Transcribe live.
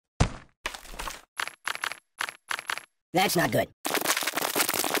That's not good.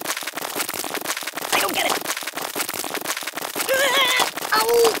 I don't get it. Ow!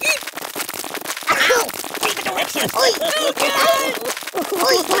 Ow! Read the directions.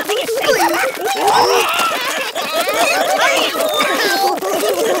 Nothing is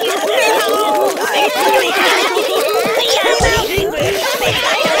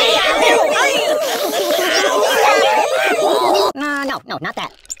No, not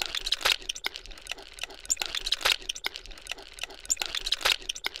that.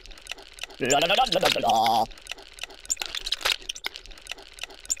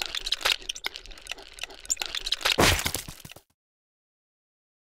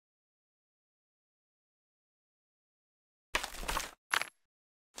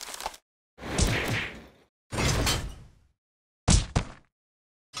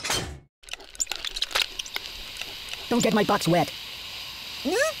 Don't get my box wet.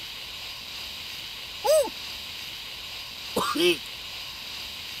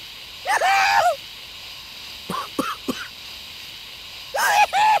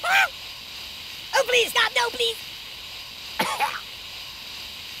 Oh, please, stop! No, please!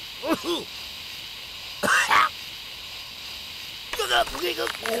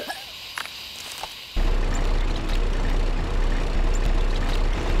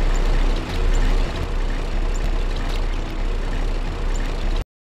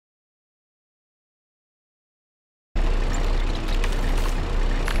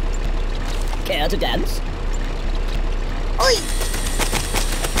 Care to dance? Oi!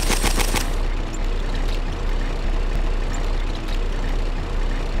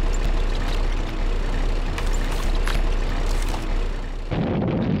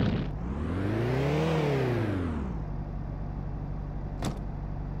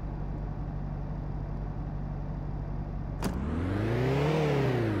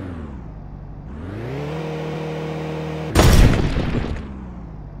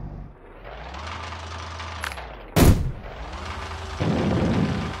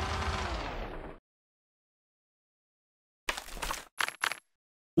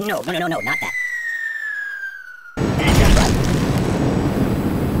 No, not that. That's not right.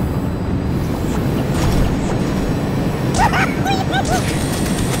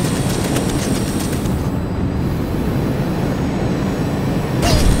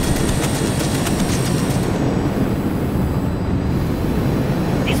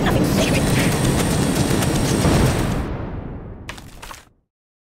 There's nothing sacred.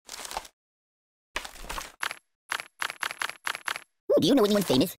 Do you know anyone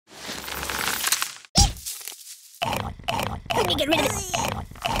famous? Let me get rid of it.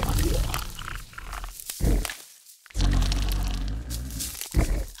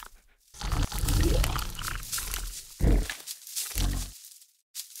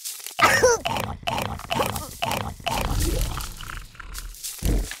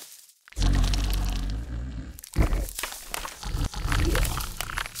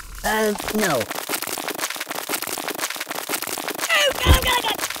 No.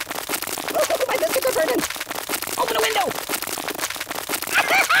 My biscuits are burning! Open the window!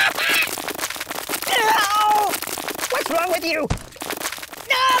 No! What's wrong with you?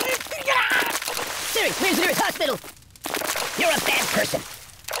 No! Siri, where's the nearest hospital? You're a bad person.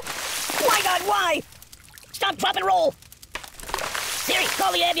 My God, why? Stop, drop, and roll! Siri,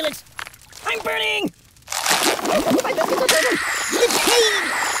 call the ambulance! I'm burning! My biscuits are burning! The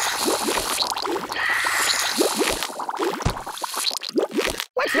pain!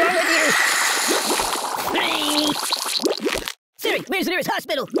 What's wrong with you? Siri, where's the nearest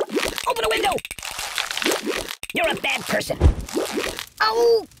hospital? Open a window! You're a bad person.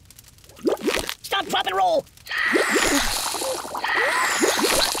 Oh! Stop, drop, and roll!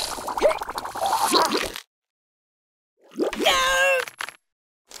 No!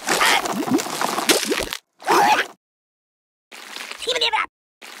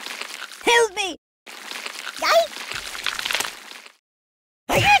 Help me!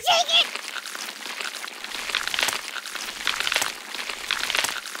 I can't take it!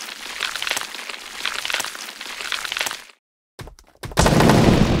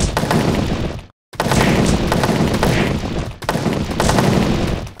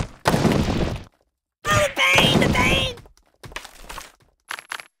 Oh, the pain!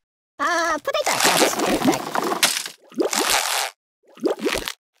 Put it back, yes. Put it back.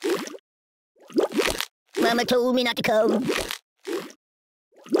 Mama told me not to come.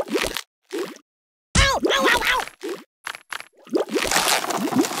 Ow!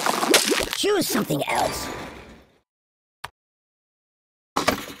 Choose something else.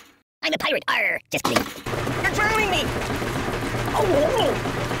 I'm a pirate. Arr! Just kidding. You're drowning me! Oh!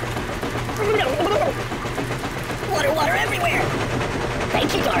 Water!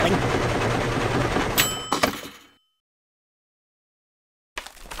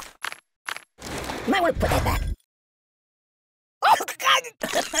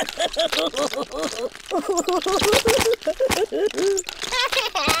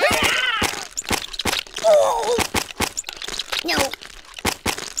 Oh! No.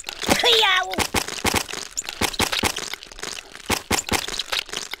 Yow!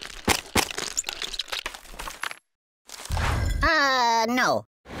 No.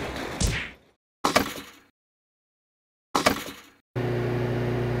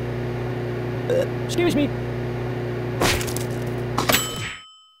 Excuse me.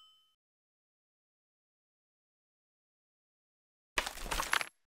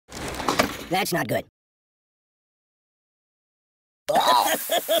 That's not good.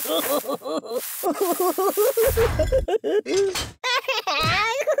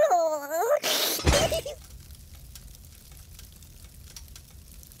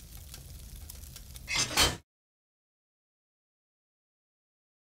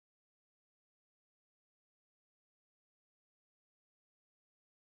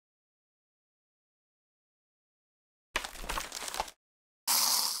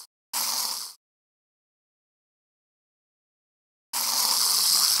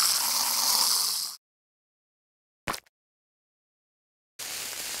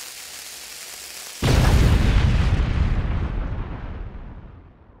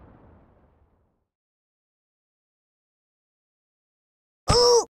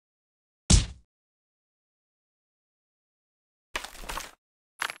 Ooh!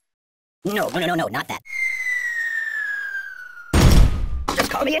 No, not that. Just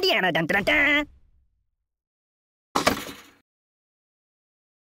call me Indiana, dun dun dun.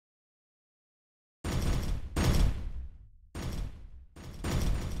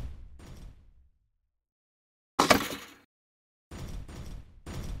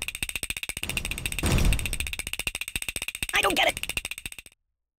 I don't get it.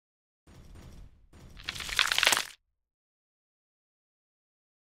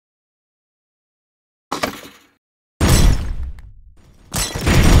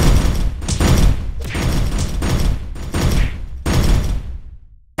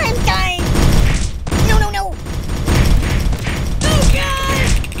 I'm dying. No. Oh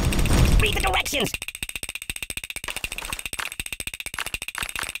God! Read the directions.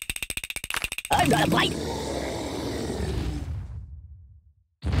 I've got a bite.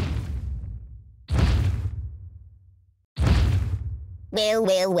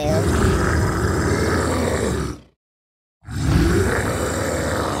 Well.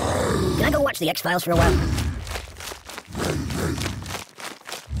 Can I go watch the X-Files for a while?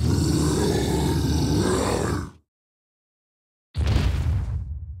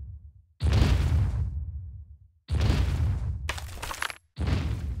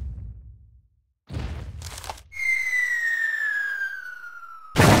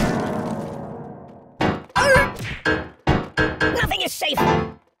 Nothing is safe.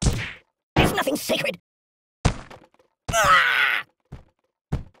 There's nothing sacred. Ah!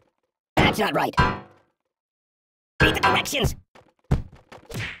 That's not right. Read the directions.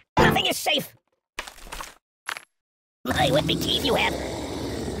 Nothing is safe. My, what big teeth you have.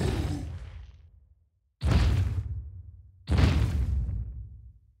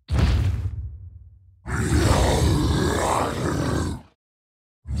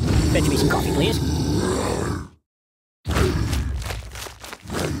 Fetch me some coffee, please.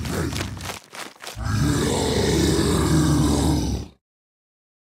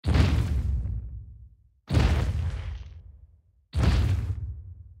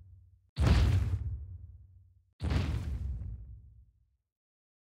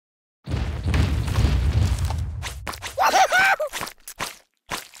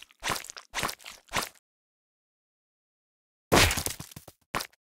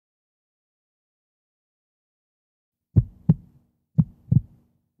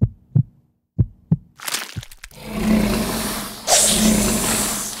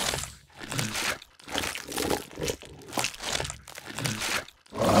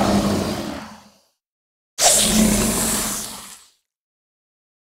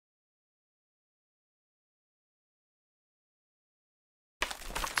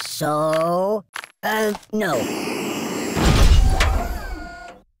 So, no.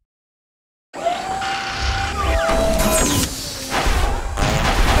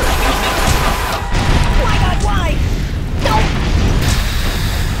 Why not? Why? No!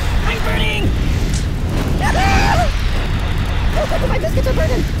 I'm burning! Oh, my biscuits are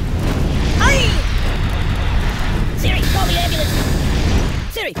burning! Aye! Siri, call the ambulance!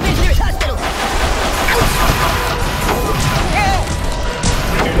 Siri, where's the nearest hospital?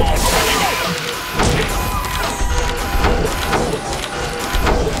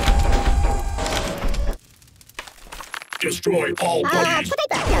 Destroy all bunnies. Put it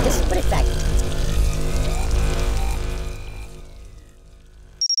back. Yeah, just put it back.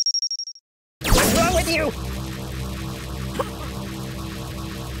 What's wrong with you?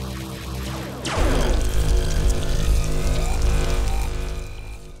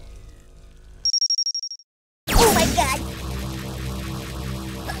 Oh my god!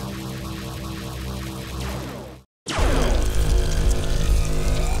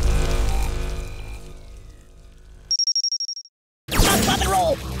 Stop, drop, and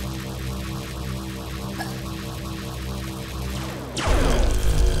roll!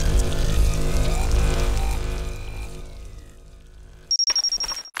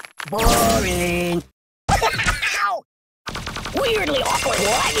 Boring! Ow! Weirdly awkward!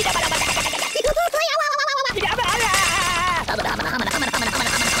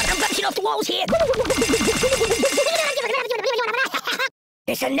 I'm bouncing off the walls here!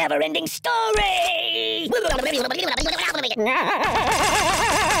 It's a never-ending story!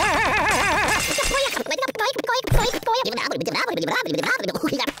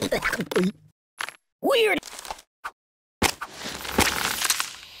 Weird!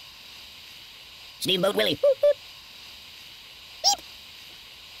 Steamboat Willie.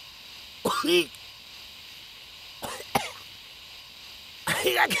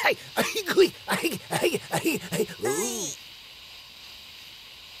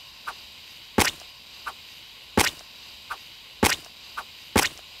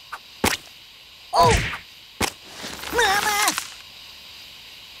 Oh! Mama!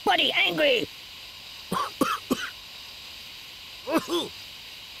 Buddy, angry! Ooh.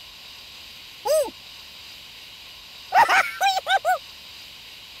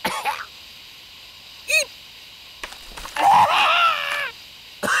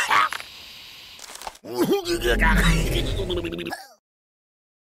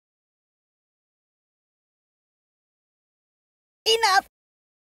 Enough!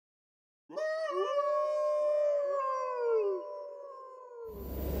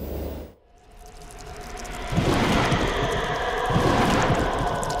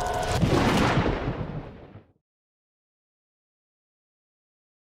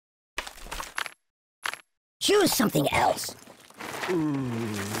 Choose something else.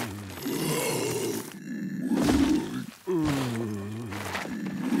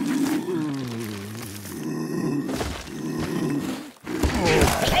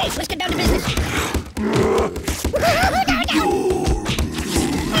 Hey, let's get down to business.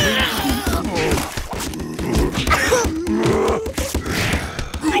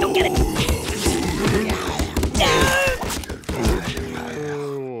 I don't get it.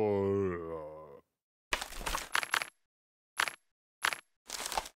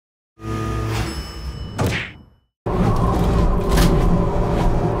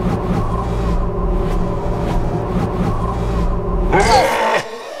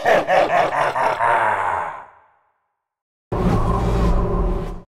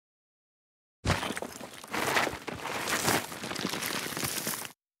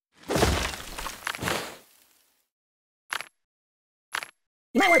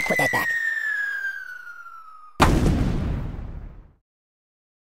 You might want to put that back.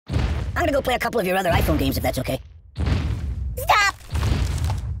 I'm gonna go play a couple of your other iPhone games if that's okay. Stop!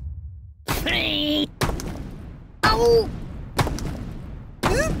 Oh!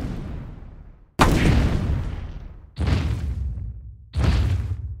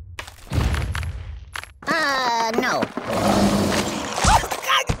 No.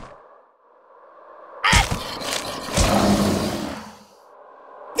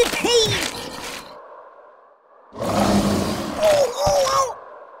 The pain! Oh!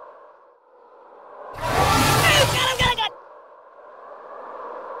 Oh, God!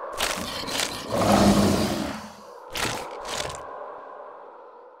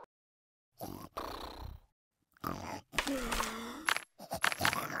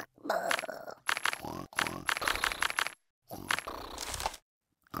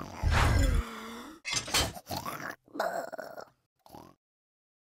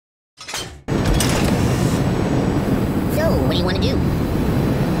 So, what do you want to do?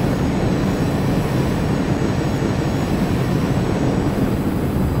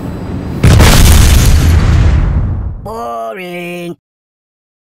 Boring.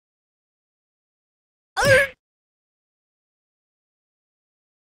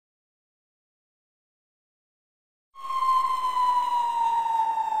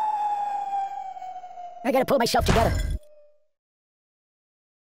 I gotta pull myself together.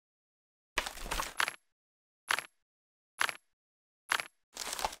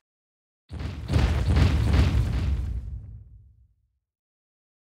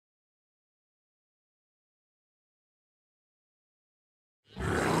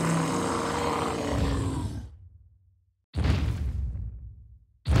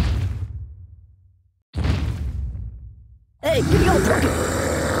 Hey, give me all the broken.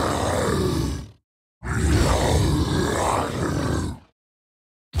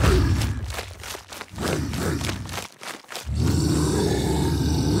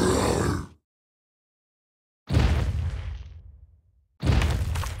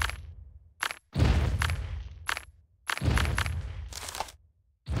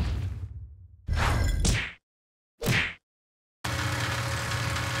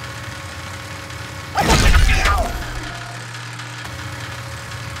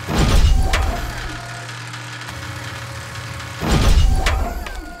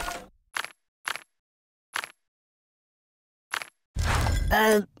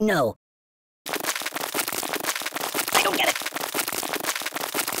 No. I don't get it.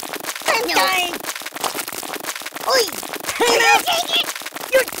 I'm dying. Oi! I'm out. Take it.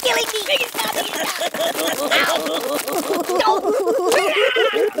 You're killing me. Make it stop. Make it stop. No.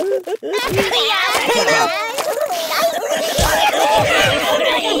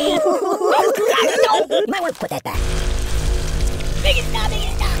 No. You might want to put that back. Make it stop. Make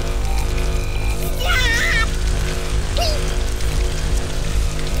it stop. Stop.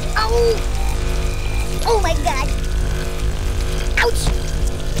 Oh! Oh my god! Ouch!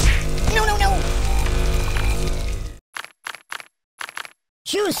 No, no, no!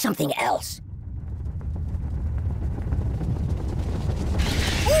 Choose something else.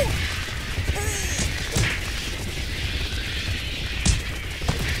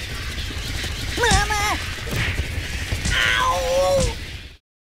 Mama! Ow!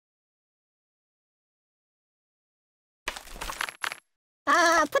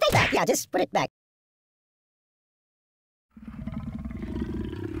 Put it back. Yeah, just put it back.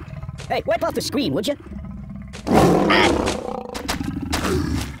 Hey, wipe off the screen, would you?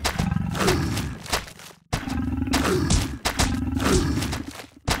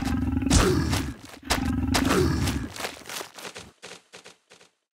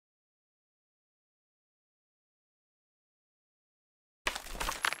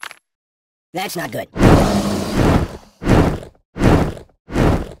 That's not good.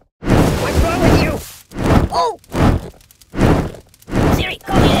 What's wrong with you? Oh! Siri,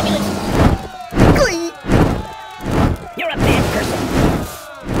 call the ambulance. Glee! You're a bad person.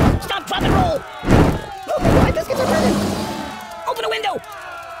 Stop, drop, and roll. Oh, my biscuits are burning. Open a window.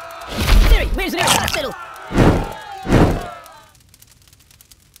 Siri, where's the nearest hospital?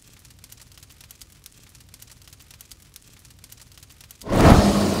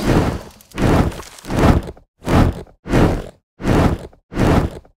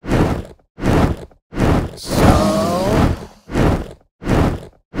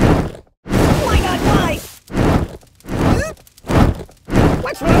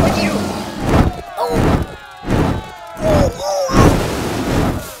 What's wrong with you? Oh! Oh!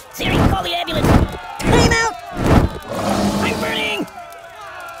 Siri, call the ambulance. I'm out! I'm burning!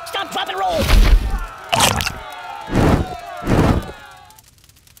 Stop, drop, and roll.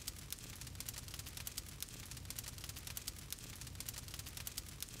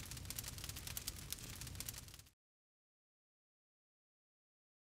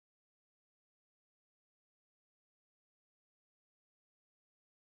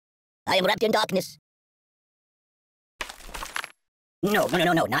 I am wrapped in darkness. No, no, no,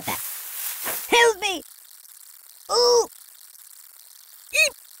 no, no, not that. Help me! Ooh!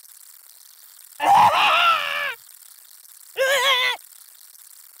 Eep!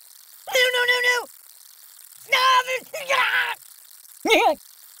 No, no, no, no! Stop it!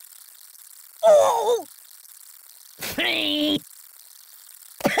 Oh!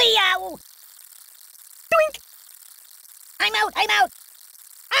 Yow! Doink! I'm out! I'm out!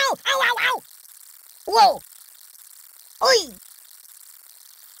 Ow! Ow! Ow! Ow! Whoa! Oi!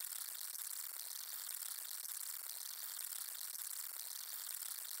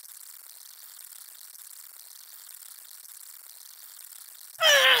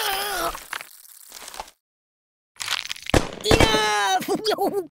 Enough!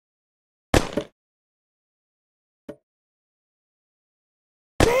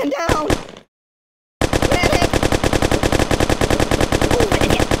 Man down! Medic! Oh, I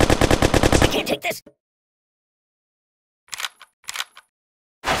did hit! I can't take this!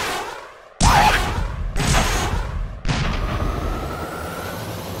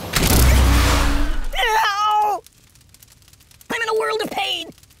 Ow! I'm in a world of pain!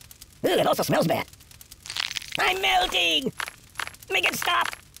 Ugh, it also smells bad. I'm melting! Make it stop!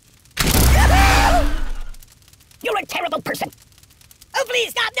 You're a terrible person! Oh,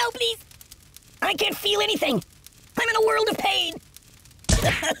 please stop! No, please! I can't feel anything! I'm in a world of pain!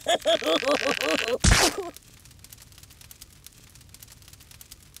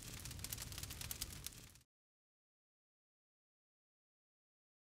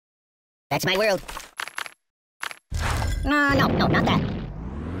 That's my world. No, not that.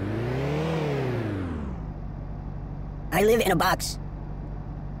 I live in a box.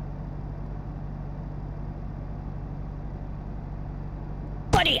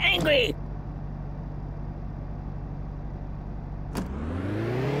 Buddy, angry!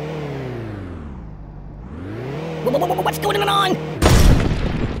 What's going on?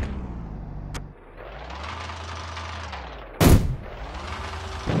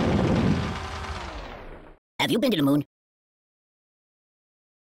 Have you been to the moon?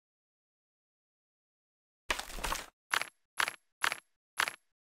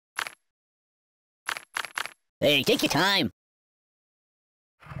 Hey, take your time.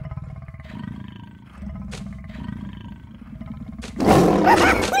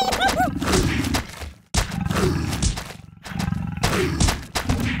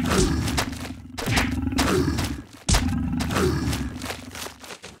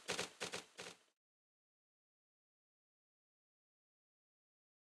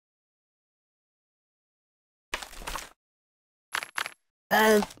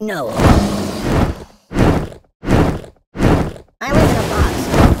 No. I live in a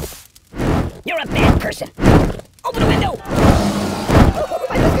box. You're a bad person. Open the window! Oh,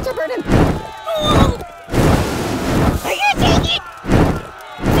 my biscuits are burning! Oh! I can't take it!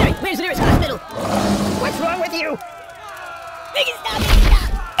 Siri, where's the nearest hospital? What's wrong with you? Make it stop! Make it stop!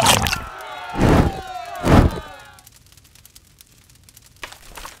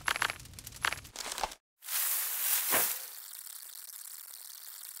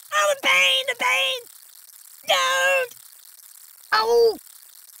 Oh, the pain! The pain! Don't! Oh!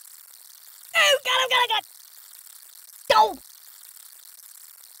 Oh, God! Don't!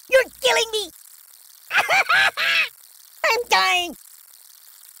 You're killing me! I'm dying!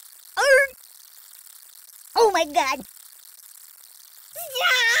 Oh my God!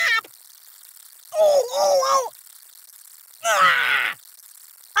 Stop! Oh! Ah!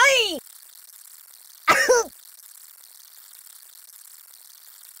 Ay!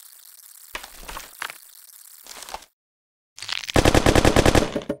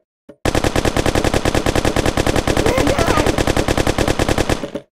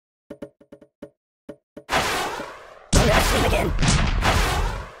 Again.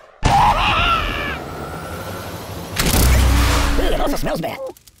 It also smells bad.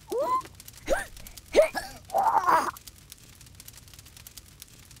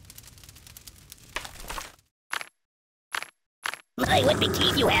 My, what big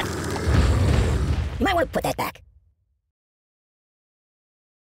teeth you have. You might want to put that back.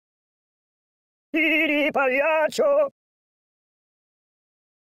 Pagliaccio!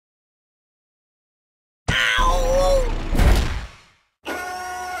 Ow!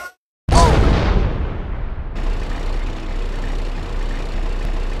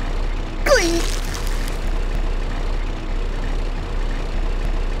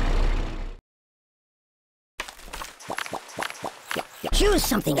 Choose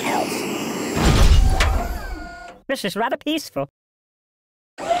something else. This is rather peaceful.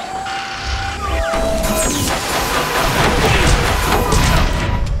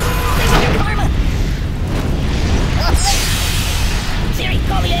 Siri,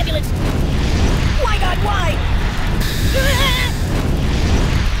 call the ambulance. Why, God, why?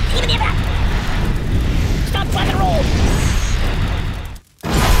 Stop, rock and roll.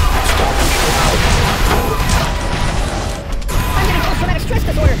 I'm getting post-traumatic stress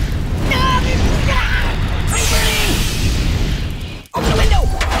disorder. No! I'm burning! Open the window!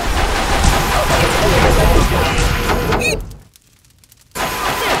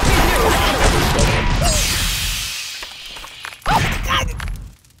 Oh, God!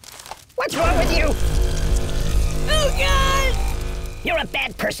 What's wrong with you? Oh, God! You're a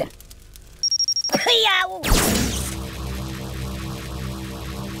bad person.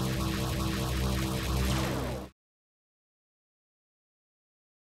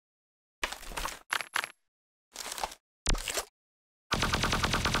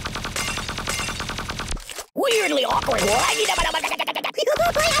 Weirdly awkward. I'm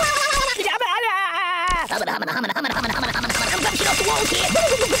shit off the walls here.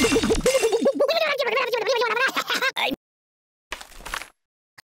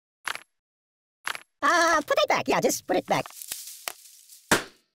 Put it back. Yeah, just put it back.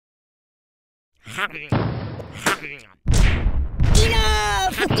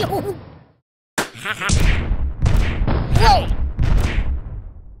 Enough! Whoa!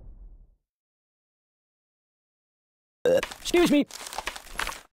 Excuse me.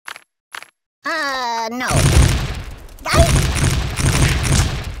 No.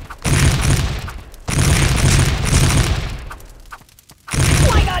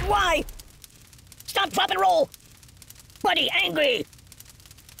 Why, God, why? Stop, drop, and roll! Buddy, angry!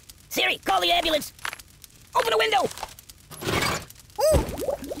 Siri, call the ambulance! Open a window! Ooh.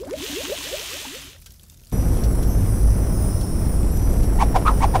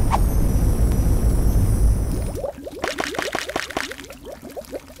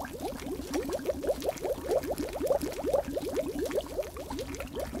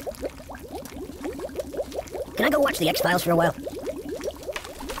 Can I go watch the X-Files for a while?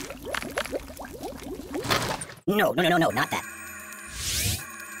 No, not that.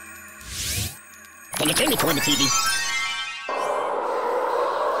 Can you turn me toward the TV?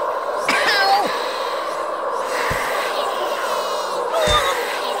 Ow!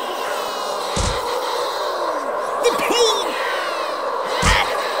 The pain!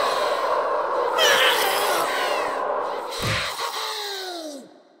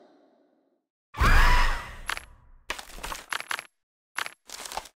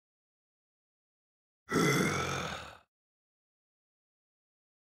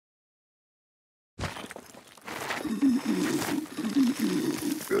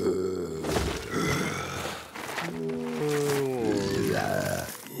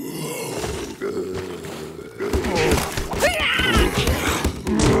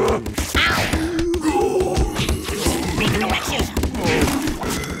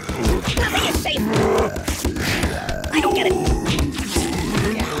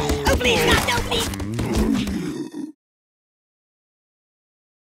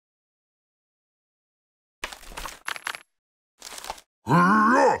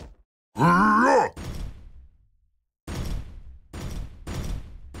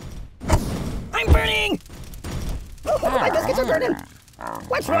 I'm burning! Oh, my biscuits are burning!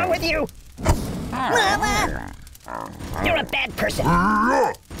 What's wrong with you? Mama! You're a bad person!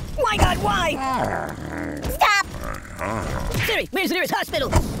 My God, why? Stop! Siri, where's the nearest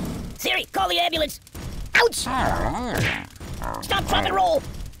hospital? Siri, call the ambulance! Ouch! Stop, drop, and roll!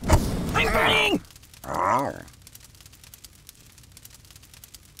 I'm burning!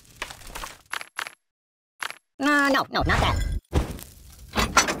 No, not that.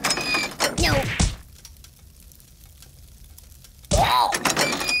 No. Oh!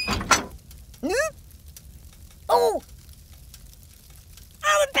 Oh!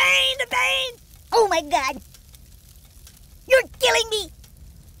 Oh, the pain! Oh my God! You're killing me!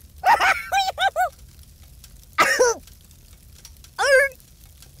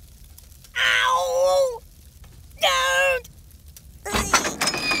 Ow! Don't!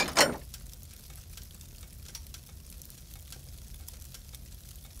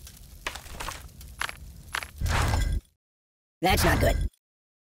 That's not good.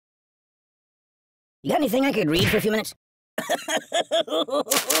 You got anything I could read for a few minutes?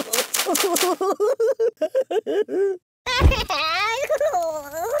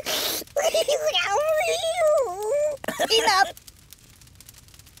 Enough!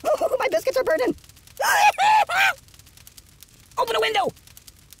 Oh, my biscuits are burning! Open a window!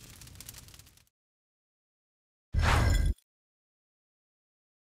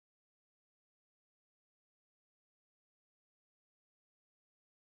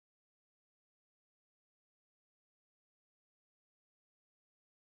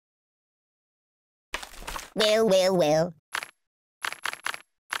 Well.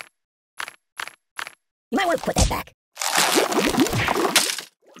 You might want to put that back.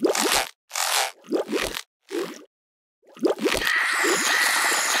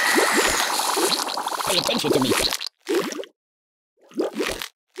 Pay attention to me.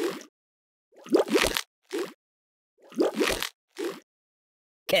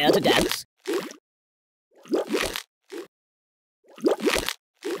 Care to dance?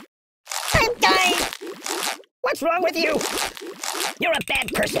 I'm dying! What's wrong with you? You're a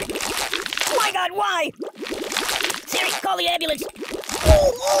bad person. My God, why? Siri, call the ambulance.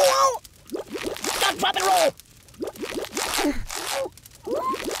 Oh! Stop, drop, and roll.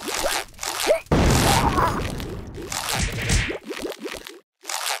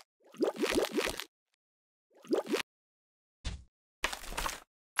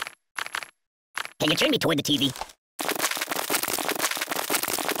 Can you turn me toward the TV?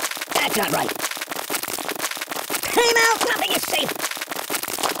 That's not right. Time out! Nothing is safe!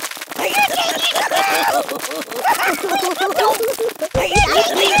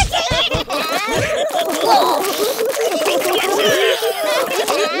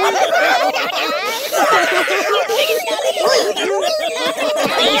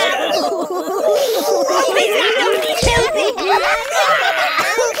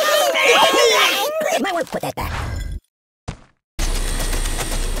 You might want to put that back.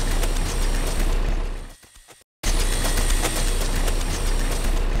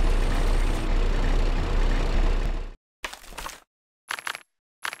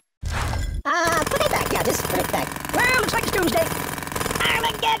 got this. Put it back. Well, looks like it's Doomsday.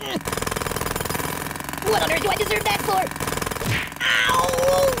 Armageddon! What on earth do I deserve that for?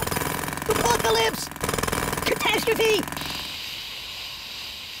 Ow! Apocalypse! Catastrophe!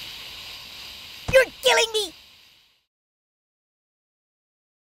 You're killing me!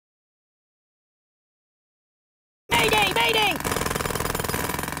 Mayday! Mayday!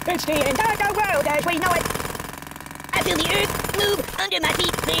 It's the end of the world as we know it! I feel the earth move under my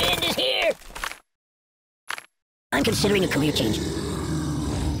feet. The end is here. I'm considering a career change.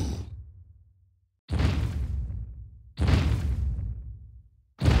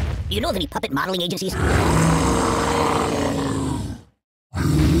 Do you know of any puppet modeling agencies?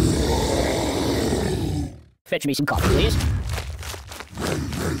 Fetch me some coffee, please.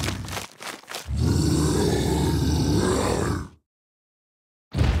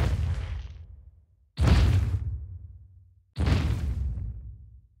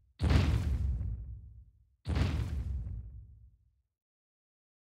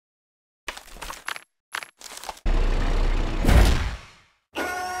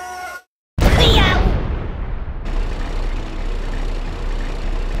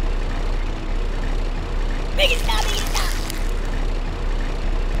 Make it stop! Make it stop!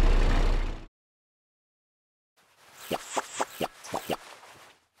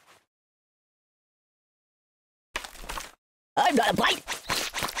 I've got a bite!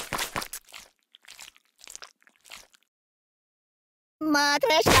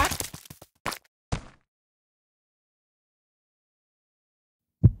 Matryoshka!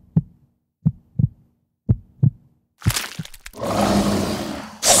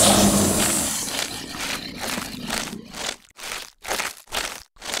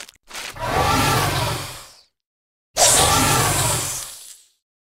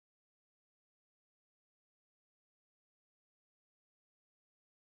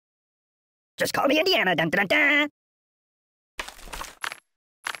 Just call me Indiana, dun dun dun!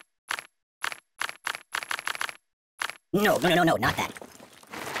 No, not that.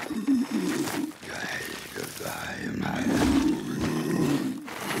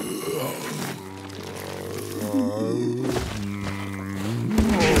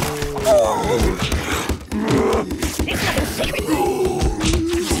 It's nothing sacred!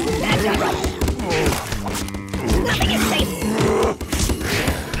 That's not right! Nothing is safe!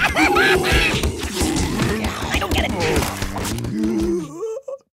 I don't get it!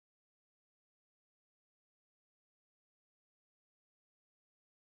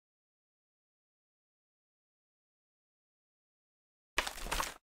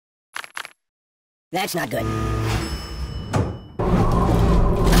 That's not good.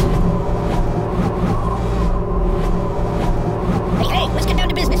 Hey, let's get down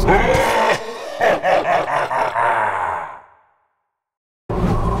to business!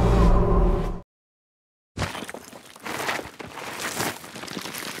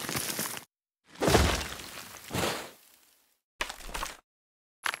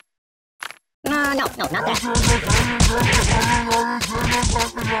 No, not that.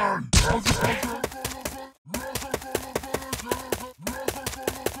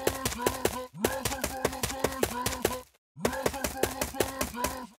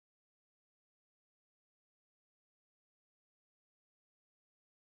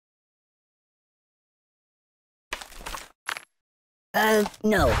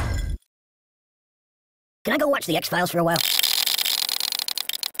 No. Can I go watch the X-Files for a while?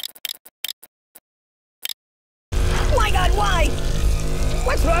 My God, why?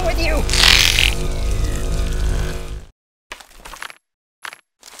 What's wrong with you?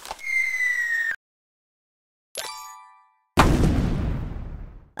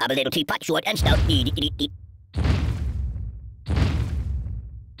 I'm a little teapot, short and stout.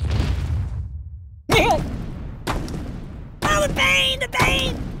 Oh, the pain, the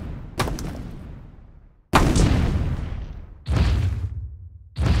pain!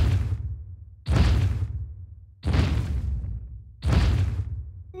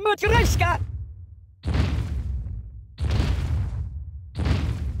 Matryoshka!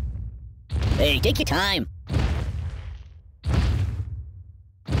 Hey, take your time.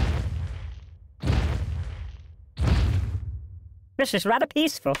 This is rather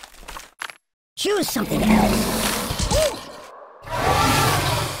peaceful. Choose something else.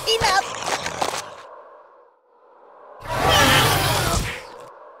 Enough!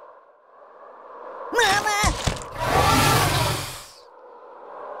 Mama!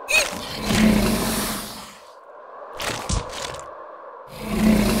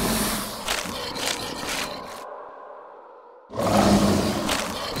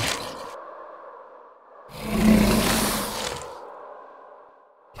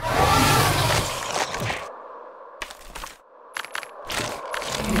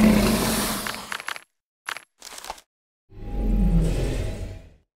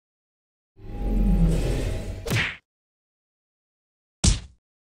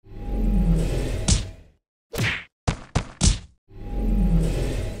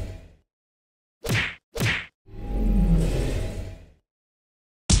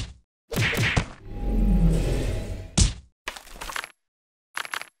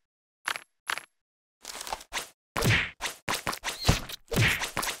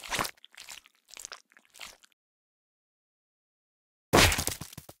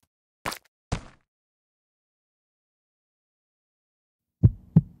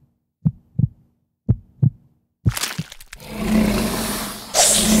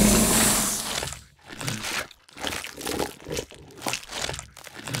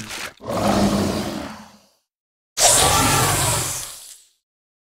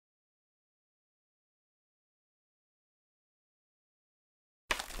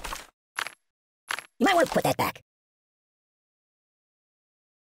 You might want to put that back.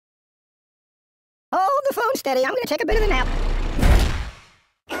 Hold the phone steady. I'm gonna take a bit of a nap.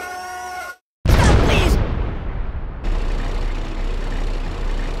 Stop, please!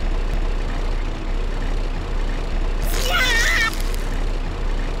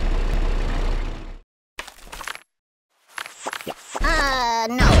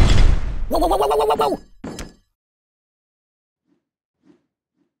 No. Whoa, whoa, whoa, whoa, whoa, whoa, whoa!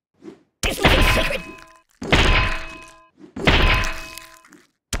 There's nothing sacred.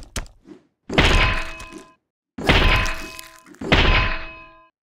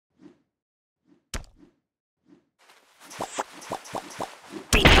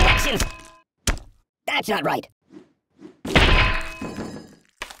 Read the directions. That's not right.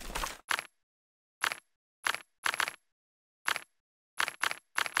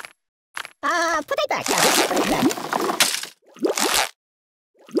 Put that back. Yeah, just put it back.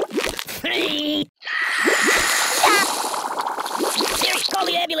 Siri, call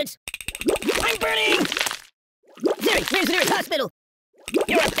the ambulance. I'm burning! Siri, here's the nearest hospital.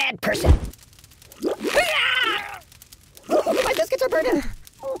 You're a bad person. Oh, my biscuits are burning.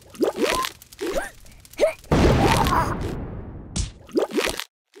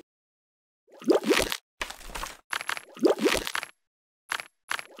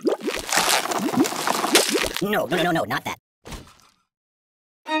 No, not that.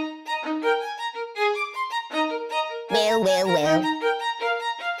 Well.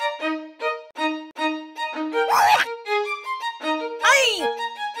 Aye!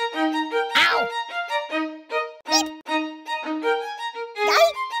 Ow! Beep!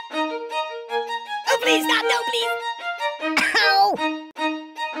 Aye! Oh, please, stop! No, please! Ow!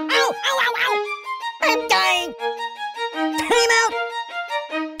 Ow! I'm dying! Time out!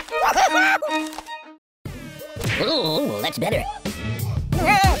 Ooh, that's better.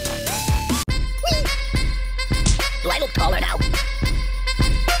 Do I look taller now?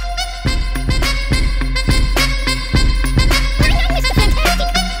 Mr. Fantastic!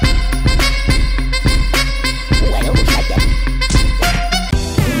 Well, looks like that.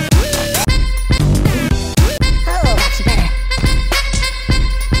 Oh, that's better.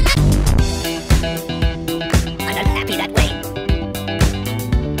 I'm not happy that way.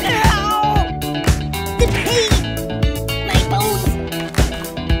 The pain! My bones!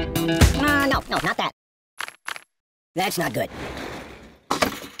 No, not that. That's not good.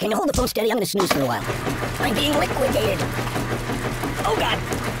 Can you hold the phone steady? I'm gonna snooze for a while. I'm being liquidated. Oh, God.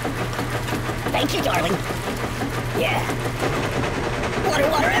 Thank you, darling. Yeah.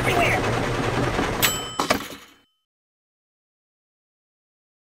 Water everywhere.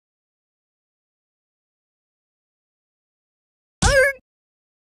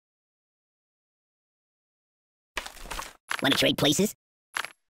 Want to trade places?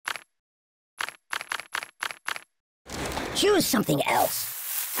 Choose something else.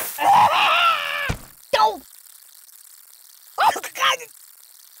 Don't! Oh, God!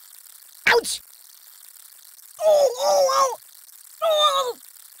 Ouch! Oh!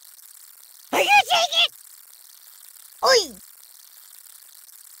 I can't take it! Oi!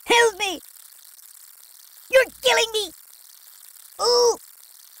 Help me! You're killing me! Ooh!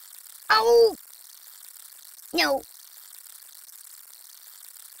 Ow! No.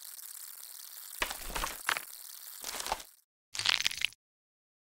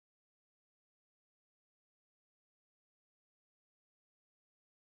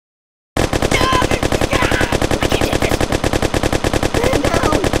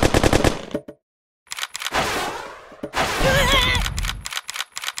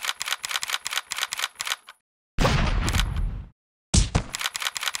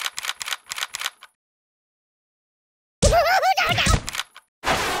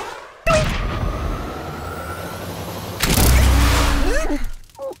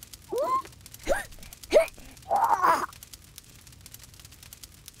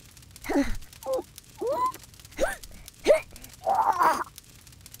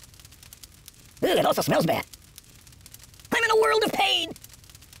 Ugh, it also smells bad. I'm in a world of pain.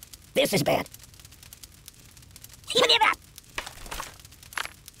 This is bad. Give me that.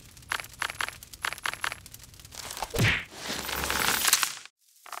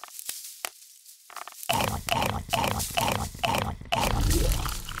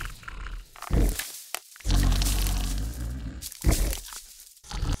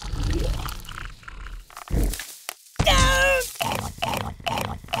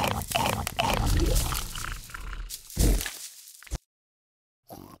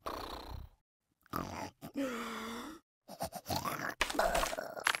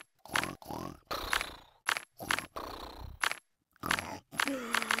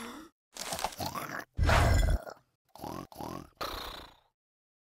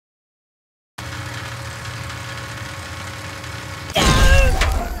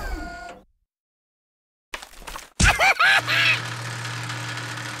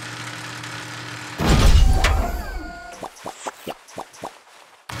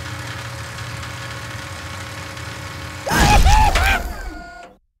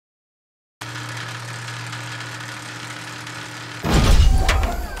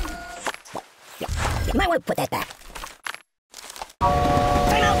 Might want to put that back.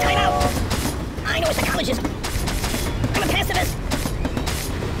 Time out, time out! I know a psychologist. I'm a pacifist.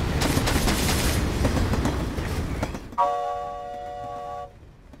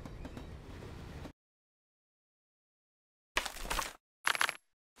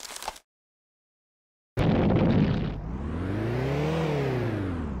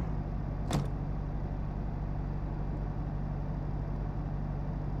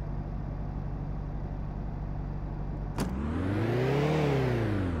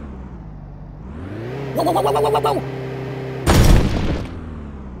 Whoa, whoa, whoa, whoa, whoa, whoa, whoa!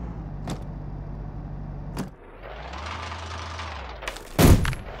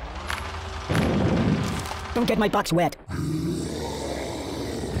 Don't get my box wet.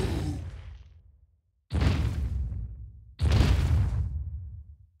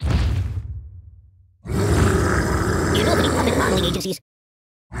 You know of any puppet modeling agencies?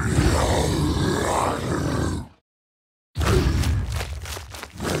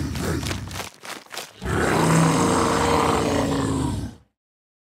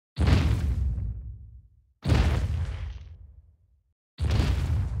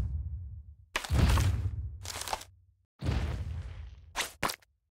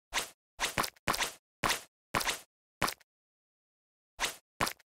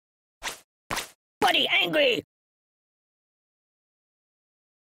 Buddy, angry!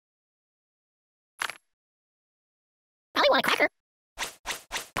 Probably want a cracker.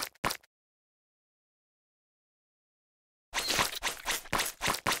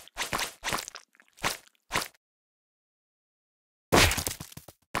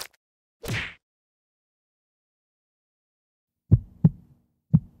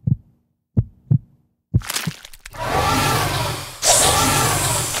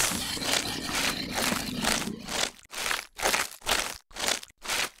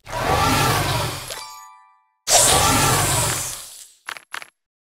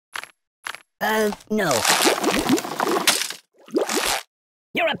 No.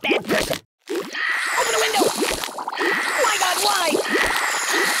 You're a bad person. Open the window! My God, why?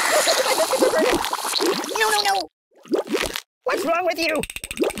 No, no, no! What's wrong with you?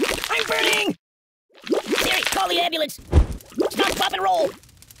 I'm burning! Siri, call the ambulance! Stop, drop, and roll!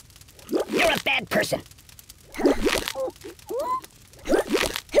 You're a bad person.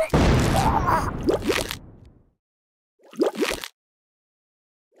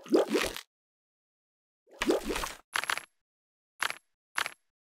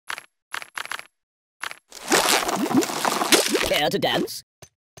 Care to dance?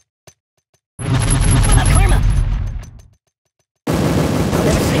 What about karma? I'll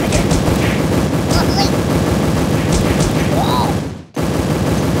never sleep again.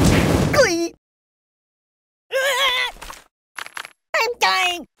 Glee! I'm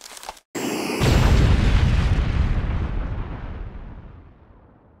dying!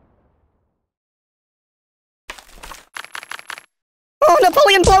 Oh,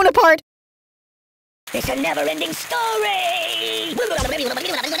 Napoleon blown apart! It's a never-ending story!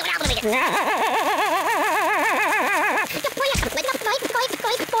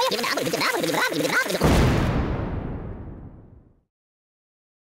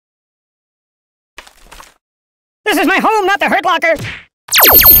 This is my home, not the Hurt Locker!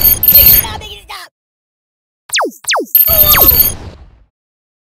 Stop!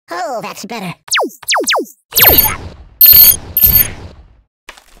 Oh, that's better.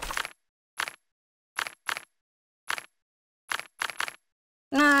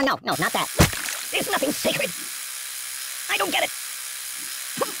 No, not that. There's nothing sacred. I don't get it.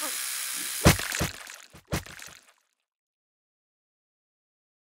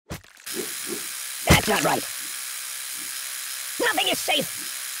 That's not right. Nothing is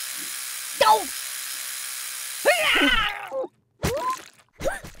safe. Don't!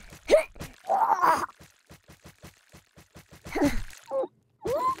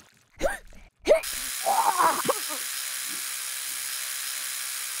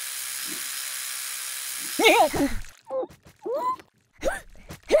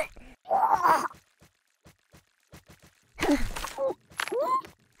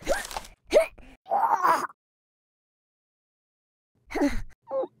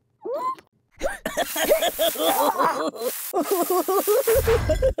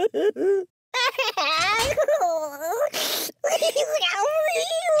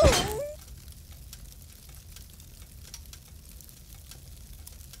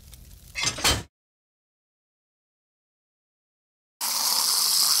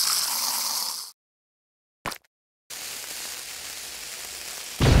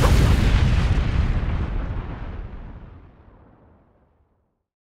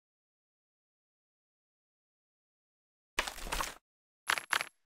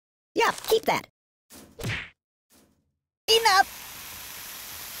 Keep that. Enough!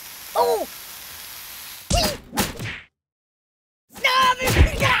 Oh! Whee! No!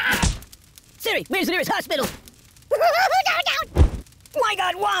 Siri, where's the nearest hospital? My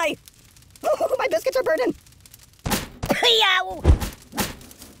God, why? Oh, my biscuits are burning. Yow!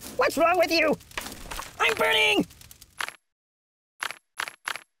 What's wrong with you? I'm burning!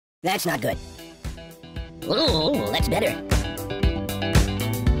 That's not good. Ooh, that's better.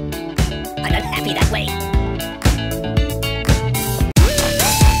 I'm not happy that way.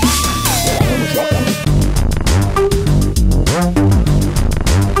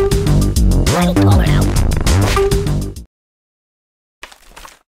 I'll call her now.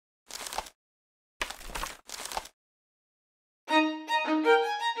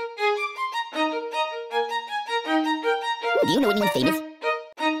 Do you know anyone famous?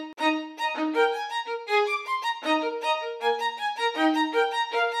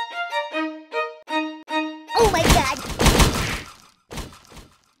 Oh my God!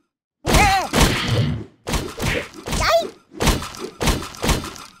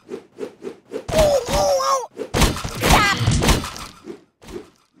 Stop!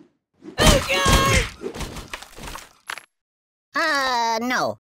 Oh God!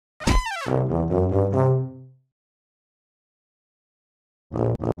 No.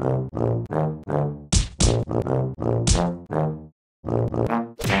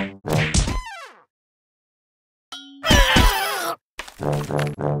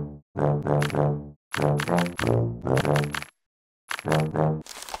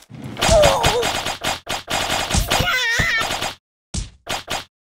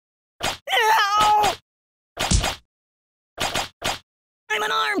 I'm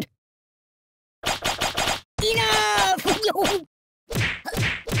unarmed! Enough!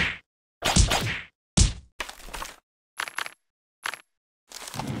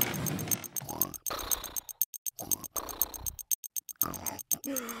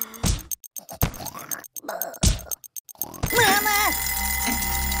 Mama!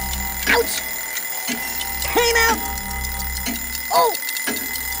 Ouch! Time out! Oh!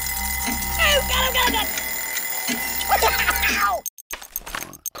 Oh, God, oh, God, oh, God! Ow!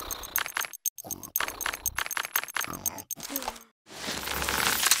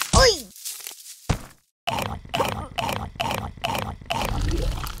 Oi!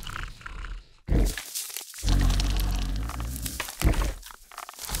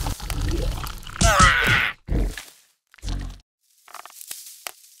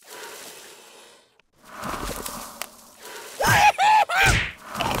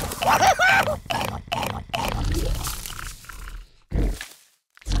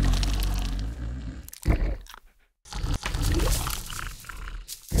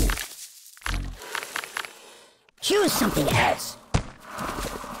 Choose something else.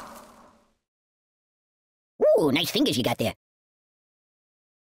 Ooh, nice fingers you got there.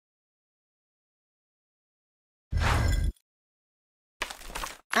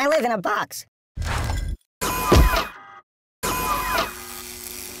 I live in a box.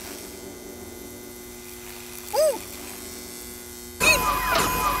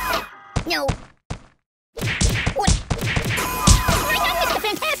 No. What? I know, Mr.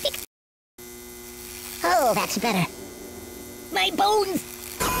 Fantastic. Oh, that's better. My bones!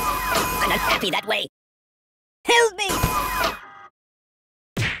 I'm not happy that way. Help me!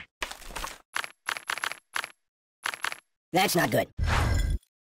 That's not good.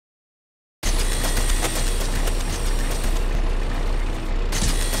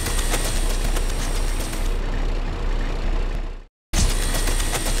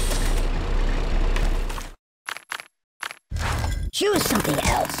 Choose something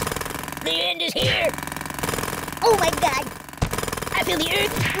else. The end is here. Oh my God! I feel the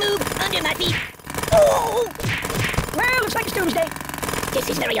earth move under my feet. Oh! Well, looks like it's doomsday. This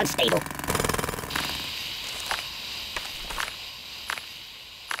is very unstable.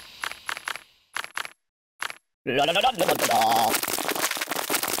 La la la la la la la.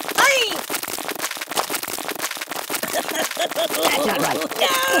 Aye! That's not right.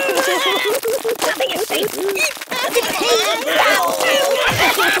 No! Nothing is safe.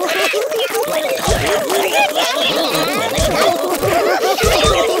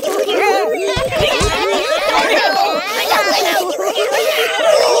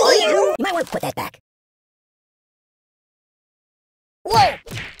 You might want to put that back. Whoa!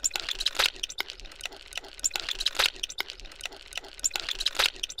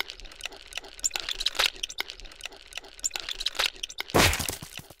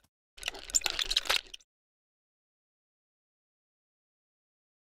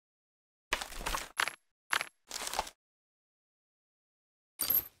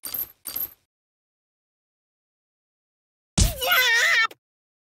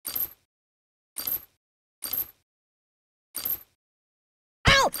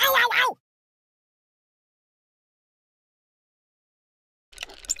 Ow, ow, ow!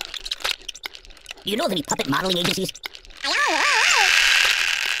 Do you know of any puppet modeling agencies?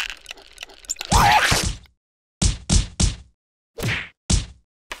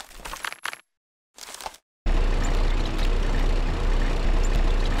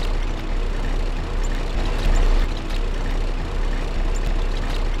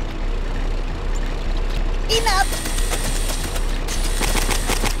 Enough!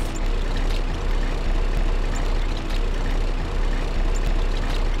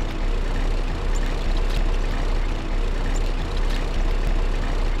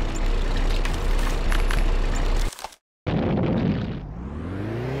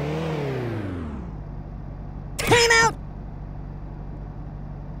 Time out!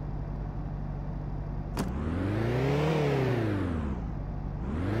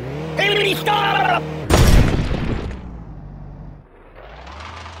 Everybody stop!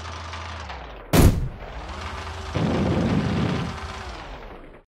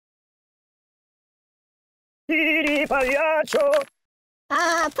 Pagliaccio!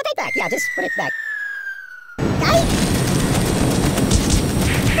 Put it back. Yeah, just put it back. Got it?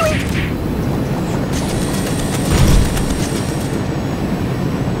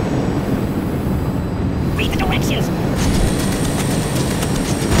 Read the directions!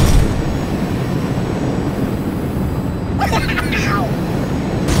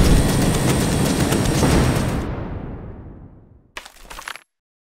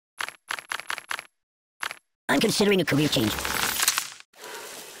 I'm considering a career change.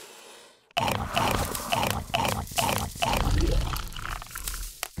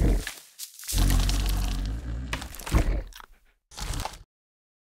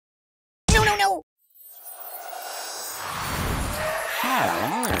 No, no, no!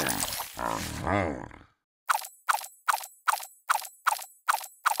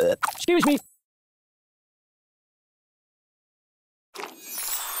 Excuse me.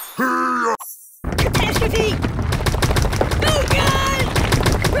 Catastrophe! Oh, God!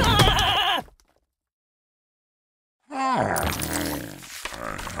 Ah!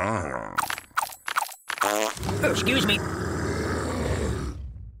 Excuse me.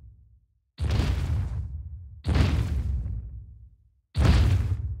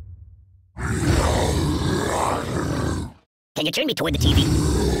 Can you turn me toward the TV?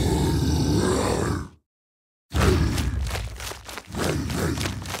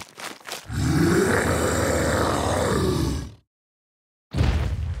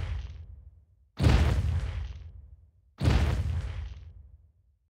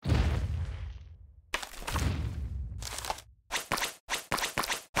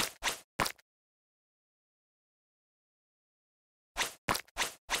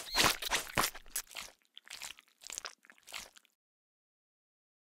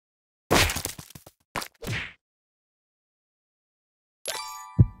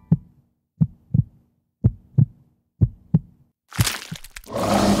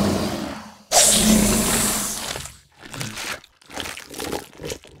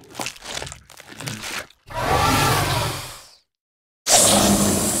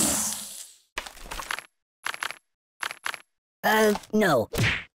 No.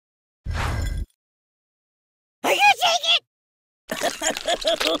 Are you taking it?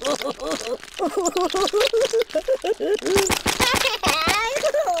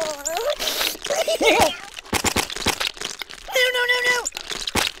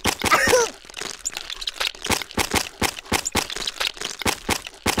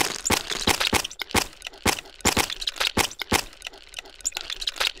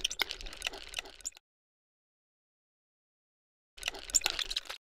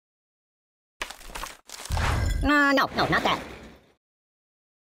 No. No, not that.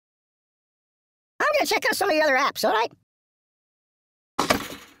 I'm gonna check out some of the other apps, all right?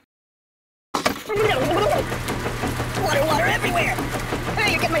 Water everywhere!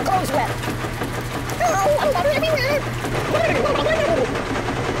 Hey, you're getting my clothes wet! Oh, water everywhere!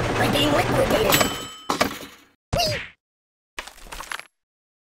 I'm being liquidated! Whee!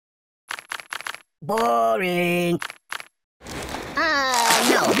 Boring!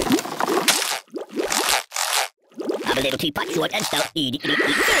 No. I'm a little teapot, short and stout. Eat. Hey,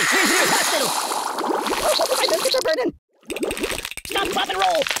 here's your hospital! Oh, my biscuits are burning! Stop, pop, and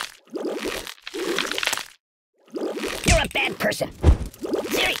roll! You're a bad person!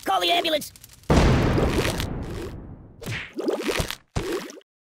 Siri, call the ambulance!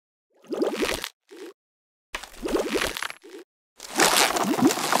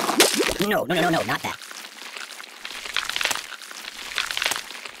 No, not that.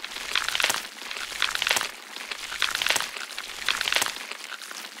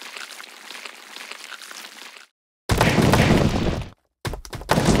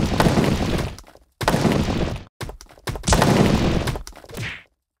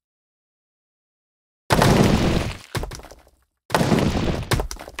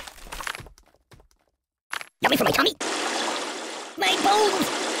 Yummy for my tummy. My bones.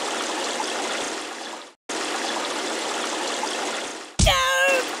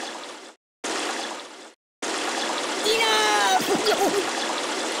 No! Enough!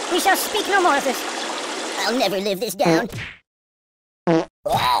 We shall speak no more of this. I'll never live this down.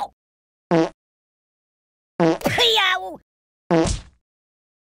 Oh! Yow! Oh,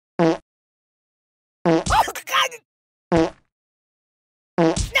 God!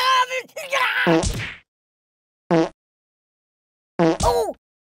 Oh!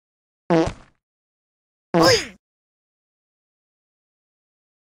 Oi!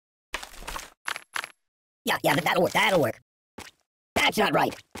 Yeah, that'll work. That's not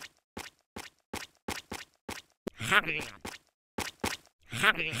right.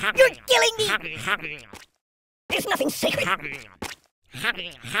 You're killing me! There's nothing sacred.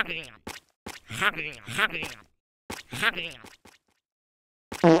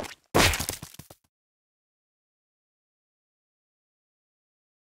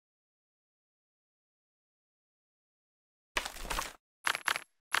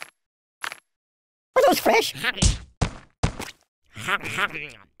 Are those fresh?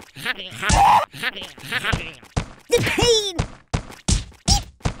 The pain!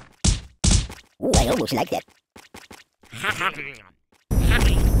 Ooh, I almost like that.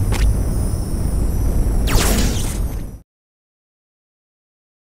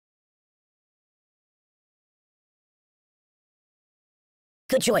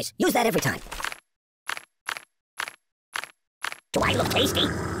 Good choice. Use that every time. Do I look tasty?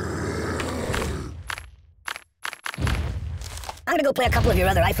 I'm gonna go play a couple of your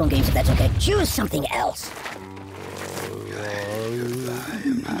other iPhone games if that's okay. Choose something else.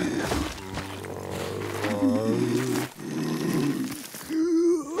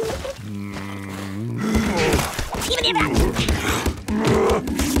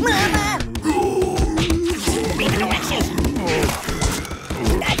 Mama! Beef directions.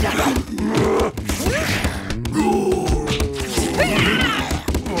 That's not right.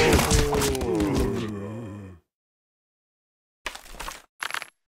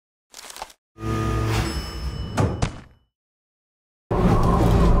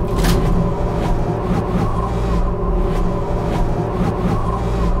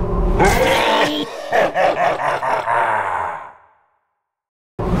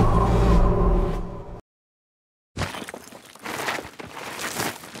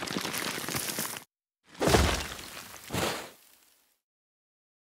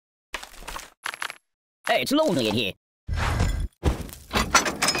 Hey, it's lonely in here. My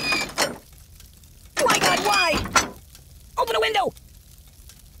God, why? Open a window!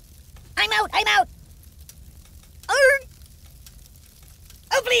 I'm out!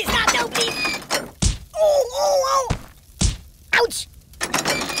 Oh, please, stop! No, please! Oh! Ouch!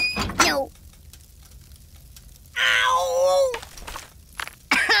 No. Ow!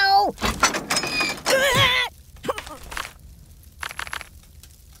 Ow!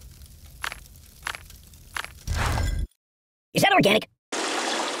 Is that organic?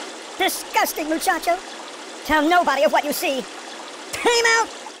 Disgusting, muchacho. Tell nobody of what you see. Time out!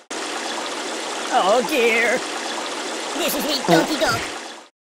 Oh, dear. This is me, Donkey Dog.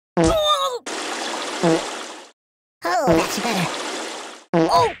 Oh! Oh, that's better.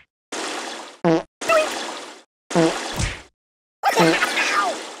 Oh! Doink!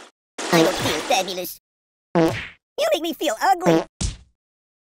 Ow! I don't feel fabulous. You make me feel ugly.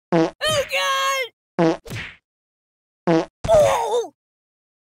 Oh, God! Oh!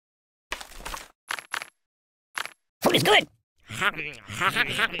 Food is good.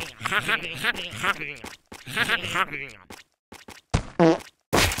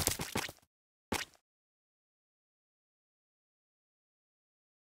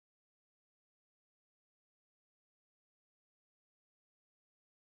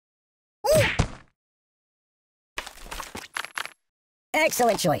 Ooh.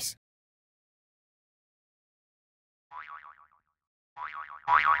 Excellent choice.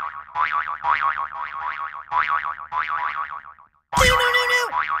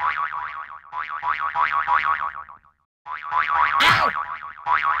 No! Ow!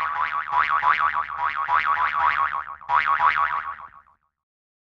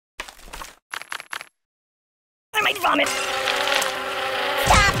 I might vomit.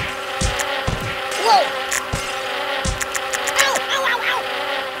 Stop! Whoa! Ow!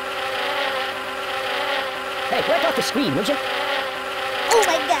 Hey, wipe off the screen, would you? Oh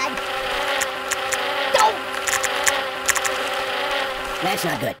my God! Don't! That's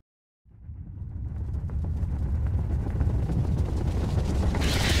not good.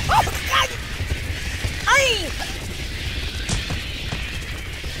 Oh God! Aye!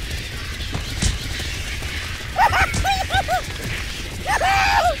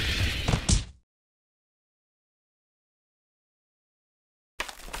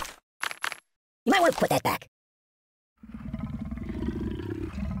 You might want to put that back.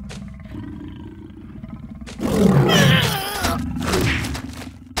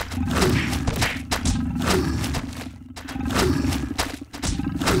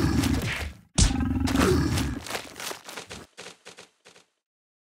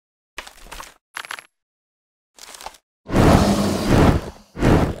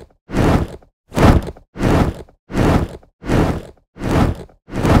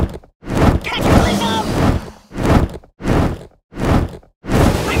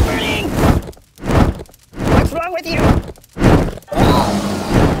 What's wrong with you?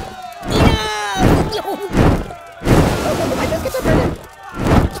 My biscuits are burning.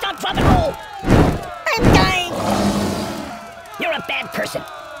 Stop, drop, and roll! I'm dying. You're a bad person.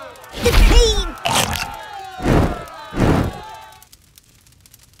 The pain.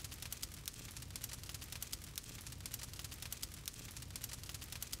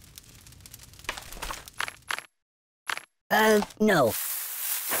 No.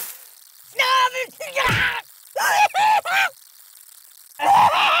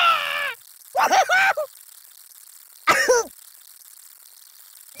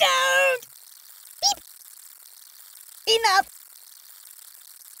 Don't! Enough.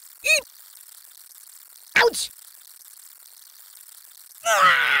 Ouch.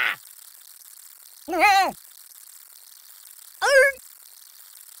 Ah!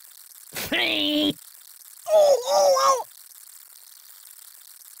 Free! Oh.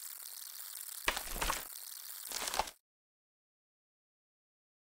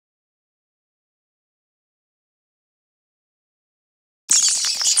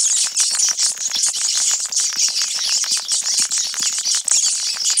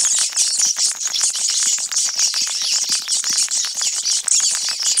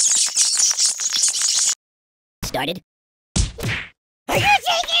 Started. Are you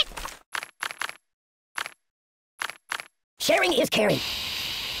taking it? Sharing is caring.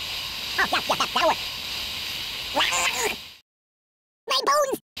 Oh, yeah, that'll work. My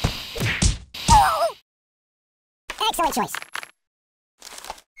bones! Oh! Excellent choice.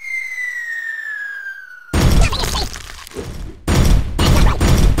 Nothing is safe. That's not right. No. I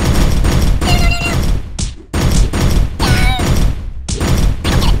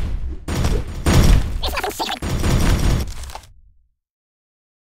don't get it. There's nothing sacred.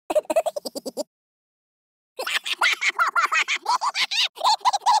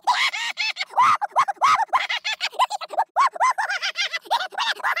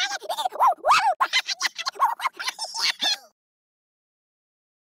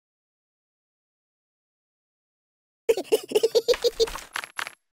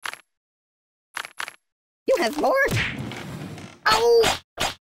 You have more? Oh!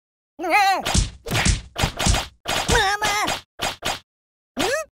 Mama!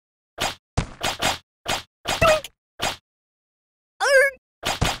 Hmm? Doink!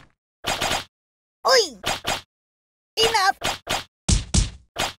 Oi! Enough!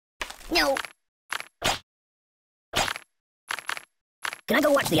 No. Can I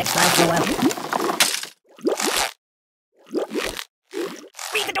go watch the X-Files for a while?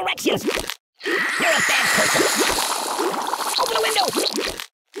 Read the directions! You're a bad person! Open the window!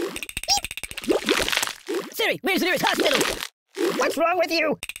 Siri, where's the nearest hospital? What's wrong with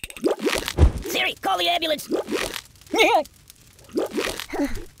you? Siri, call the ambulance!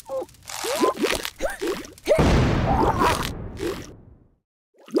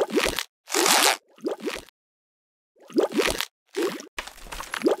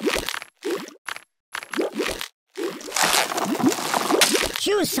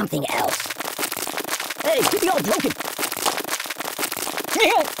 Choose something else. Hey, you're all broken.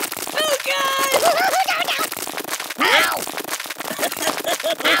 Oh, God! Ow!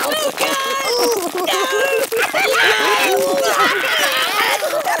 Ow! Oh, God! No!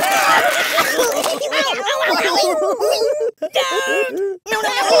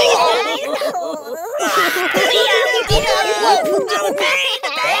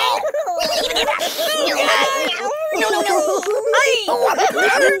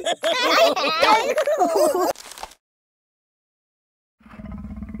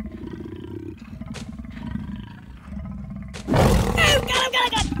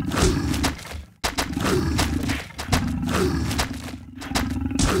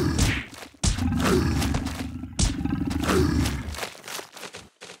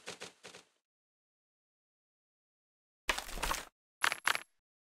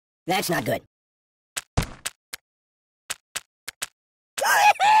 That's not good.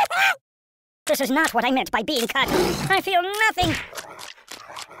 This is not what I meant by being cut. I feel nothing.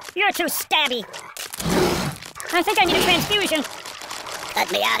 You're too stabby. I think I need a transfusion.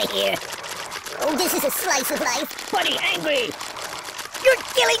 Let me out of here. Oh, this is a slice of life. Bunny angry! You're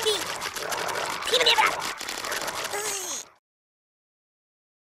killing me! Give me that!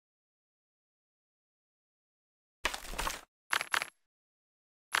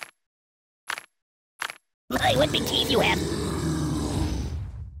 My, what big teeth you have!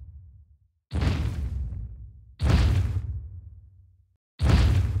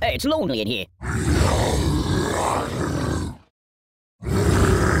 Hey, it's lonely in here.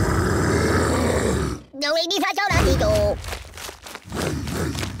 No, ini saja lah itu.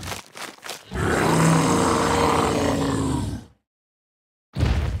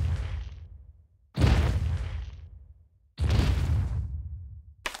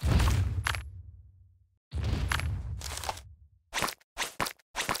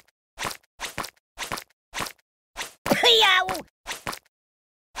 Yow!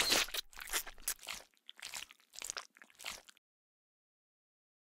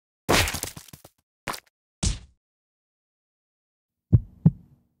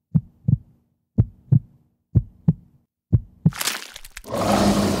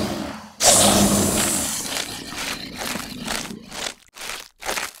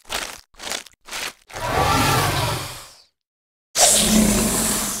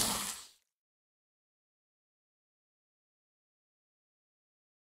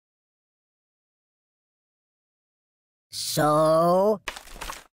 So...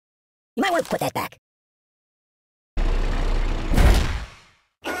 You might want to put that back.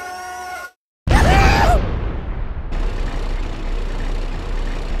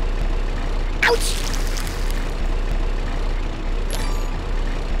 Ouch!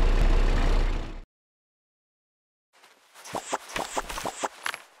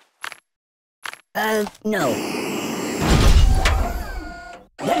 No.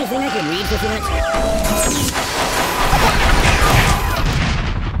 Is that anything I can read for a few minutes?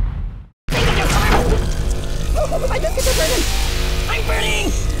 My biscuits are burning! I'm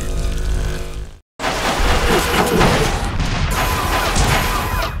burning!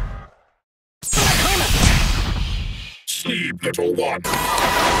 Karma! Sleep, little one.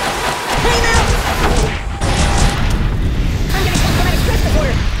 Hey now! I'm getting post-traumatic stress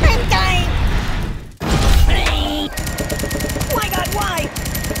disorder! I'm dying! Hey! My God, why?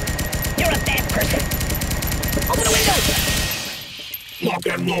 You're a bad person! Open the window! Lock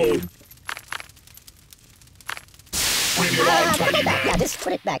and load. Bring it on, Put tiny it back. man. Yeah, just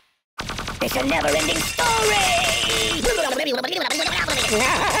put it back. It's a never-ending story!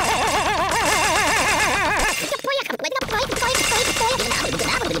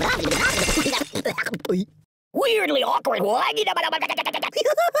 Weirdly awkward. I'm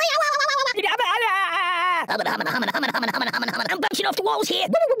bouncing off the walls here.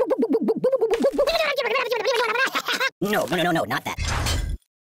 No, not that.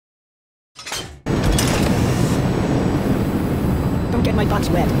 Don't get my box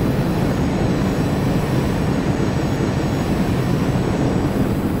wet.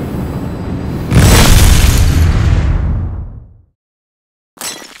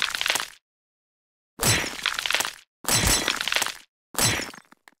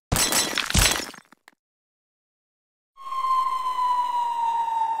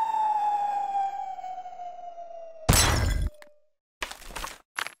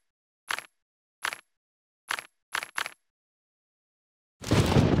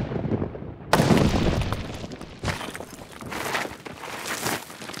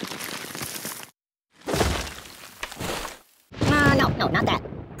 No, not that.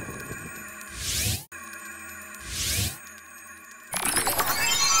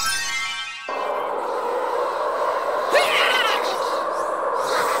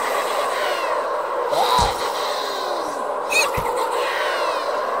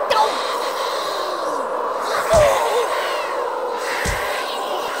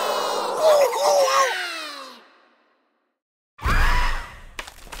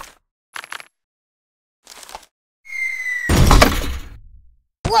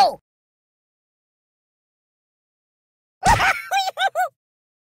 Whoa!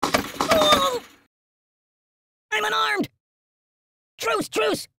 Oh! I'm unarmed!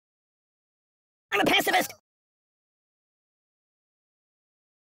 Truce! I'm a pacifist!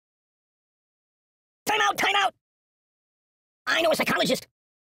 Time out! I know a psychologist!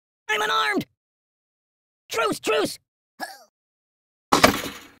 I'm unarmed! Truce!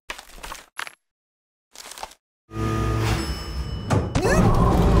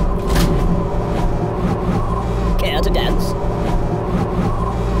 Care to dance?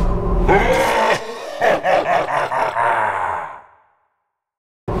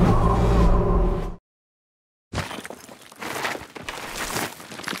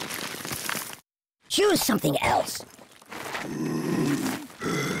 Choose something else.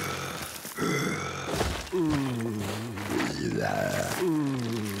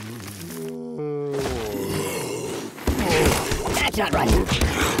 That's not right.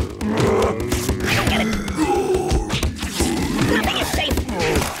 I don't get it. Nothing is safe.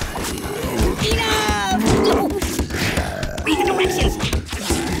 Enough! Read the directions.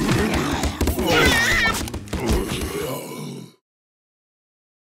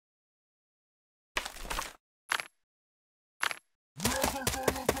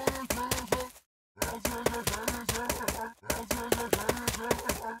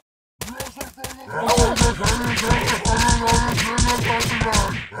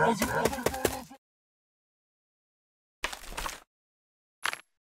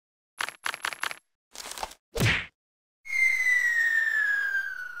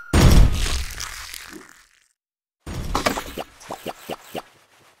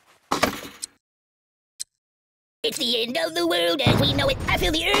 It's the end of the world as we know it. I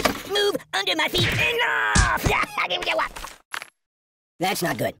feel the earth move under my feet. Enough! That's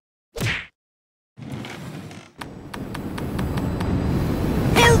not good.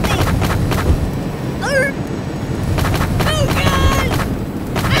 Help me! Oh God!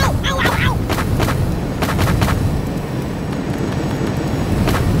 Ow! Ow! Ow!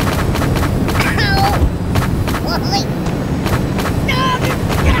 Ow!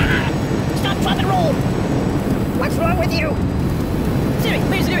 Stop, drop, and roll! What's wrong with you? Siri,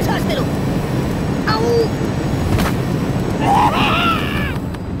 where's the nearest hospital? Oh!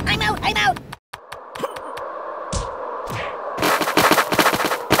 I'm out! I'm out!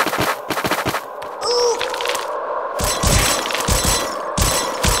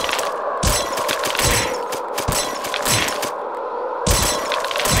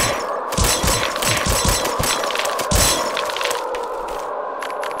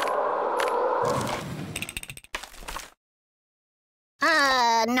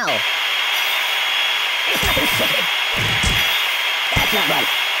 No. There's nothing sacred. That's not right.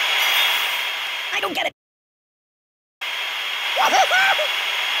 I don't get it.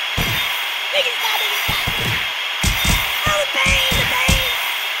 Make it stop, make it stop. Oh, the pain, the pain.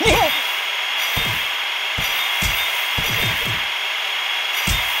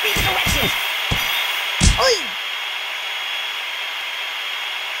 Read the directions. Oi!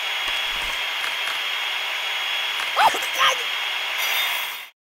 Oh, God!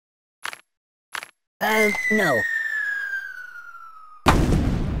 No.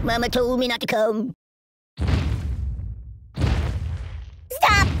 Mama told me not to come.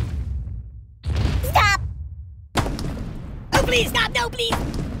 Stop! Stop! Oh, please, stop! No, please!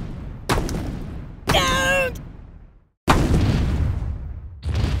 Don't!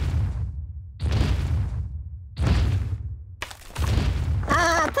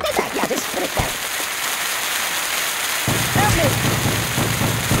 Put it back. Yeah, just put it back. Help me!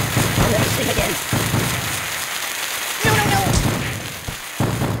 I'm gonna sleep again.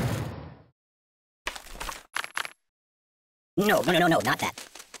 No, not that.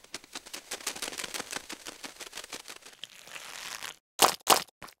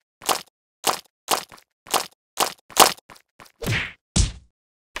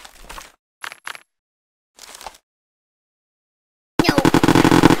 No.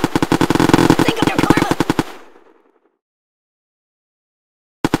 Think of your karma.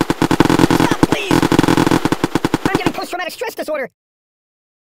 Stop, please. I'm getting post-traumatic stress disorder.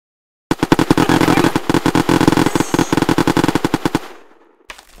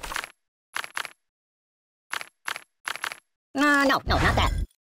 No, not that.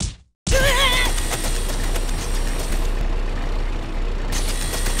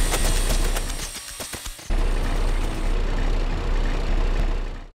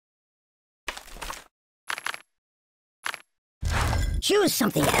 Choose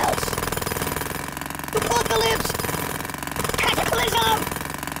something else. Apocalypse! Cataclysm!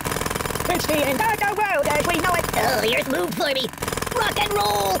 It's the end of the world as we know it. Oh, the earth moved for me. Rock and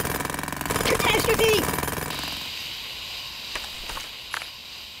roll! Catastrophe!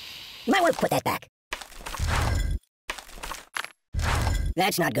 You might want to put that back.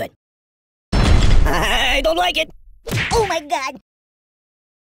 That's not good. I don't like it. Oh my God.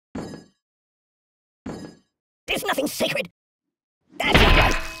 There's nothing sacred. That's not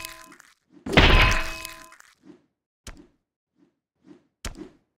right.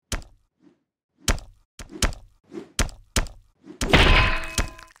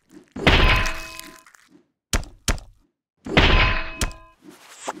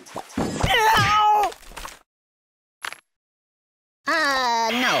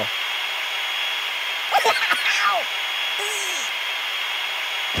 No.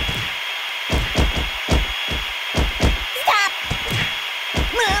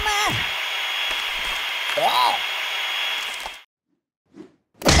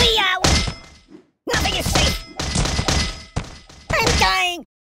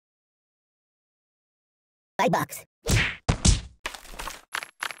 $5.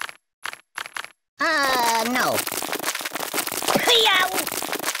 No. Yow!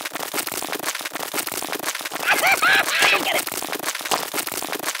 I don't get it.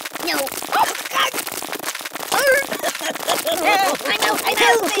 No. Oh, God! I'm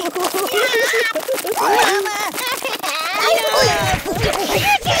out! Mama!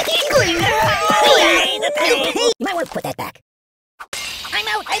 You might want to put that back. I'm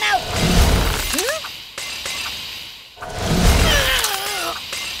out! Hmm?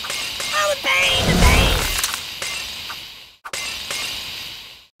 Oh, the pain!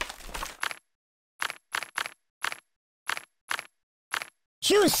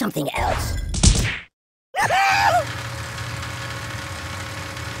 Choose something else.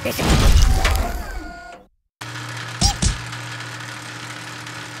 This is...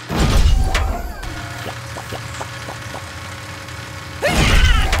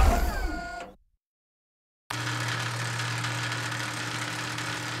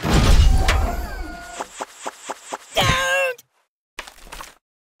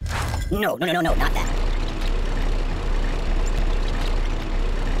 No, not that.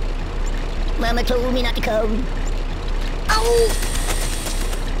 Mama told me not to come. Oh!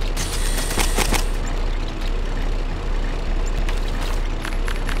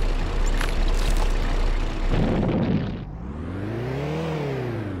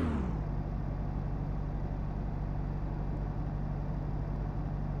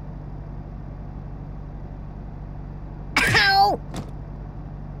 Ow!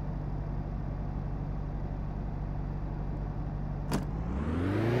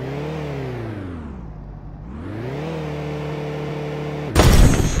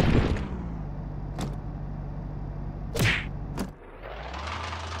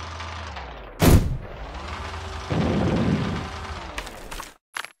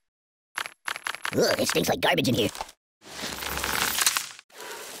 Ugh, it stinks like garbage in here.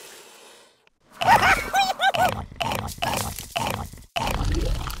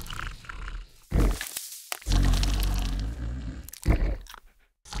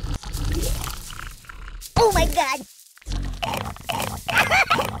 Oh my God!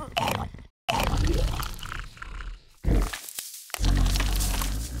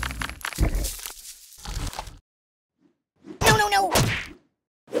 No!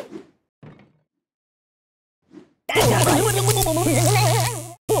 That's not right.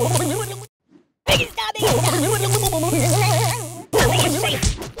 Make it stop! Nothing is safe.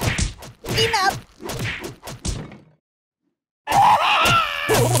 Enough!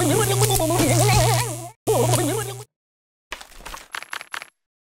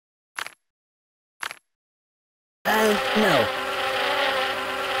 No. No!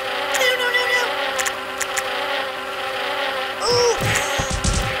 Ooh!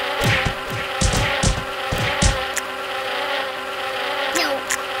 No!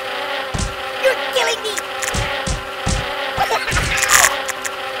 You're killing me!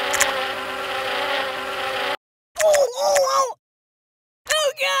 Oh! Oh,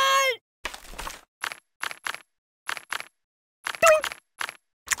 God!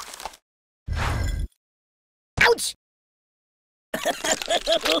 Ouch!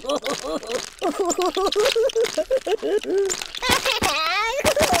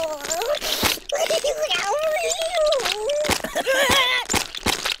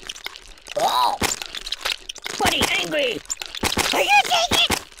 Oh! Buddy, angry! Are you taking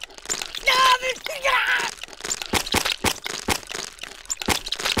it? Stop it!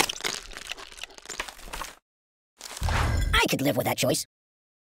 I could live with that choice.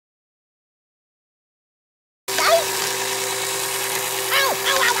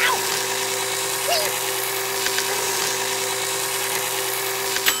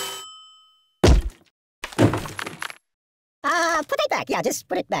 Put it back. Yeah, just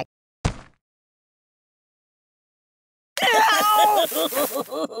put it back.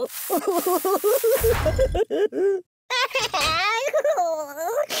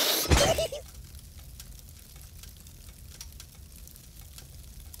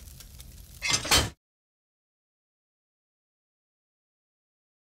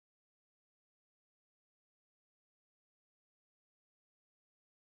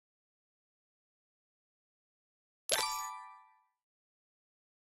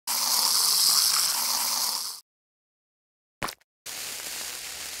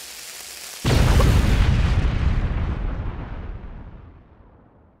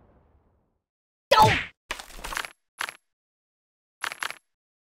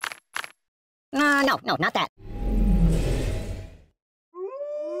 No, not that.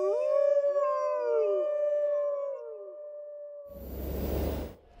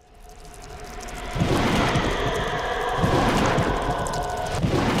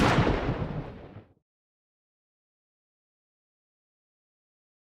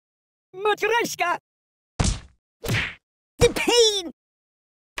 Matryoshka! The pain!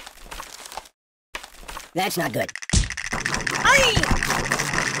 That's not good. Aye!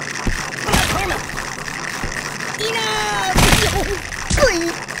 What about karma? Enough!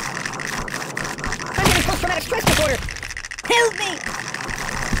 I'm getting post-traumatic stress disorder! Help me!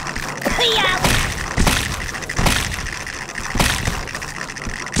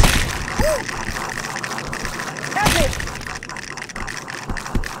 Help me!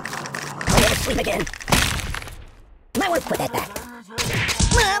 I'll never sleep again. Might want to put that back.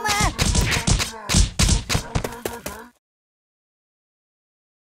 Mama!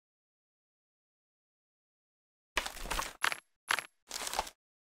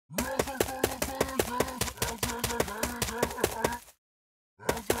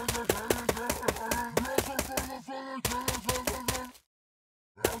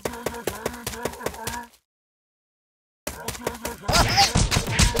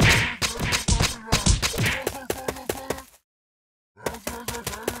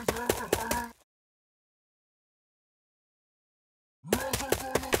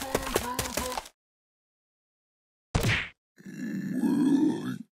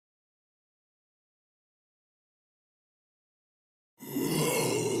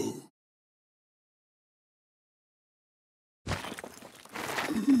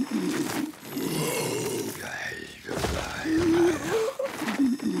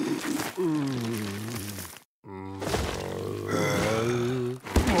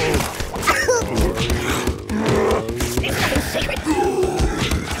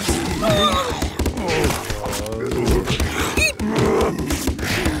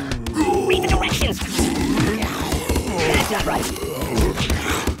 Read the directions! That's not right.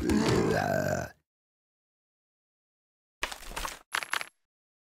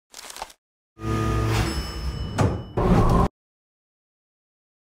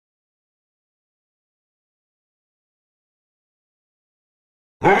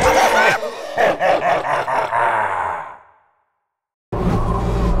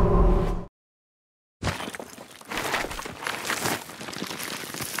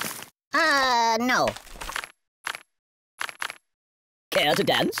 No. Care to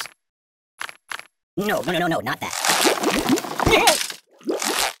dance? No, not that.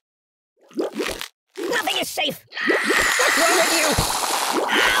 Nothing is safe! What's wrong with you?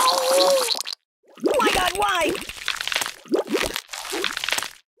 Ow! My God, why?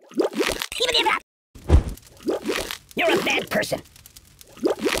 You're a bad person.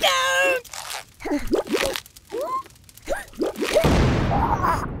 No!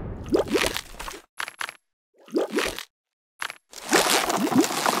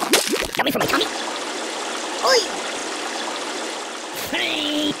 Coming from my tummy? Oi!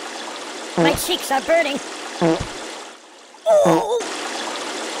 Hey! My cheeks are burning. Oh!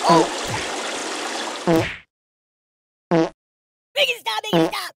 Oh! Make it stop!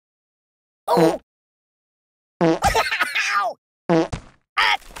 Oh! Ow!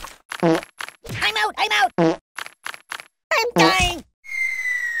 Ah! I'm out! I'm dying!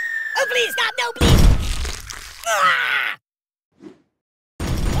 Oh, please stop! No, please! Ah!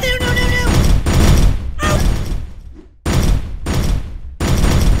 No! Oh!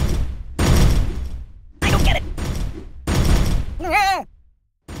 I don't get it!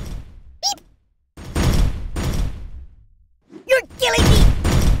 Beep! You're killing me!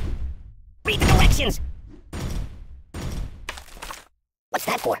 Read the directions! What's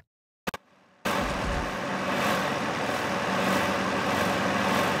that for?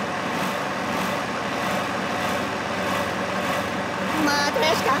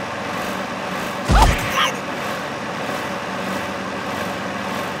 Matryoshka!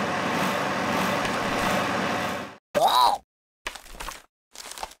 Oh!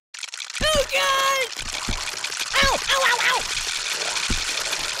 Oh, God! Ow!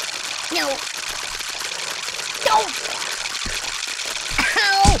 No! Don't!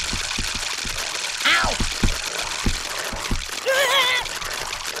 Ow!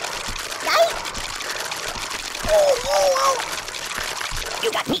 Oh! You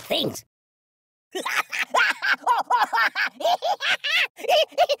got neat things.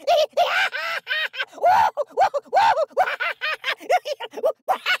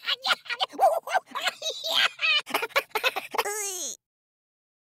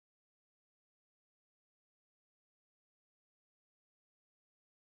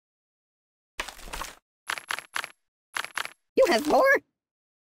 You have more?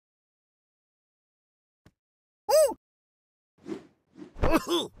 Ooh.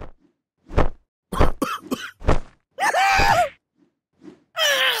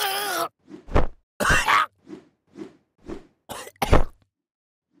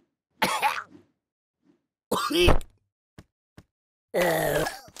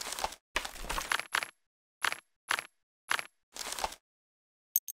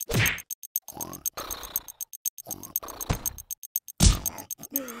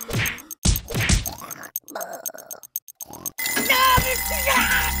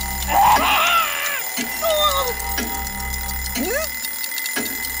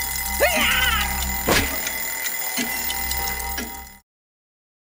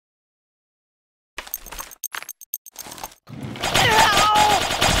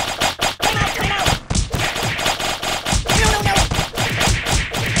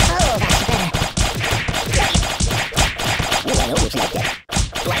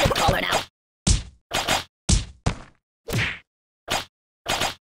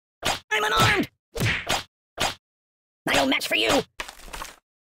 I'm unarmed! I no match for you!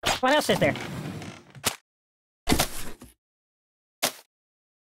 What else is there?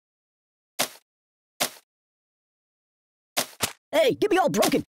 Hey, get me all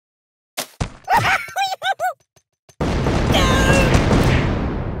broken!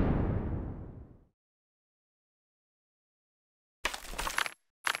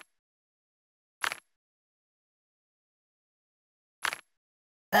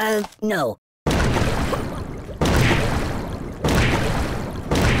 No.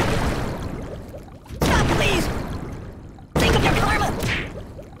 Stop, please! Think of your karma!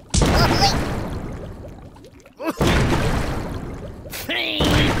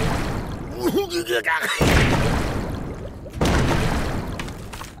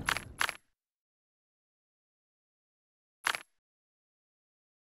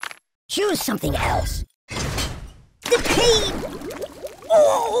 Choose something else. The pain!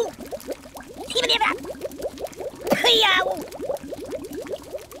 Oh! Even if I...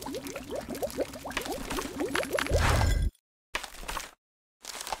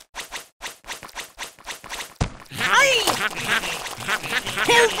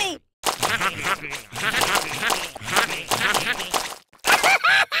 Help me!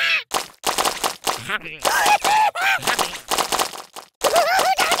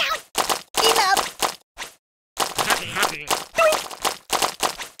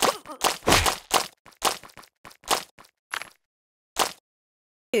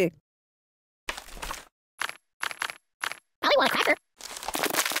 Probably want a cracker.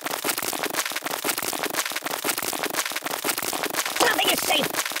 Nothing is safe.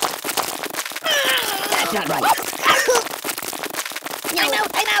 That's not right. No. I'm out.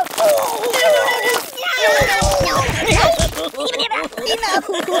 I'm out. No. Enough.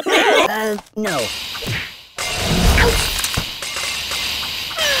 No. Ouch.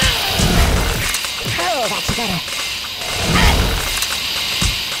 Oh, that's better.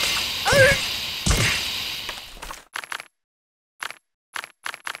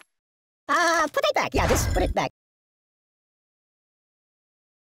 Put it back. Yeah, just put it back.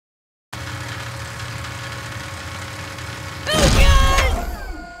 Oh, God!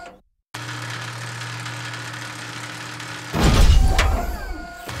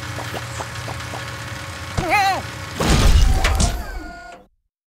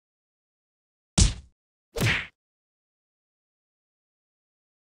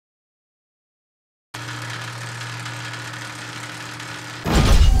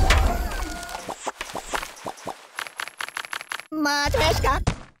 Matryoshka.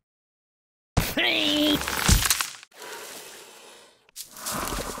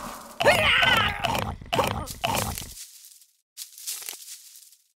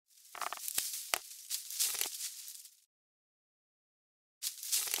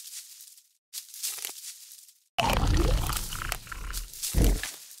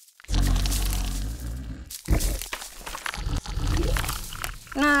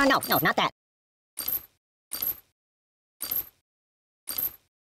 No, not that.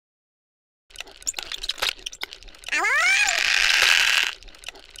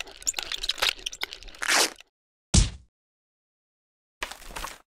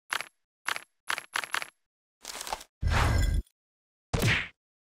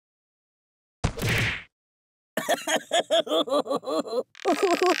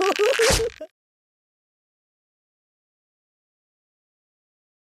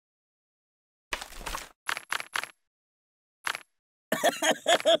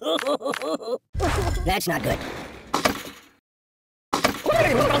 That's not good.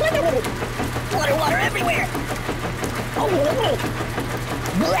 Water everywhere!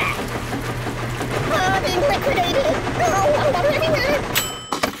 Blah. I'm being liquidated! Oh, water everywhere!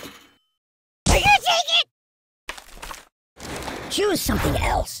 Are you gonna take it? Choose something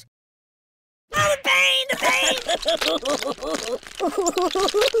else. Oh, the pain! The pain!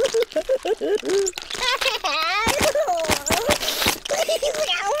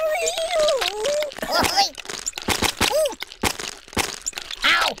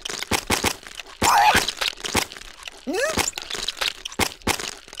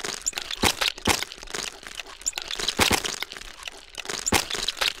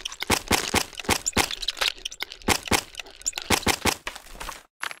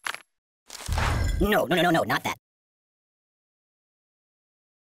 No, not that.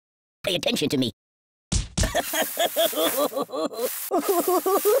 Pay attention to me.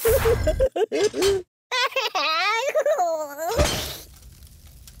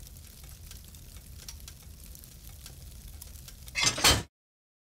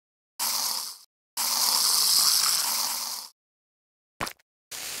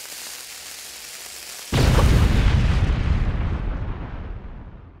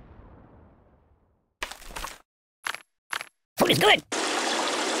 Food is good.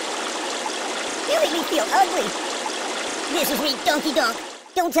 You make me feel ugly. This is me, Donkey Donk.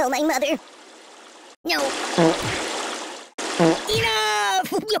 Don't tell my mother. No. Enough!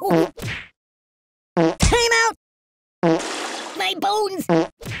 Time out! My bones!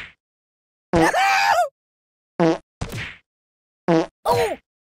 Oh! Oh,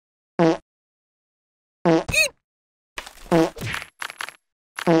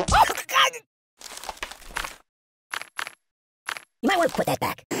 God! You might want to put that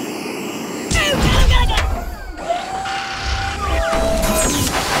back.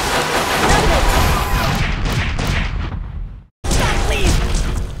 Stop, please!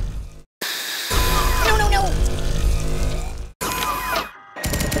 No!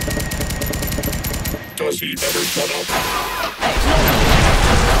 Does he ever shut up?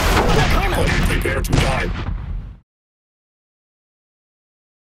 Karma! Prepare to die.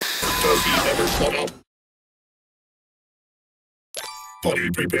 Does he ever shut up? Buddy,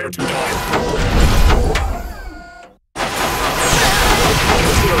 prepare to die.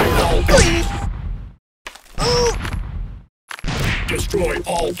 Destroy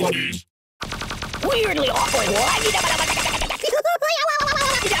all buddies. Weirdly awkward.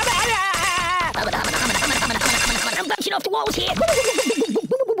 I'm bouncing off the walls here.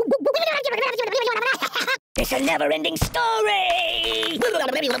 It's a never-ending story.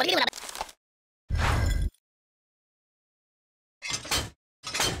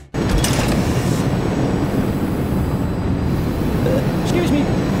 Excuse me.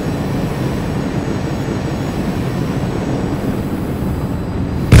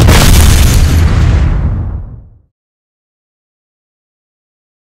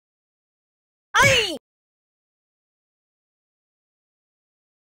 Aye!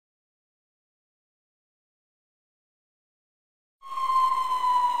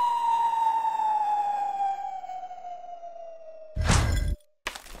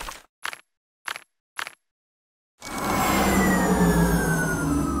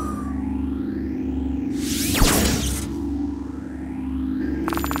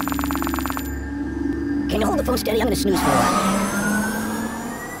 Can you hold the phone steady? I'm gonna snooze for a while.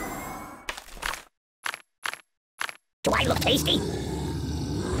 Do I look tasty?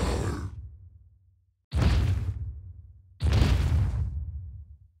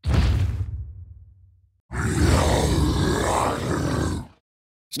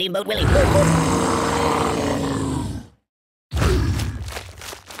 Steamboat Willie.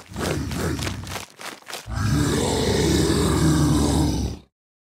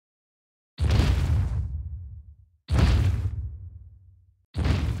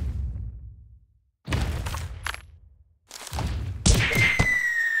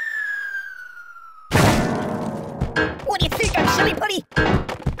 What do you think? I'm silly putty?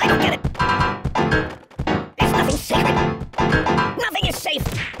 I don't get it. There's nothing sacred. Nothing is safe.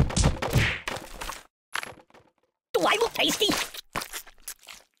 Do I look tasty?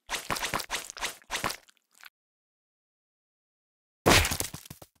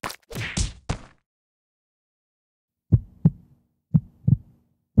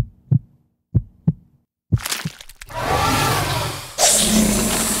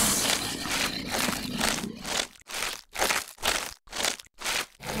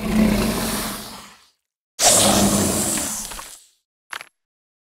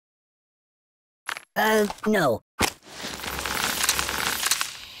 No.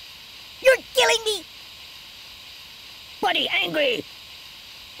 You're killing me! Buddy, angry!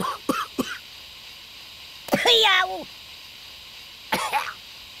 Yow!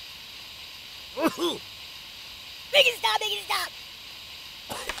 Make it stop!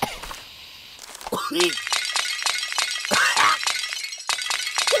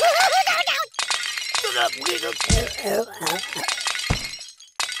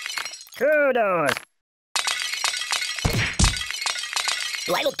 Kudos!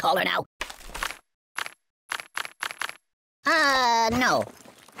 Do I look taller now? No.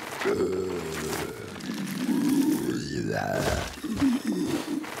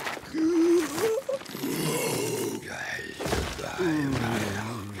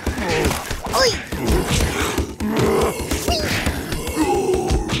 Oi!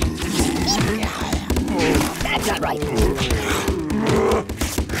 try.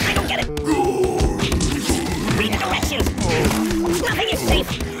 I don't get it. Read the directions. Nothing is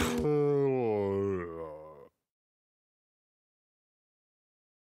safe.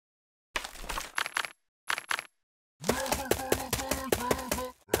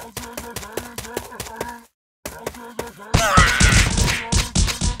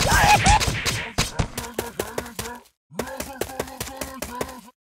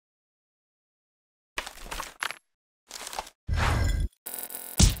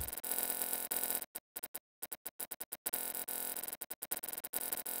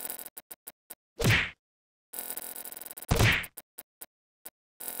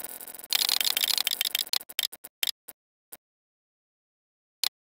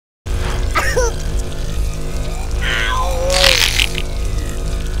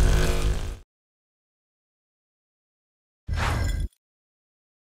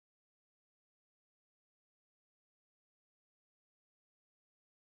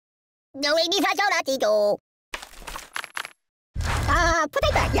 No, Amy, I don't go. Put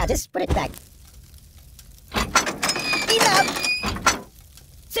it back. Yeah, just put it back. Enough!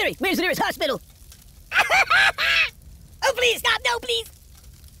 Siri, where's the nearest hospital? Oh, please, stop! No, please!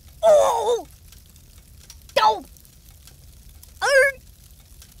 Oh! Don't! Ow!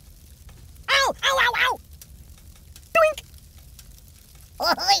 Ow, ow, ow! Doink!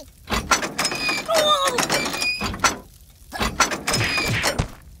 Oi! Oh!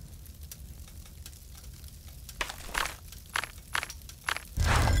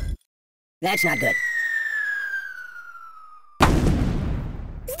 That's not good.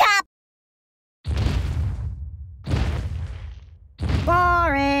 Stop!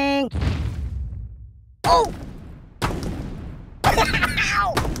 Boring! Oh!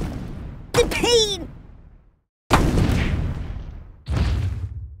 Ow! The pain!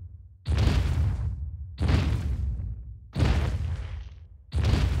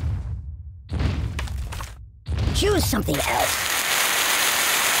 Choose something else.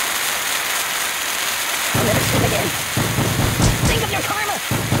 I'll never sleep again. Think of your karma!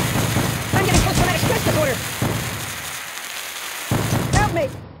 I'm getting post-traumatic stress disorder! Help me!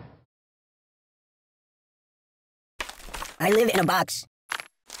 I live in a box.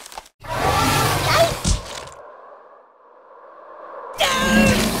 Oh!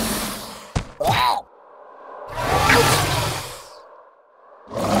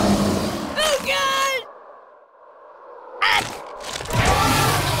 Oh, God!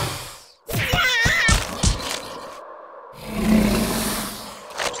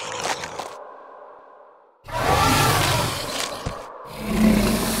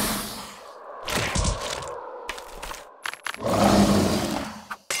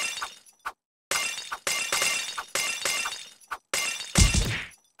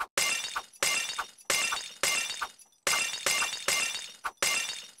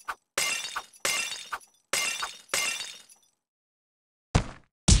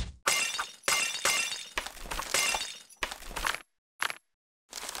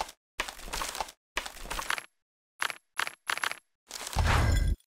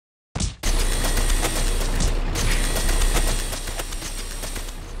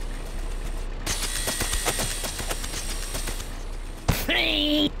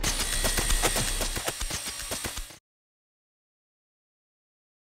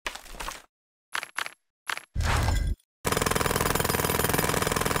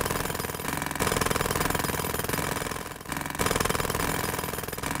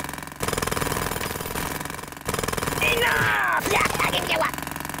 Enough!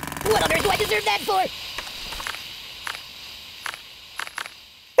 What on earth do I deserve that for?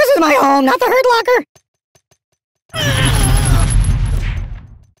 This is my home, not the herd locker!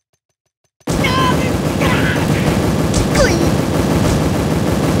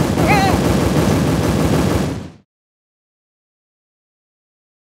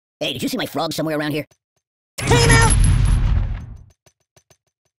 Hey, did you see my frog somewhere around here? Time out!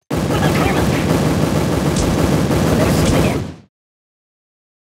 What about karma? I'll never sleep again.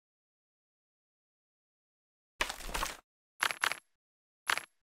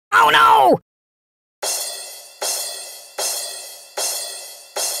 Oh no!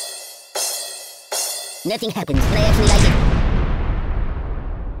 Nothing happens when I actually like it.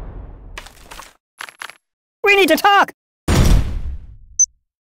 We need to talk!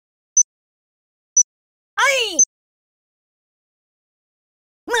 Aye!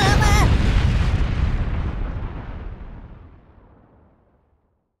 Mama!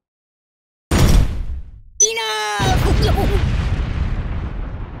 Enough!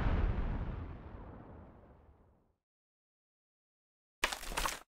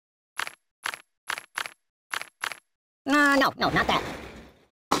 No, not that.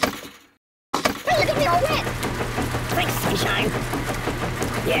 Hey, you're getting me all wet! Thanks, sunshine.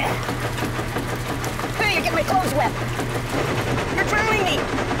 Yeah. Hey, you're getting my clothes wet! You're drowning me!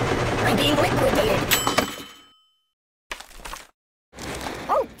 I'm being liquidated!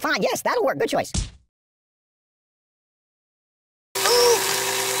 Oh, fine, yes, that'll work. Good choice. Ooh!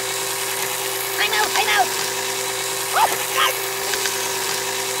 I'm out! Oh, God!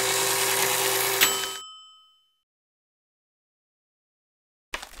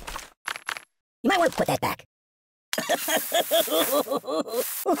 You might want to put that back.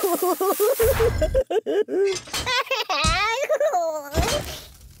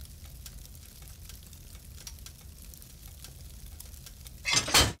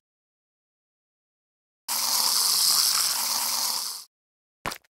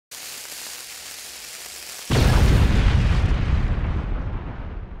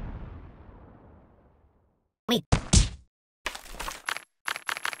 Me.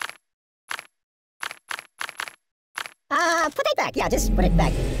 Put it back. Yeah, just put it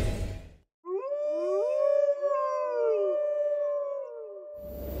back.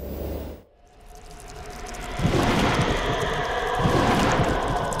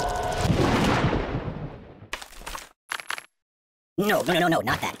 No,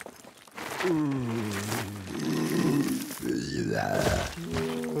 not that.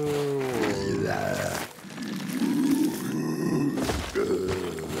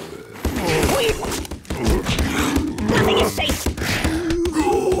 Nothing is safe.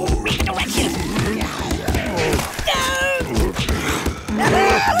 Read directions.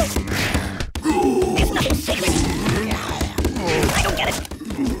 There's nothing sacred. I don't get it.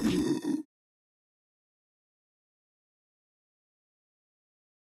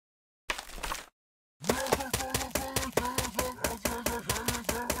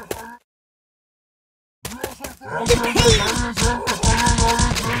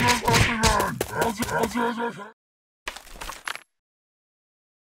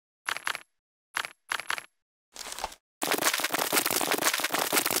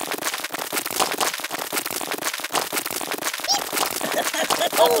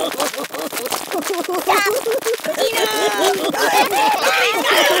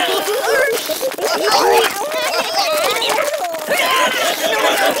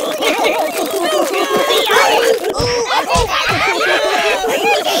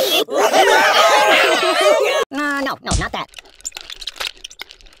 No, not that.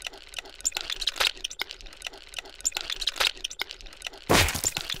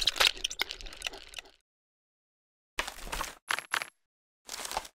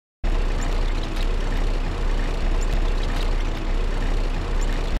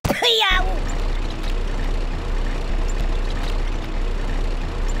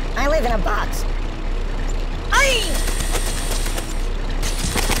 I live in a box.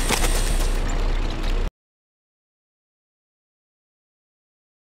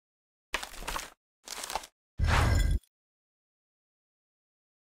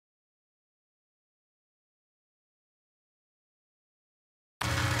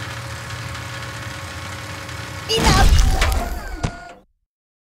 Enough!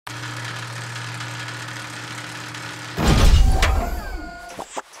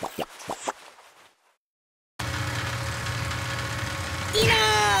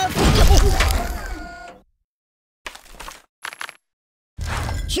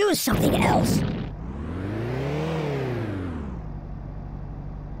 Choose something else.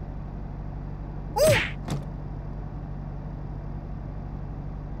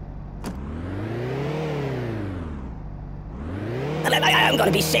 I'm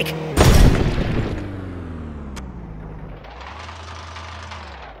gonna be sick.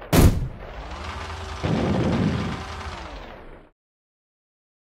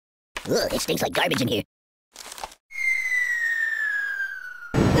 Ugh, it stinks like garbage in here.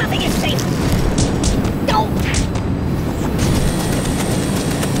 Nothing is safe. No!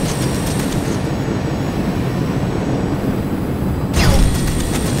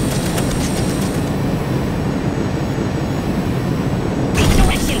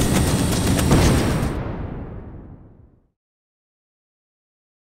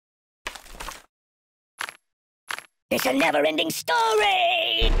 It's a never-ending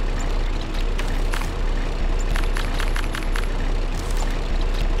story!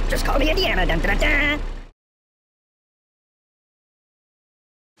 Just call me Indiana, dun dun dun!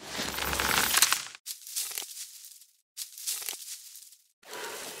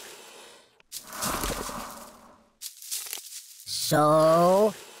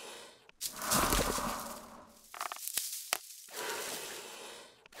 So...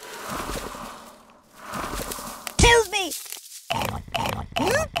 Help me!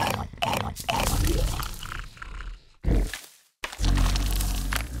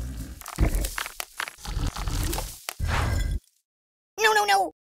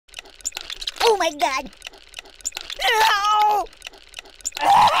 my god! No!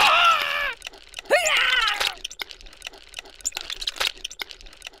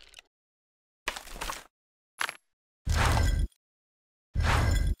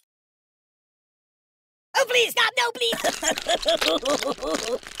 Oh, please, stop! No, please!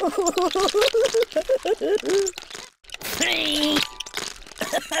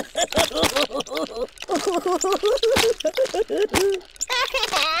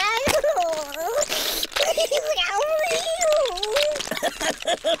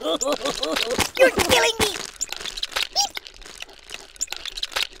 You're killing me!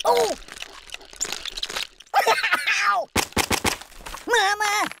 Oh! Ow!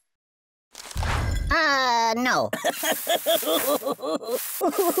 Mama! No.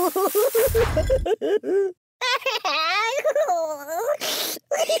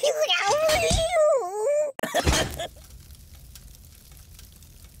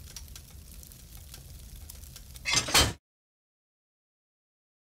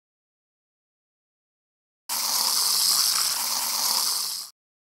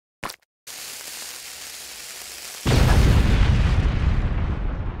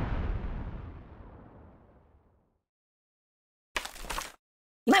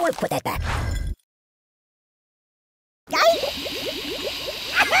 You might want to put that back. Ow!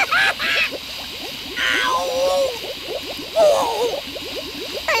 Oh!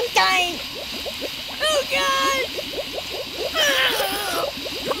 I'm dying! Oh, God! Ah!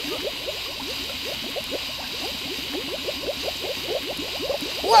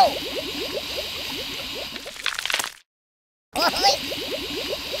 Whoa!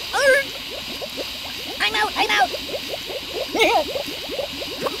 I'm out! I'm out!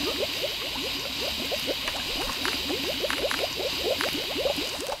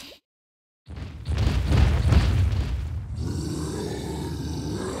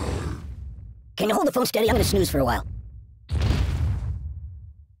 Can you hold the phone steady? I'm gonna snooze for a while.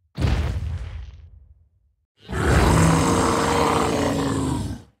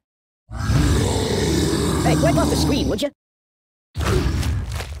 Hey, wipe off the screen, would you?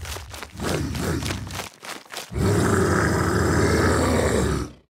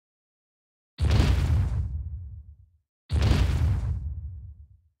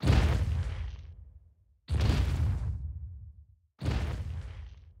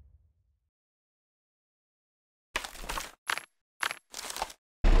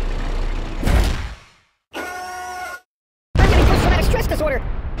 I'm getting post-traumatic stress disorder!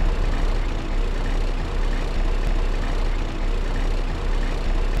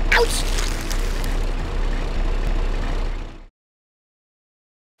 Ouch!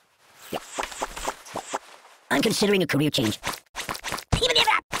 I'm considering a career change. Even if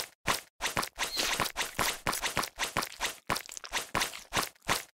that.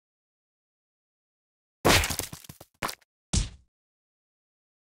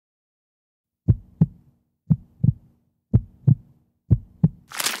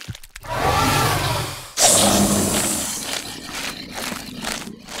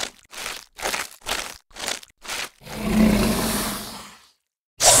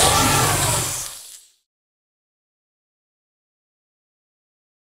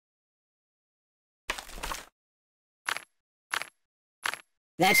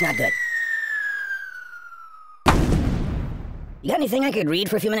 That's not good. You got anything I could read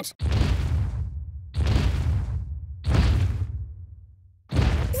for a few minutes?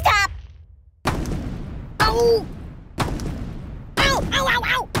 Stop! Ow! Ow! Ow! Ow!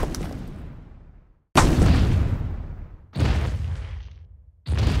 Ow!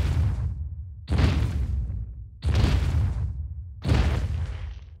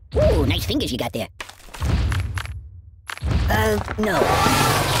 Ooh, nice fingers you got there. No.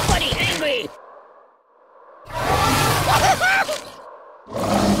 Buddy, angry!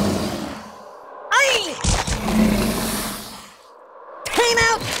 Aye! Time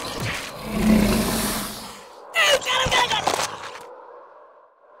out! Oh, got him!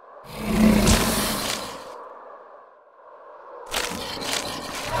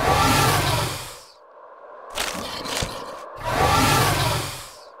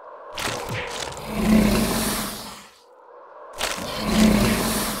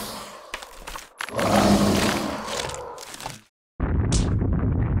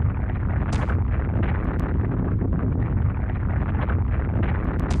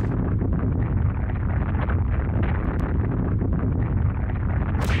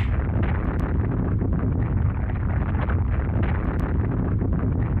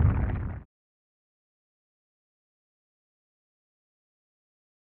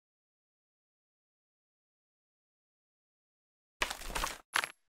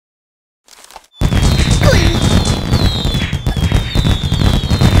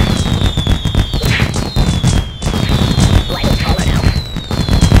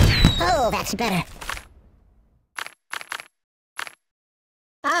 Oh, that's better.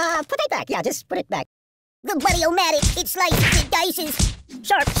 Put that back. Yeah, just put it back. The buddy-o-matic, it slices, it dices.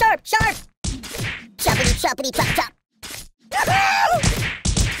 Sharp, sharp, sharp! Choppity, choppity, chop, chop.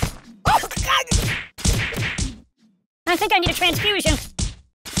 Oh, God! I think I need a transfusion.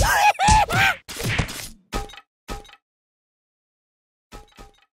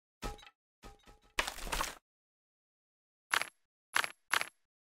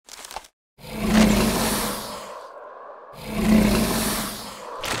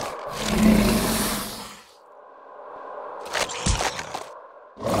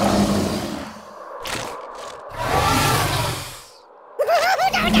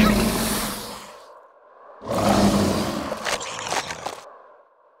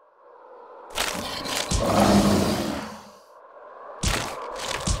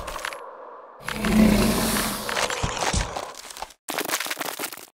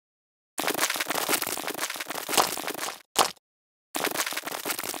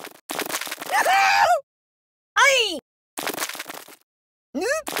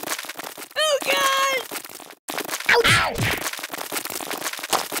 Oh, God! Ow! Ow!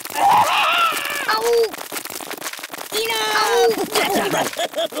 Ow! Enough! That's not right.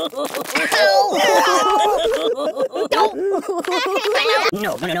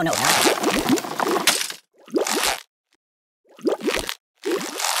 No! No.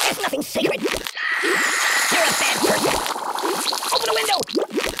 There's nothing sacred. You're a bad person. Open the window!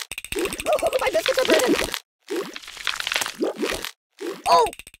 Oh, my biscuits are burning. Oh!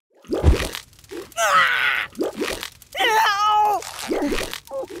 Ah! Ow!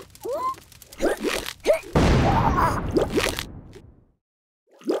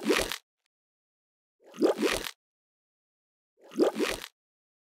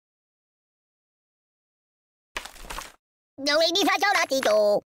 No, ini saja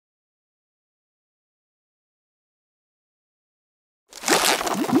ratito.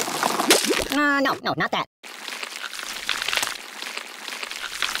 No, not that.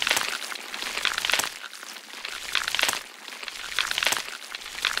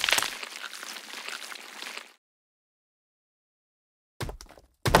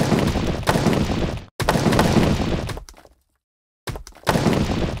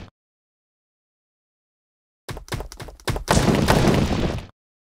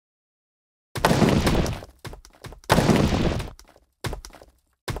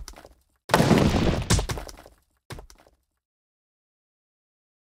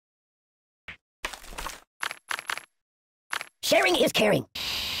 Sharing is caring.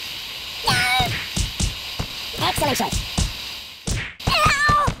 Excellent choice.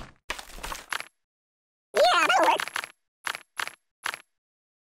 Yeah, that'll work.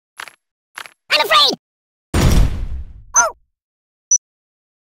 I'm afraid! Oh!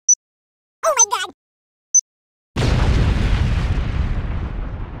 Oh my God!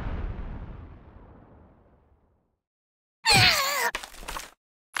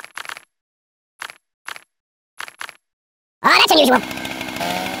 Oh, that's unusual. Just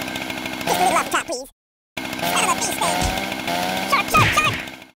a little off top, please. Son of a bee sting. Sharp, sharp, sharp!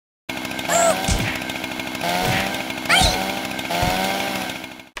 Ooh! Aye!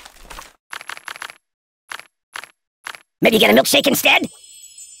 Maybe get a milkshake instead?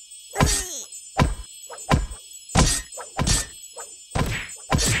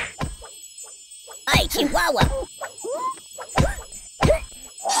 Ay, Chihuahua!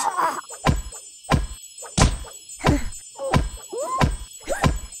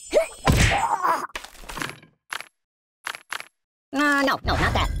 No,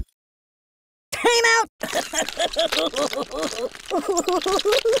 not that. Time out!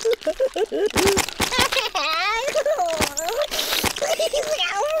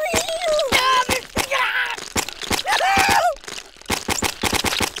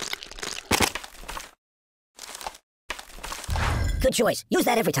 Good choice. Use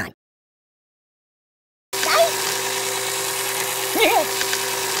that every time.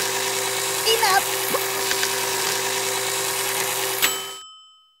 Enough!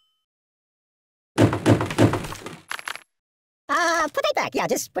 Put that back. Yeah,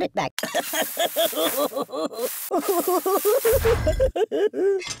 just put it back.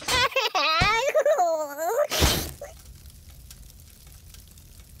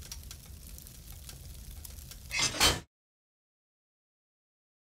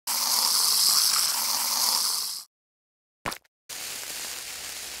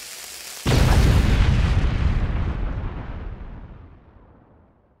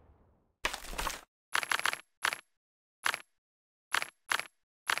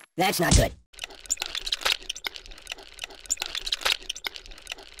 That's not good.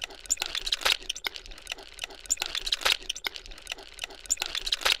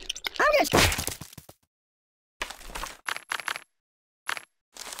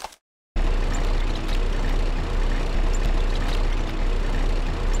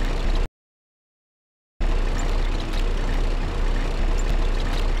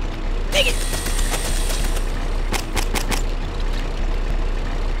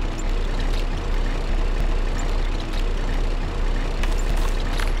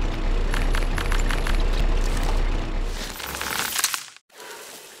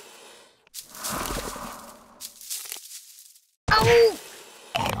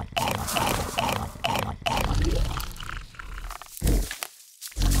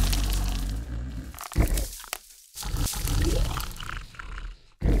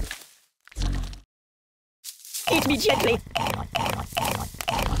 hit me gently.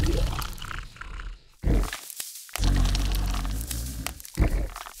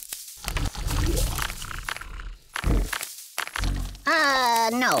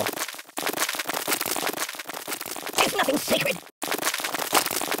 No. There's nothing sacred.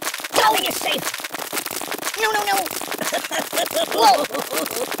 Go and you're safe. No, no, no. Whoa.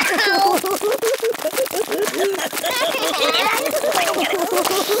 Ow. I don't get it.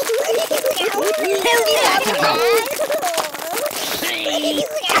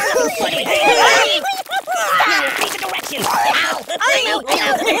 Funny. Now, face the direction. Ow. I'm out.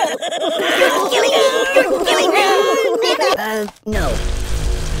 You're killing me. You're killing me. No.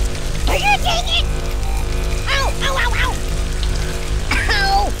 Dang it! Ow! Ow! Ow! Ow!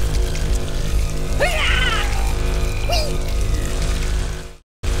 Ow! Whee!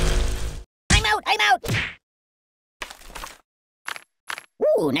 I'm out! I'm out!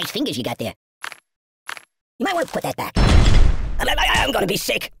 Ooh, nice fingers you got there. You might want to put that back. I'm gonna be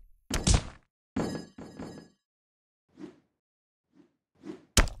sick.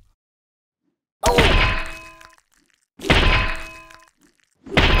 Oh!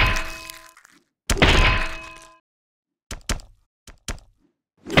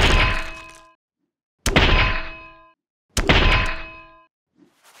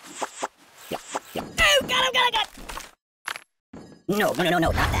 God. No,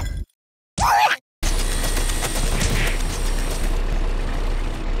 not that.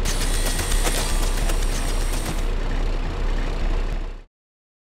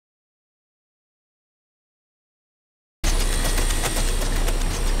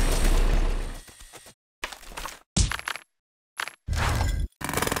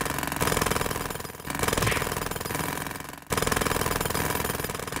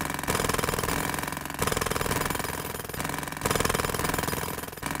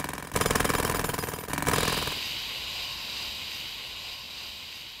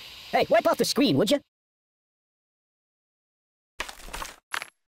 Hey, wipe off the screen, would you?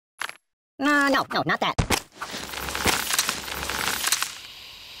 No, not that.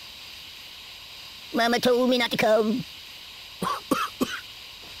 Mama told me not to come.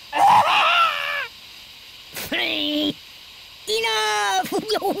 Enough!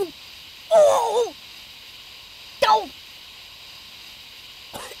 Oh! Don't!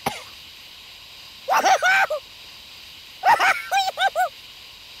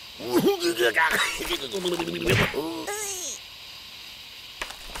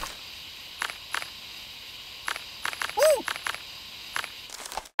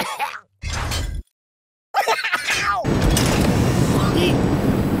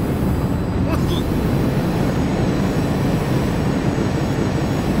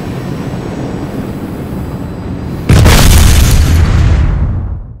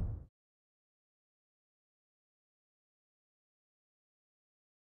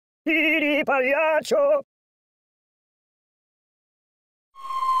 Pagliaccio!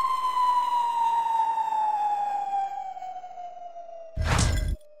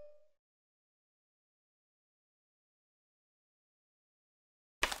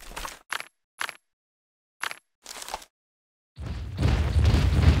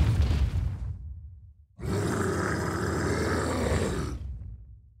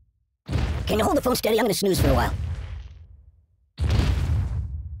 Can you hold the phone steady? I'm gonna snooze for a while.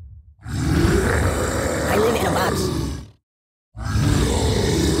 I live in a box.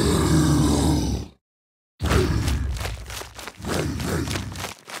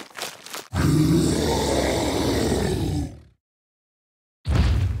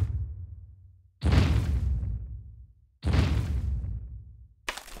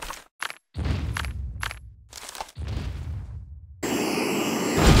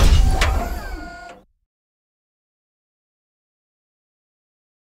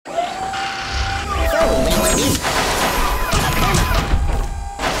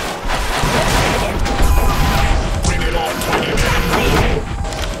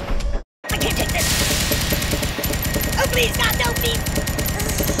 Please, God, no, please!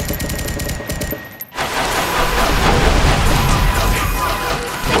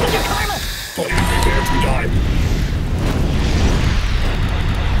 Think of your karma! Buddy, prepare to die.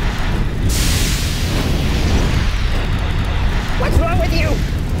 What's wrong with you?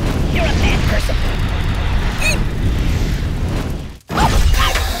 You're a bad person.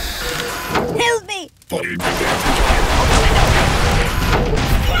 Help me! Buddy, prepare to die.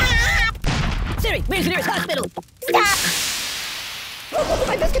 Siri, where's the nearest hospital? Stop! Oh,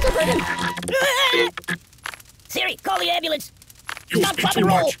 my biscuits are burning! Siri, call the ambulance! You Stop, speak drop, too and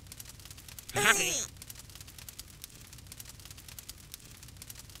roll! much.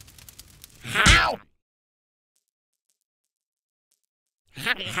 How?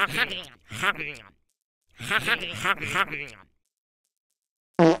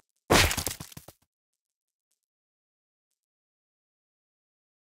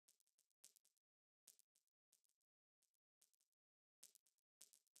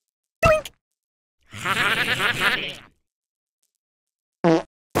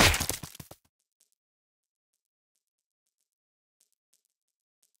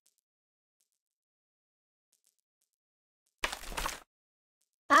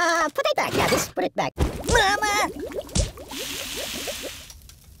 Put it back, yeah, just put it back. Mama!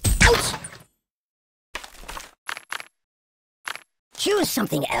 Ouch! Choose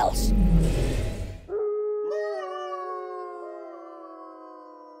something else.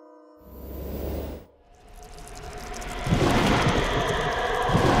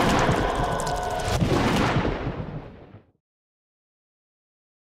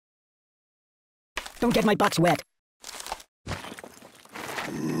 Don't get my box wet.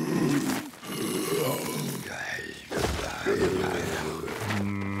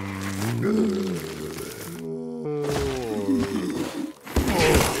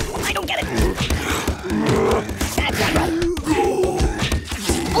 I don't get it. That's not right.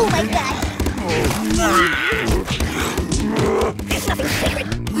 Oh my god. There's nothing sacred.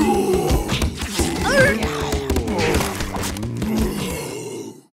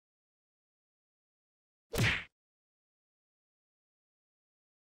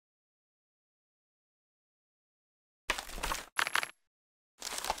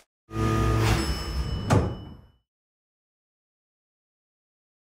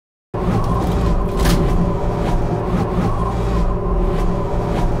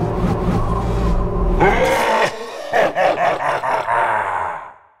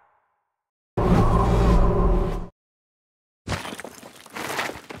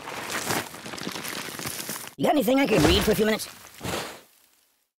 You got anything I could read for a few minutes?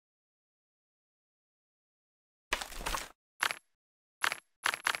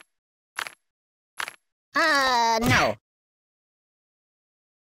 No.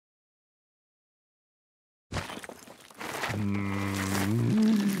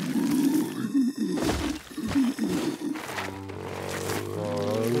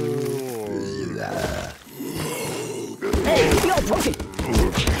 Hey, you're broken.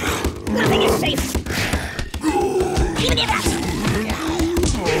 Nothing is safe. Even if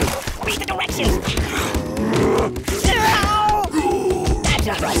read the directions. No! That's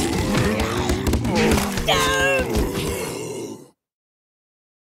not right. No!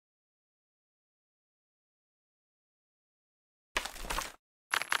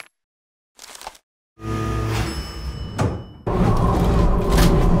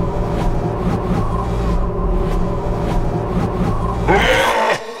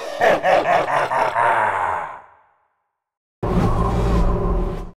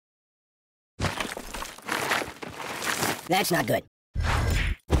 That's not good.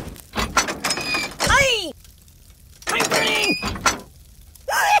 Aye! I'm burning!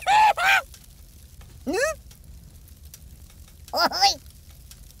 Oi!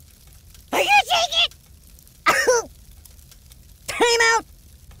 I can't take it! Time out!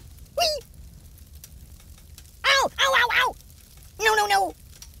 Whee! Ow! Ow! Ow! Ow! No! No! No!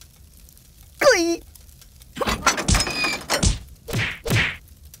 Oi!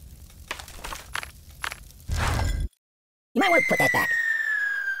 You might want to put that back.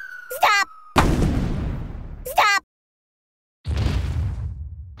 Stop! Stop!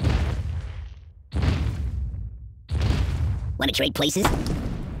 Want to trade places?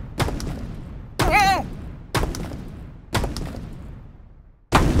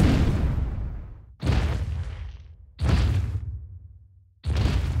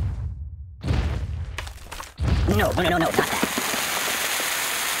 No, no, no, no, not that.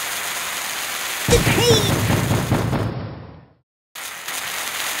 Hey!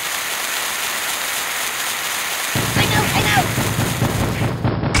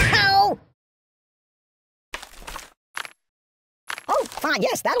 Fine,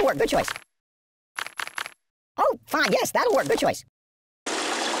 yes, that'll work. Good choice. Oh, fine, yes, that'll work. Good choice.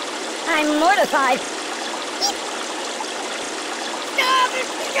 I'm mortified.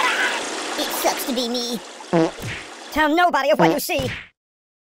 It sucks to be me. Tell nobody of what you see.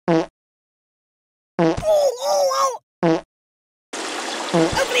 Oh, oh, oh!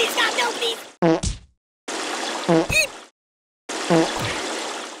 Oh, please, God, no, please!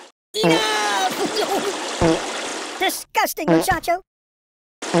 Enough! Disgusting, muchacho.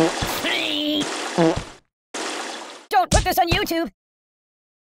 Don't put this on YouTube.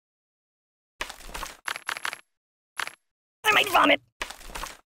 I might vomit.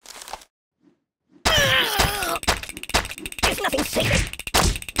 There's nothing sacred.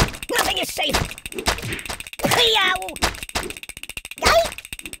 you're safe. Yow! Yow!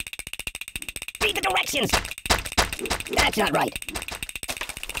 Read the directions. That's not right.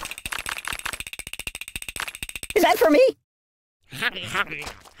 Is that for me?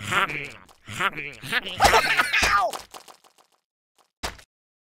 Ow!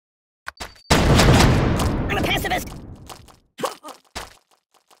 I'm a pacifist.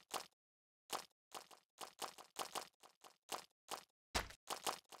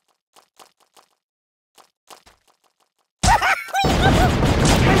 I'm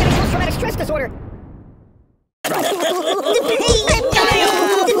getting post-traumatic stress disorder.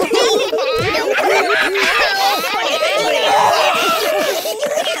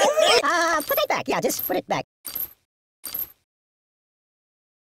 Put it back. Yeah, just put it back.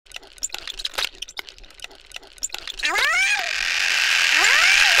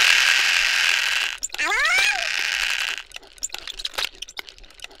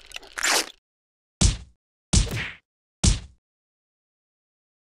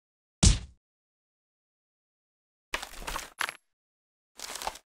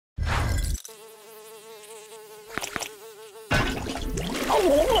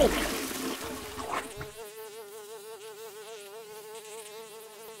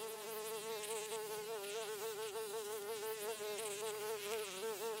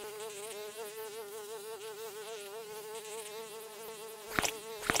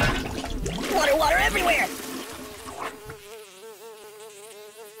 Water everywhere!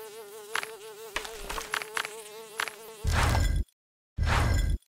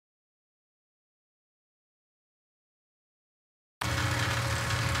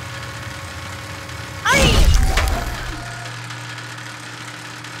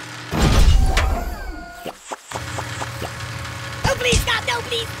 No, please, stop! No,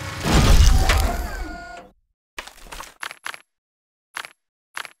 please!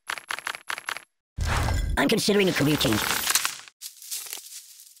 I'm considering a career change.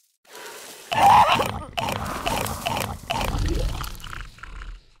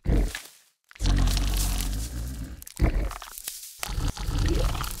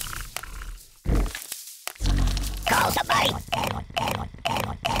 Call somebody!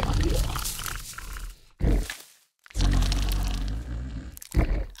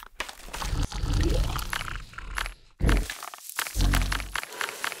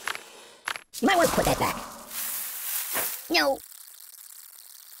 You might want to put that back. No.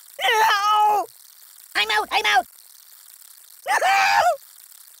 No! I'm out! I'm out!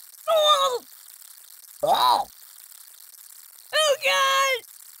 Oh! Oh! Oh, God!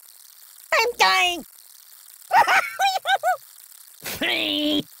 I'm dying!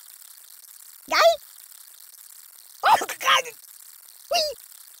 Guy? Oh, God! Whee!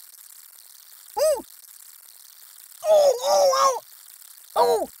 Ooh! Oh, oh, oh!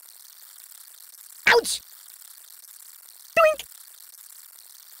 Oh! Ouch! Doink!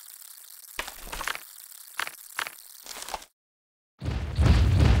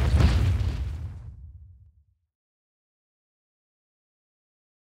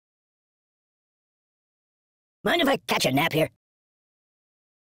 Mind if I catch a nap here?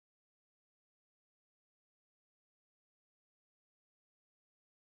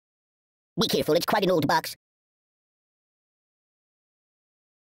 Be careful, it's quite an old box.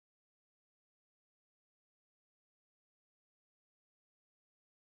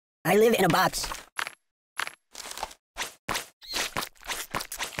 I live in a box.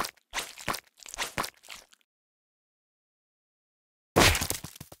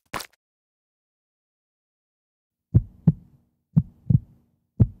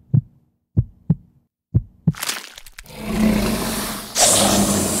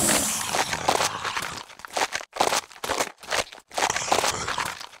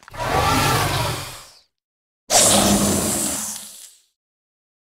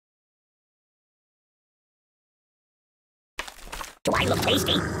 Do I look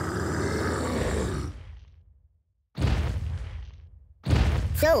tasty?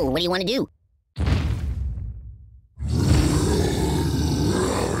 So, what do you want to do?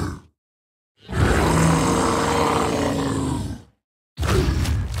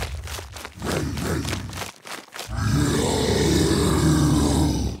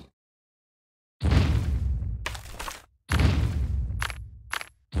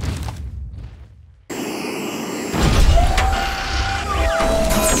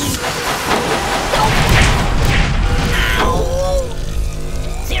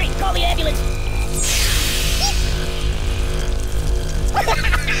 Call the ambulance!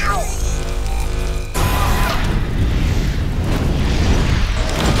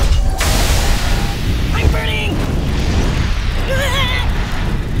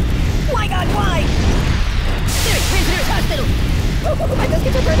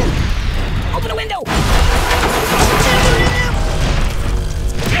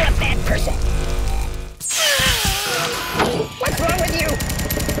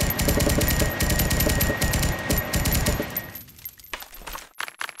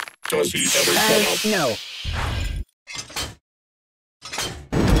 Does he ever shut up? No.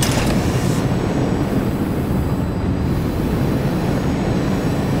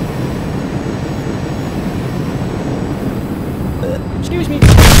 Excuse me.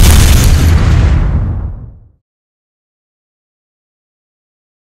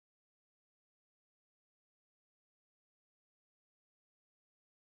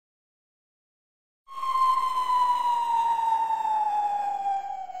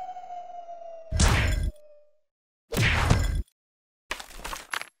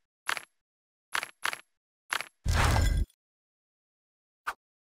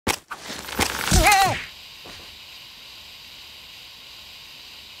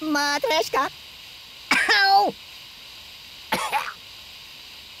 Matryoshka. Ow!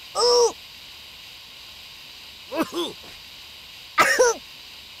 Ooh! Ow!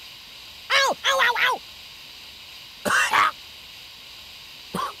 Ow! Ow! Ow!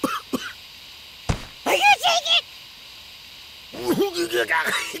 Are you taking it?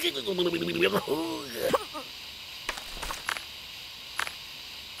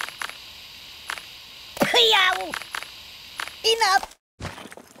 Enough!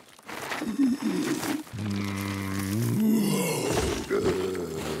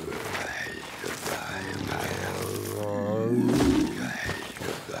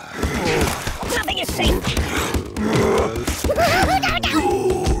 Nothing is safe.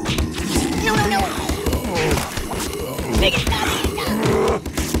 No. Make it stop.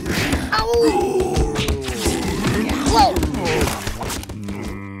 Ow! Whoa!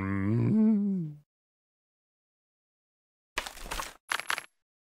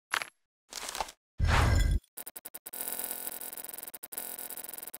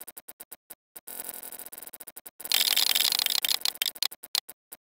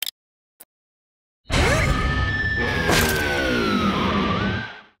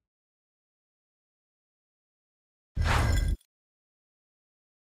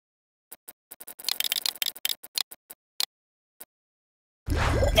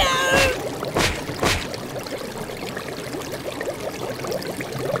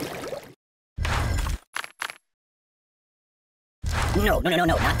 No,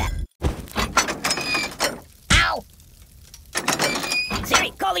 not that. Ow!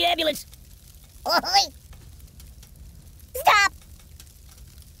 Siri, call the ambulance. Oi! Stop!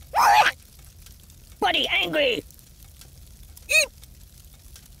 Buddy, angry.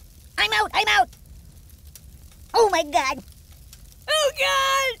 I'm out! Oh my god! Oh,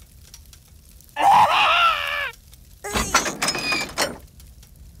 God!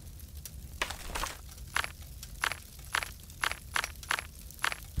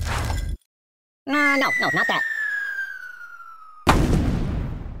 No, not that.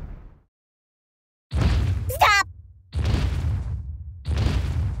 Stop!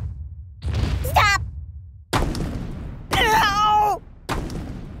 Stop! No!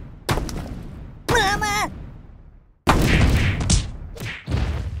 Mama!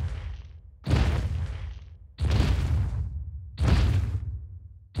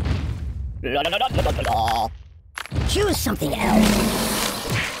 La. Choose something else.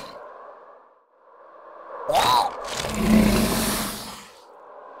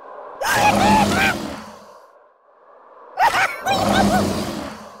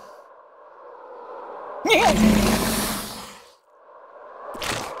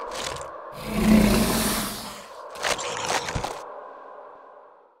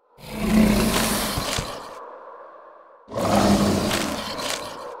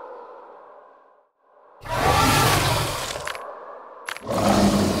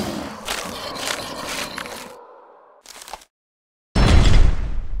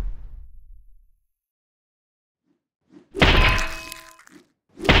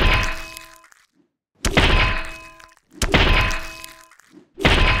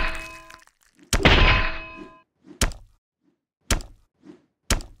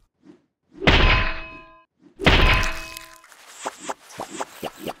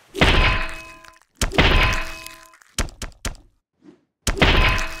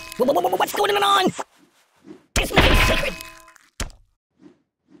 What's going on? There's nothing sacred.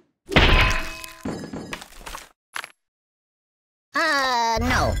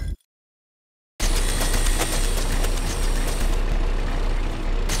 No.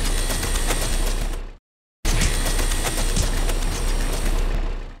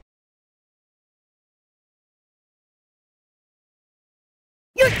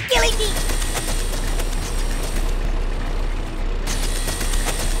 You're killing me!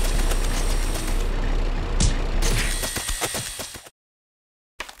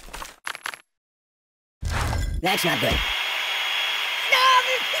 That's not good. No!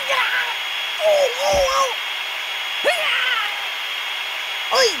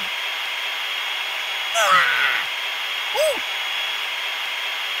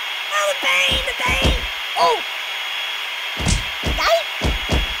 Oh, the pain, the pain! Oh!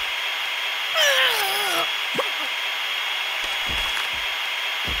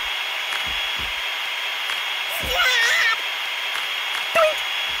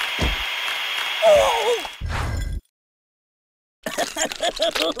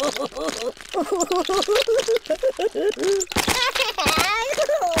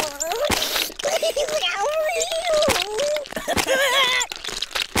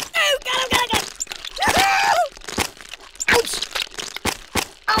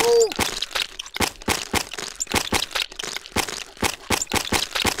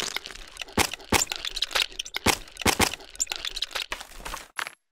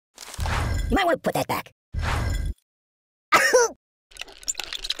 You might want to put that back.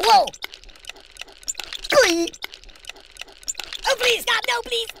 Whoa! Oh, please, stop! No,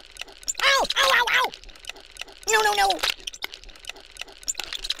 please! Ow! Ow, ow, ow! No, no, no!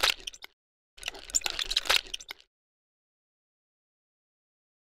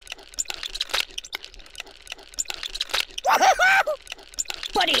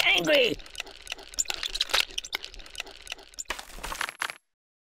 Buddy, angry!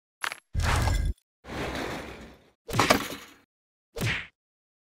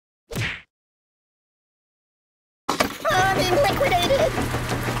 I'm being liquidated!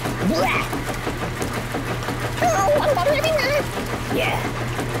 Blah! Oh, I'm living there! Yeah.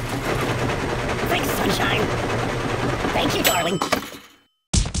 Thanks, sunshine. Thank you, darling.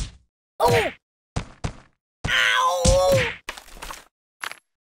 Oh! Ow!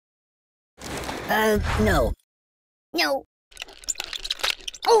 No. No.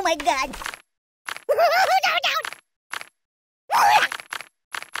 Oh my god! No, no!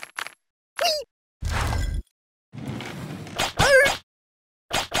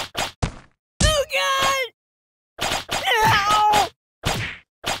 Oh god! No!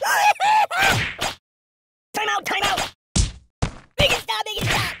 Time out! Time out! Make it stop! Make it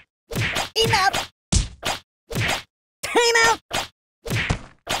stop! Enough! Time out!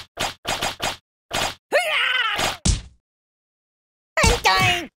 I'm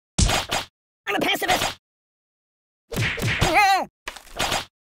dying! I'm a pacifist!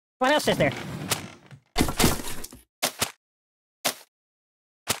 What else is there?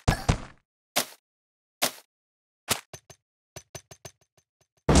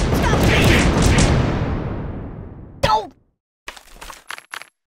 Stop, please! Don't!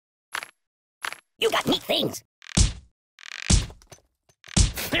 You got neat things!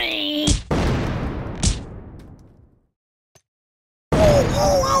 Hey!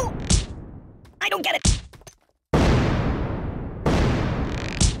 Oh! I don't get it!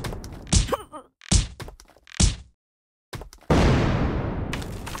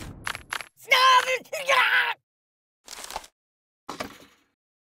 Stop it!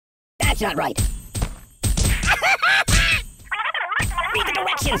 That's not right. Read the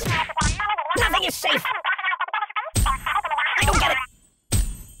directions! Nothing is safe! I don't get it!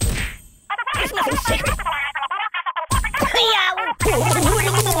 There's nothing sacred!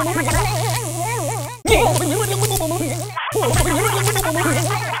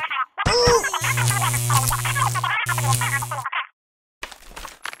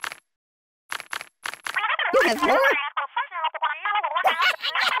 You have more?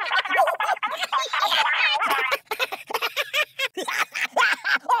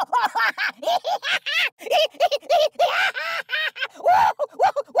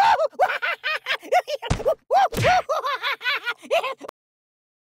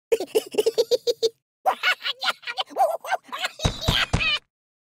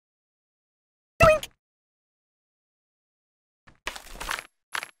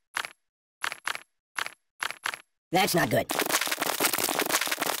 That's not good.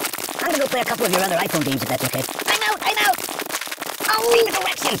 I'm gonna go play a couple of your other iPhone games if that's okay. I'm out! I'm out! Oh! Read the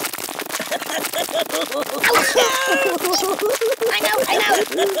directions! Ouch! I'm out! I'm out!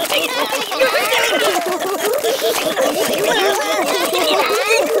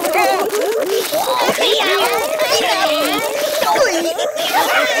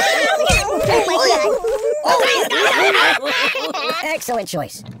 Oh my god! Excellent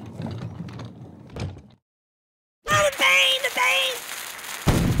choice. Oh, the pain! The pain!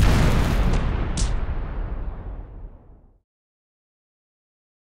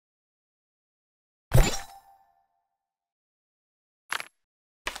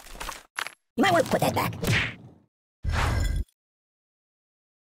 You might want to put that back.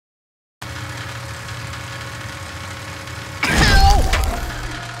 Ow!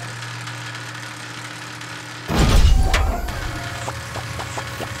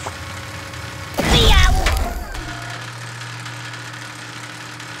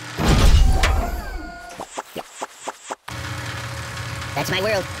 That's my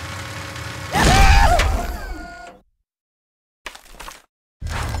world.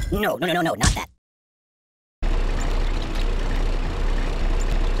 No, not that.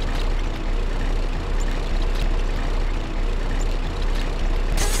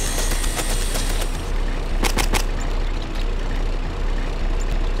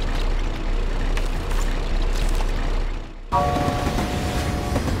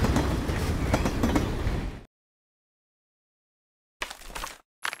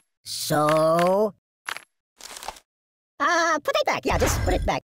 So... put it back. Yeah, just put it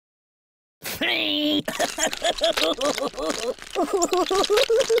back.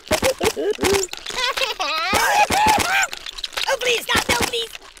 Oh, please, stop, no,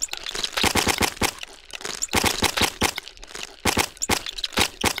 please.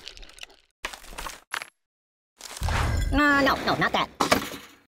 No, not that.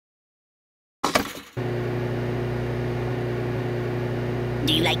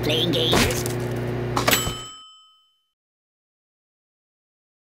 Do you like playing games?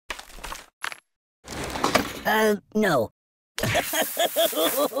 No.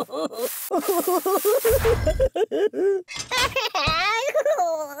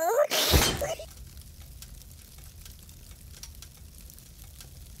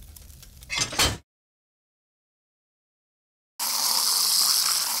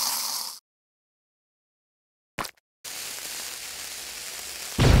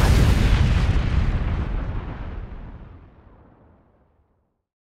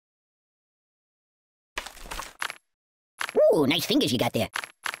 Ooh, nice fingers you got there.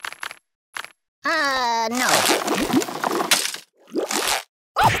 No.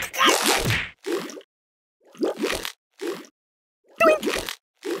 Oh, God! Doink!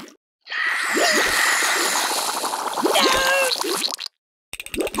 No!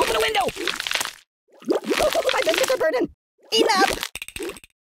 Open the window! Oh, my biscuits are burning! Enough!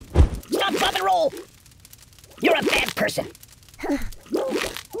 Stop, drop, and roll! You're a bad person.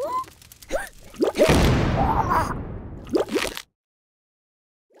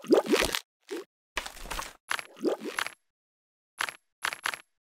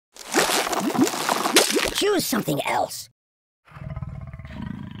 Choose something else.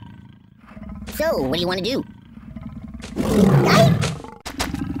 So, what do you want to do?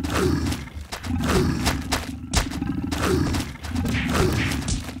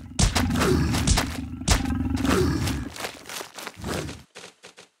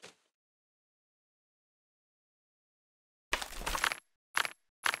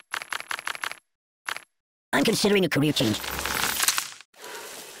 I'm considering a career change.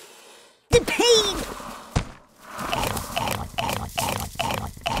 The pain!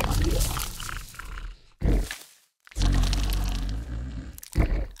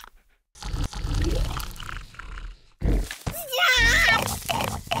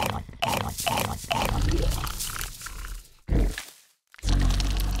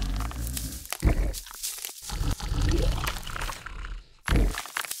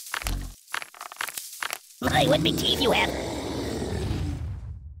 My, what big teeth you have!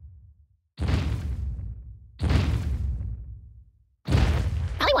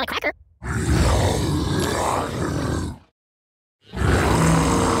 Probably want a cracker.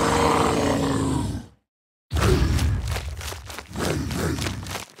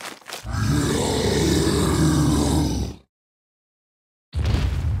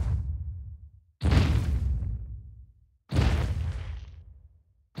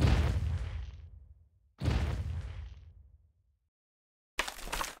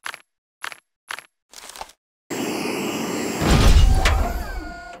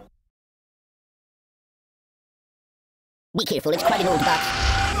 Be careful, it's quite an old box.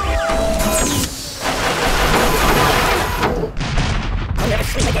 I'll never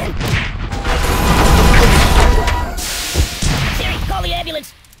sleep again. Siri, call the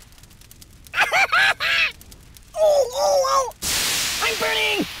ambulance. Oh! I'm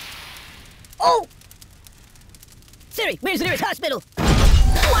burning! Oh! Siri, where's the nearest hospital?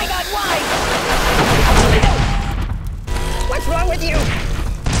 My God, why? What's wrong with you?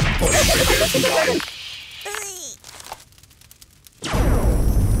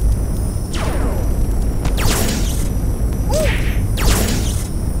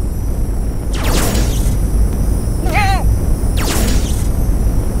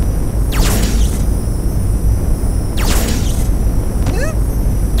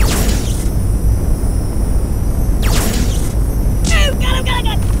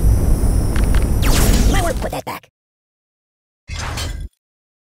 Put that back.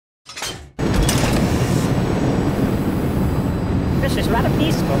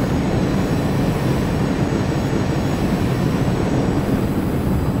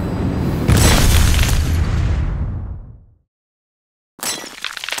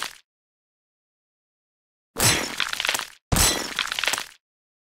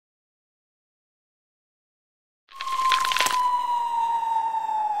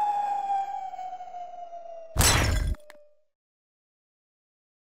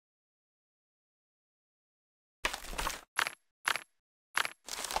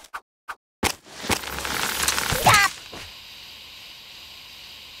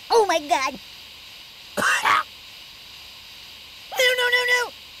 my god! No!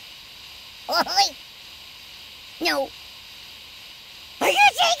 Oi! No! I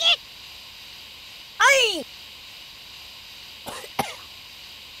can't take it! Aye!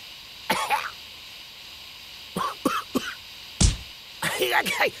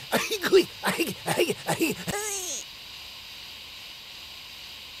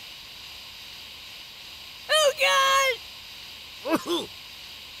 Oh god!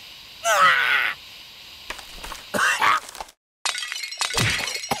 Ah!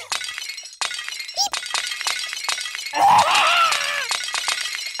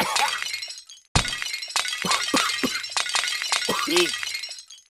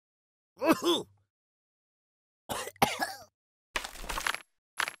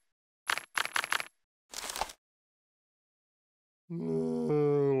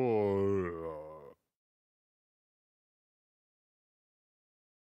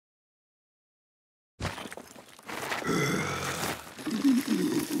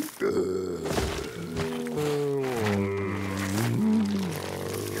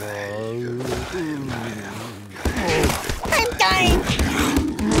 I'm dying!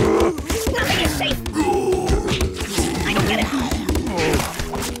 Nothing is safe! I don't get it!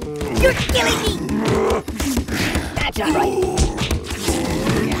 You're killing me! That's not right!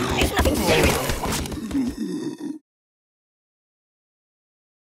 There's nothing serious!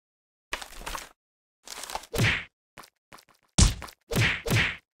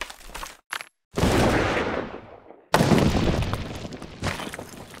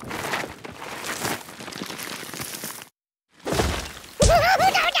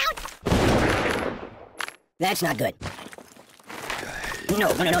 That's not good. No,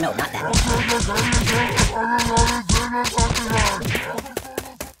 not that.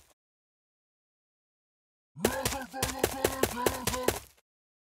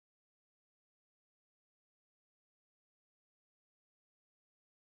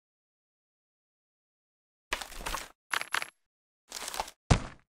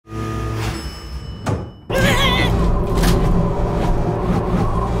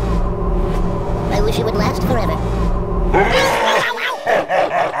 I wish it would last forever.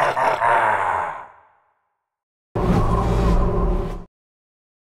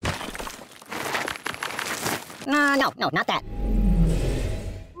 No, not that.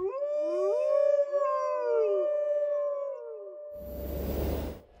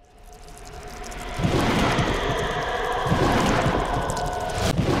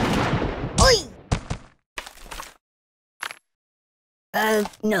 Oi!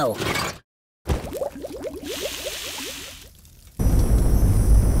 No.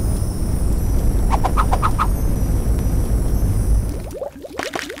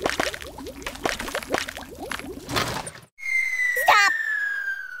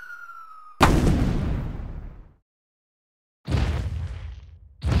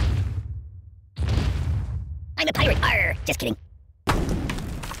 I'm a pirate. Arr, just kidding.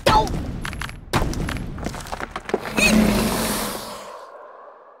 No!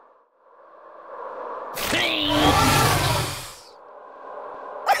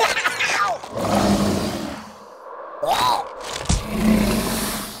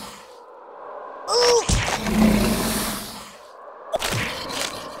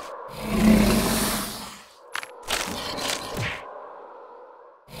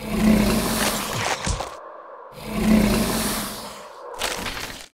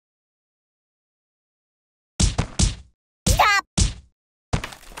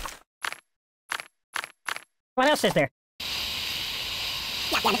 What else is there?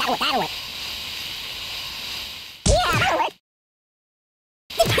 Yeah, that'll work. Yeah, that'll work.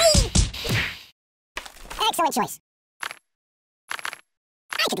 Excellent choice.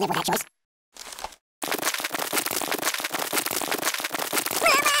 I could live with that choice.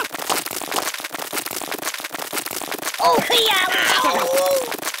 Oh, yeah!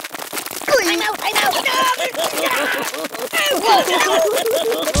 I'm out!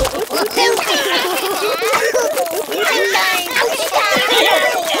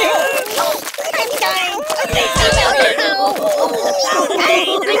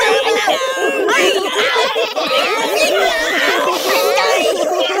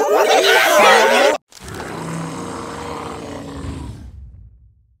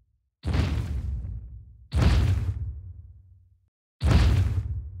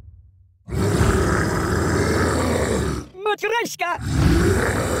 Matryoshka!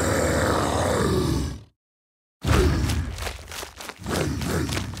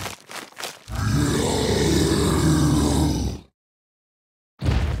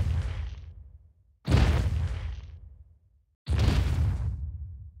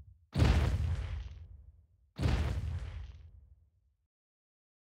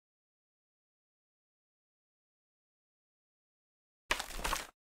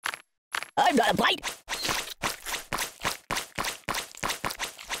 I'm not a bite.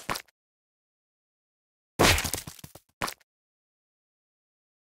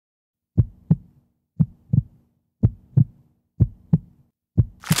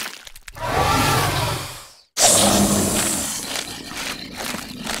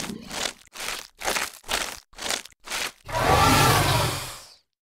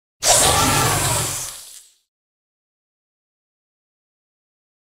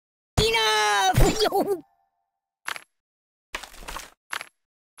 Enough!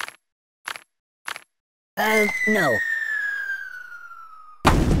 No.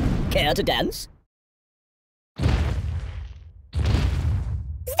 Care to dance?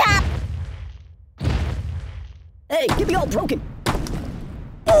 Stop! Hey, get me all broken.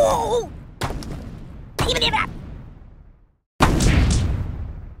 Oh! Even if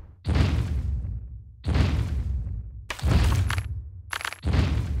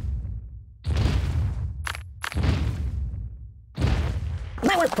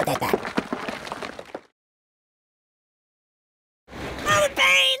Might want to put that back. Oh, the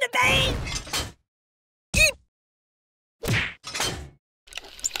pain! The pain!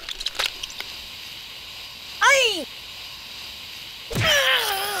 Ay!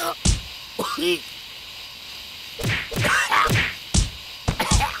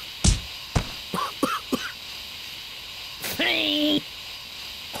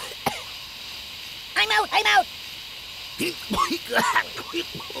 I'm out! I'm out!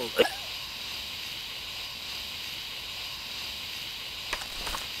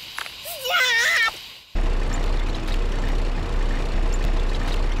 Stop!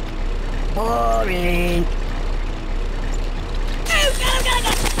 Boring. Oh, go!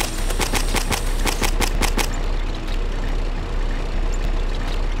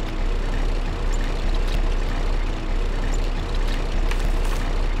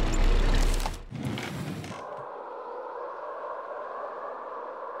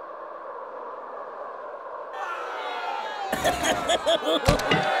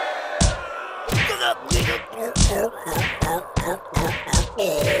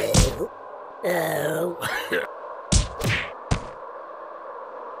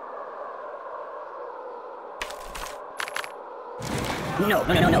 No,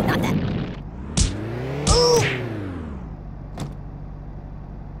 not that. Ooh!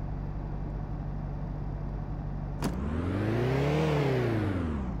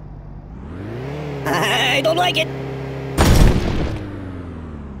 I don't like it.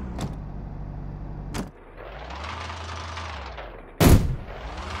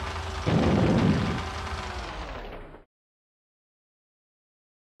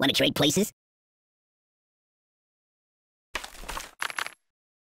 Want to trade places?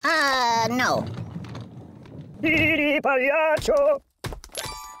 No. Pagliaccio!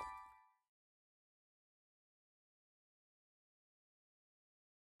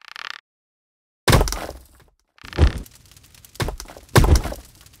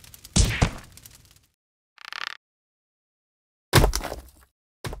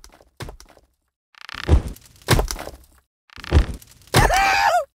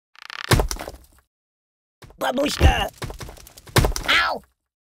 Babushka! Ow!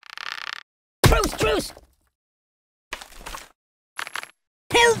 Truce!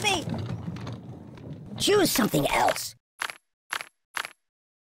 Help me! Choose something else.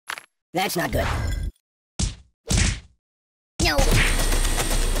 That's not good. No.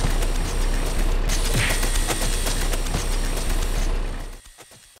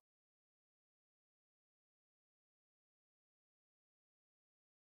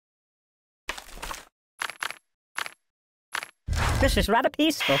 This is rather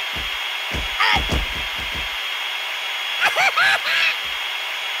peaceful.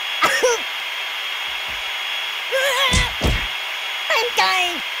 I'm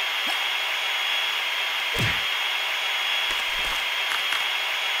dying!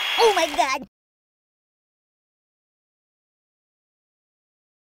 Oh my god!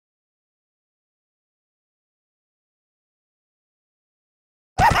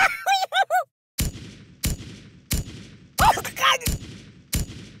 Oh god!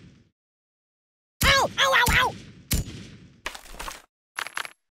 Ow!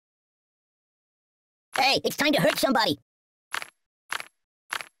 Hey, it's time to hurt somebody.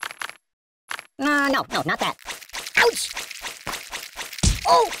 No, not that. Ouch!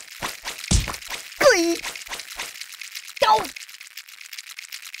 Oh! Oy! Go!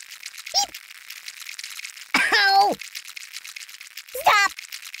 Beep! Ow! Stop!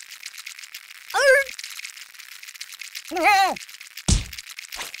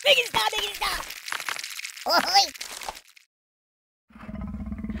 Make it stop! Oi!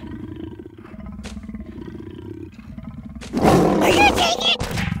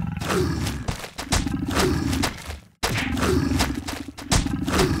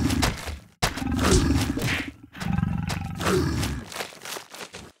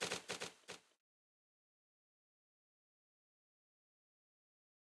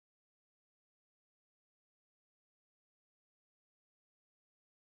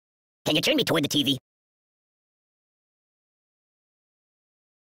 Can you turn me toward the TV?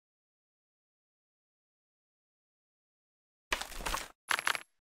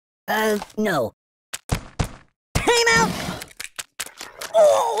 No. I'm out!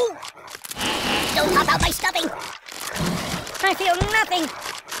 Oh! Don't pop out my stuffing! I feel nothing!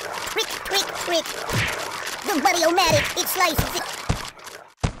 Prick, prick, prick! The buddy-o-matic, it slices it!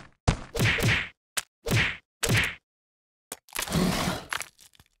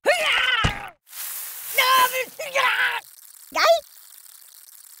 Guy?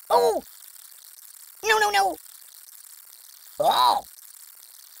 Oh! No, no, no! Oh!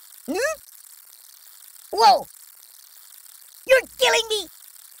 Hmm? Whoa! You're killing me!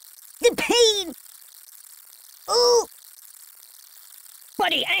 The pain! Ooh!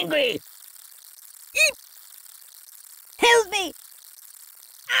 Buddy, angry! Help me!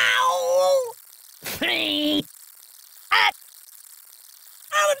 Ow! Ah!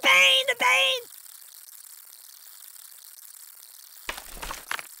 Oh, the pain! The pain!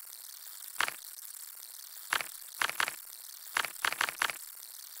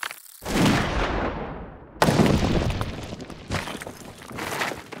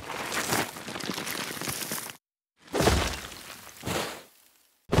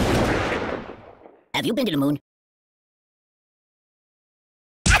 Have you been to the moon?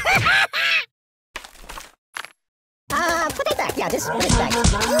 Put it back. Yeah, just put it back.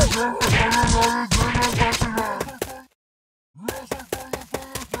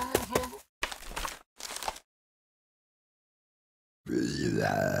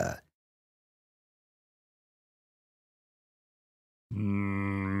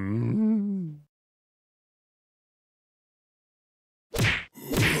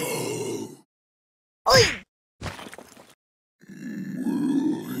 Oi!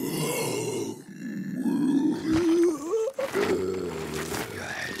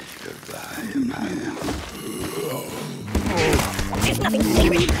 There's nothing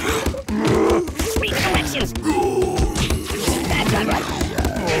sacred. Read the directions. That's not right.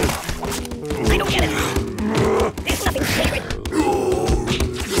 I don't get it. There's nothing sacred.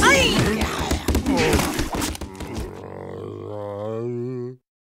 Aye!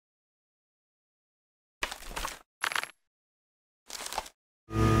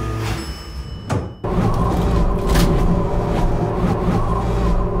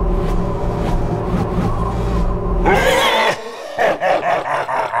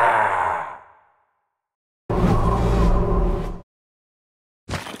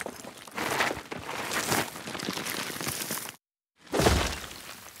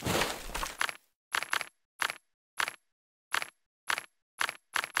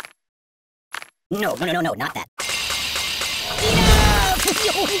 No, no, no, no, no, not that. Enough!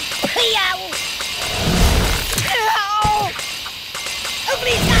 Ow! Oh,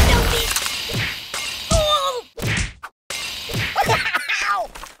 please, God, no, please! Oh! Ow!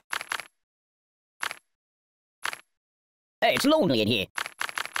 Hey, it's lonely in here.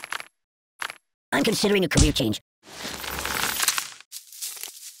 I'm considering a career change.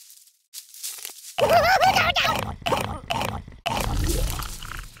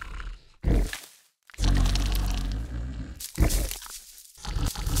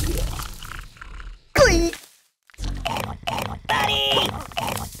 Buddy!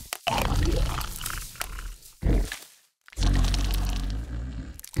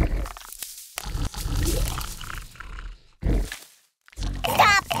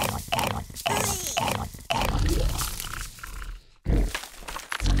 Stop!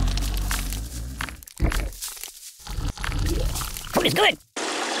 Food is good!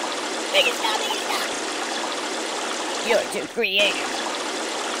 Make it stop, make it stop! You're too creative.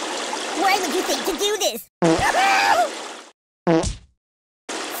 Why would you think to do this? I'm out!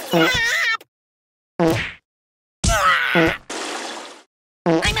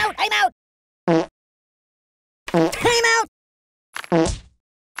 I'm out! I'm out!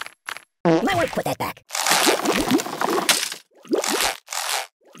 Might want to put that back.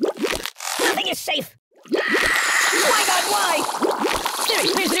 Nothing is safe! My God, why? Siri,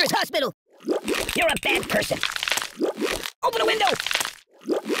 where's the nearest hospital? You're a bad person. Open the window!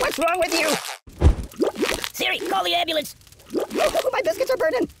 What's wrong with you? Siri, call the ambulance! My biscuits are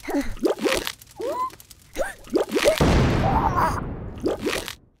burning!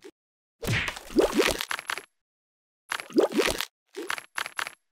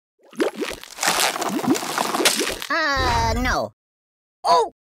 No.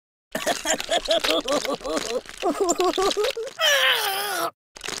 Oh!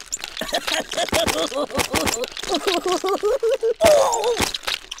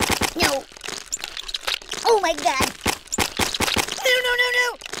 No. Oh my God. No, no, no, no!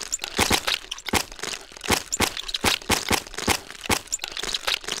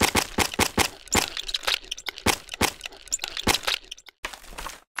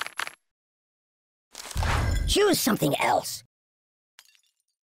 Choose something else.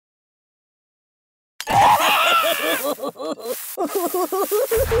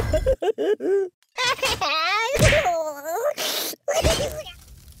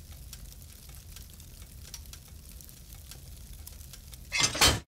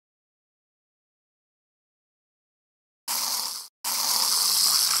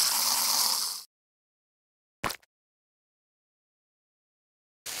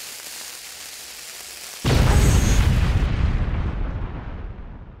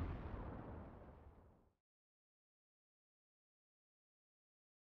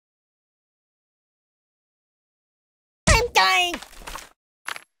 I'm dying!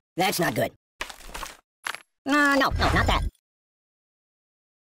 That's not good. No, not that.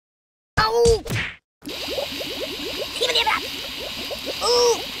 Oh! Even that!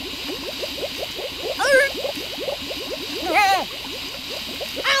 Ooh! Ow!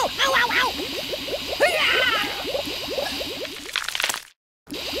 Ow! Ow! Ow!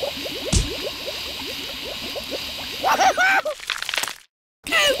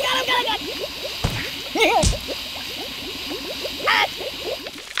 Oh, God!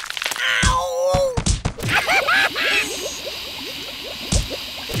 Ow!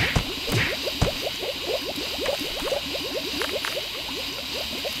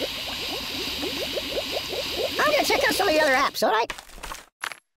 I'm gonna check out some of the other apps, alright?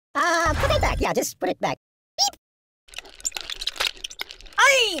 Put it back. Yeah, just put it back. Beep!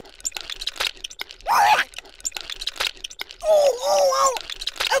 Aye! Oh!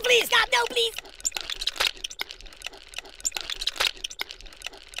 Oh, please, God, no, please!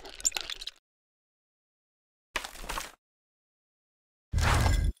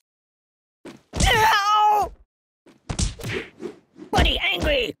 Ow! Buddy,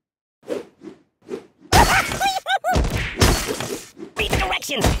 angry! Read the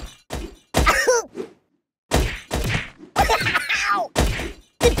directions! Ow!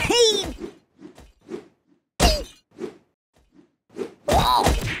 The pain! Oh!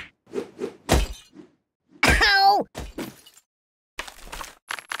 Ow!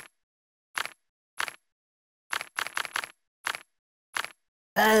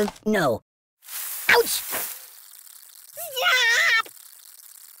 No. Ouch! Stop!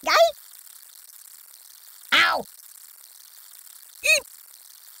 Guy? Ow!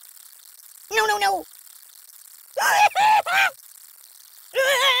 No!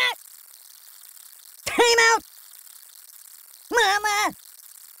 Time out! Mama!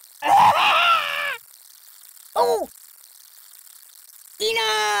 Oh!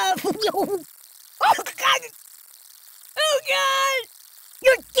 Enough! Oh, God! Oh, God!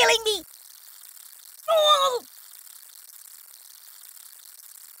 You're killing me! Oh!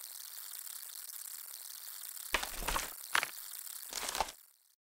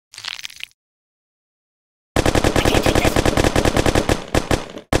 I can't take this!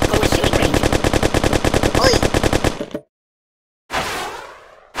 Go to shooting range! Oi!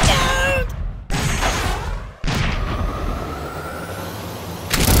 Don't!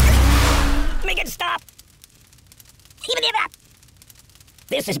 Make it stop! Even if that!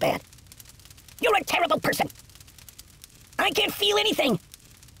 This is bad. You're a terrible person. I can't feel anything.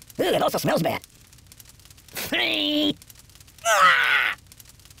 Ugh, it also smells bad. Ah!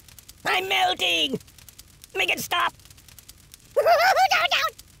 I'm melting. Make it stop. No.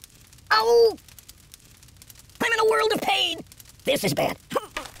 Oh! I'm in a world of pain. This is bad.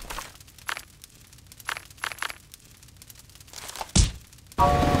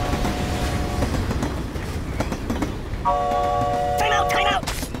 Time out!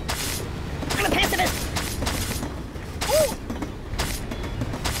 I'm a pacifist! Ooh.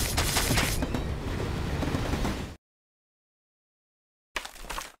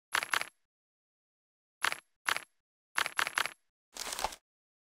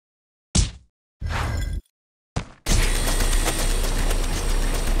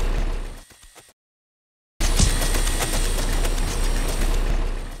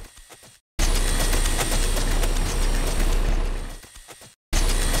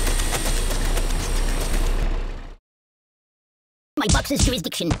 My box's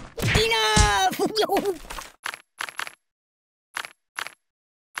jurisdiction. Enough! La.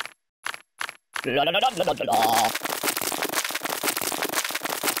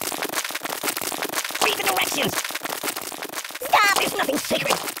 Read the directions! Stop! There's nothing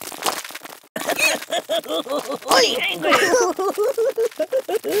sacred! Oi, angry!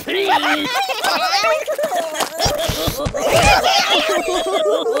 Buddy,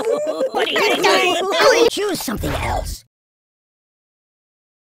 angry! Choose something else.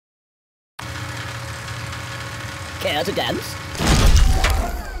 Care to dance?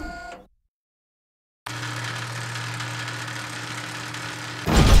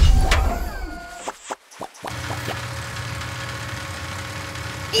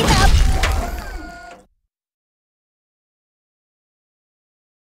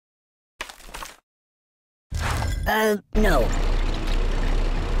 No.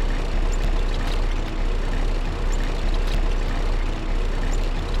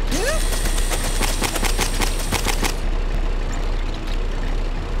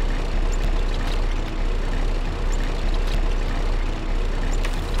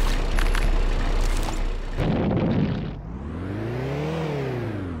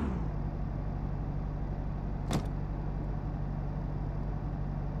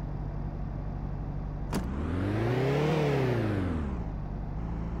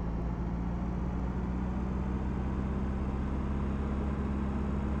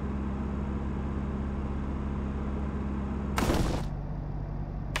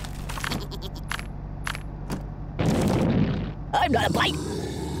 I'm not a bite.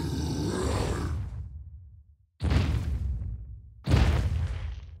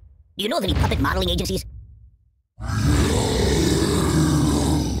 Do you know of any puppet modeling agencies? I'm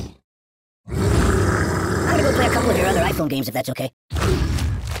gonna go play a couple of your other iPhone games if that's okay.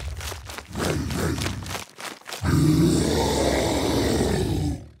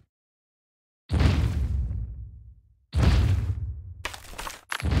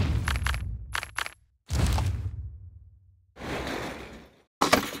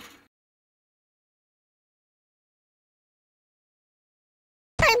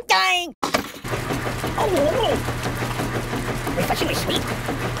 I'm dying! Oh! Refreshingly sweet.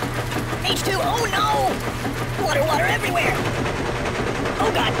 H2, oh no! Water, water everywhere!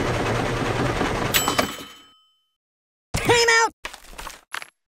 Oh god! Time out!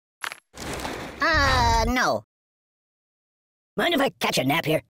 No. Mind if I catch a nap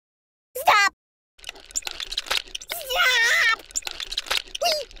here? Stop! Stop!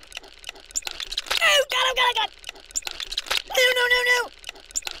 Whee! Oh god, oh god, oh god! No, no, no, no!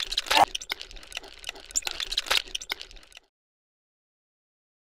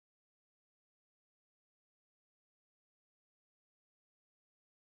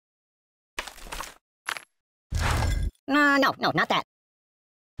 No, not that.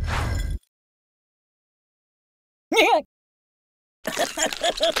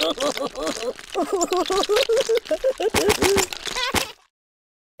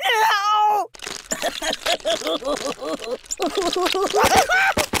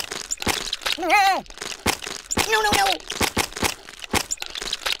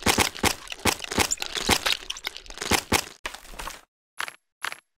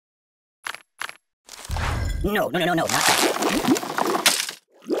 No! No, no, no! No, not that.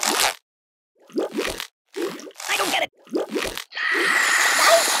 I don't get it.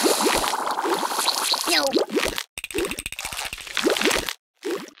 No.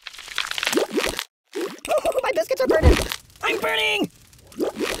 Oh, my biscuits are burning. I'm burning.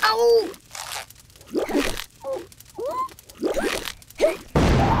 Ow.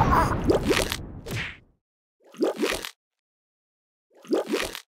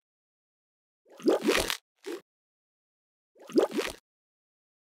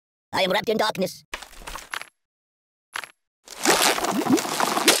 I am wrapped in darkness.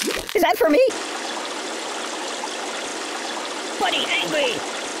 Is that for me? Buddy, angry!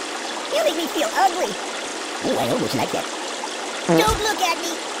 You make me feel ugly. Oh, I almost like that. Don't look at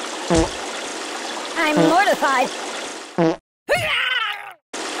me. I'm mortified.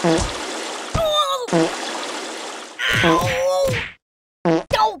 Ow!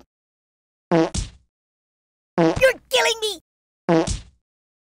 Don't! You're killing me.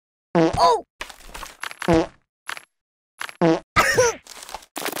 Oh!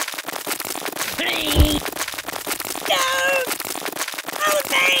 Please! Don't! Oh, the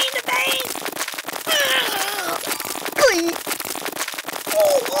pain! The pain! Please!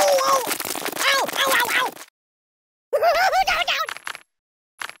 Oh, oh, oh! Ow! Ow, ow, ow!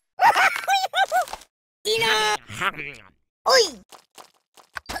 Enough! Oi!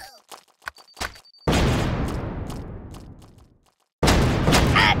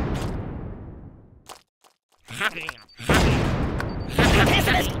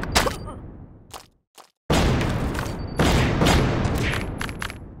 Pessimist!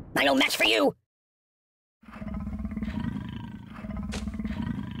 I no match for you!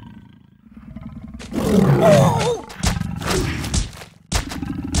 Oh!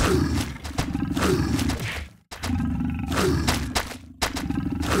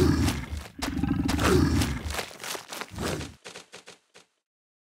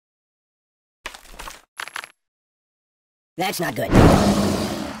 That's not good. Ooh!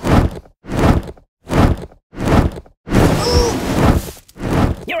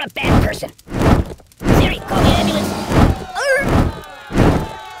 You're a bad person. Siri, call the ambulance.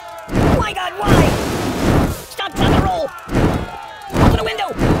 My God, why? Stop, drop, and roll. Open the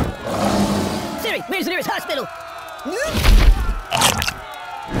window. Siri, where's the nearest hospital? Help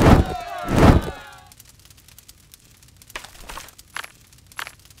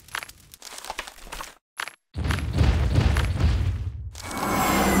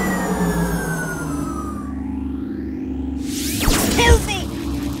me!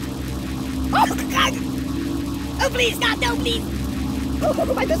 Oh, God! Oh, please, God, no, please!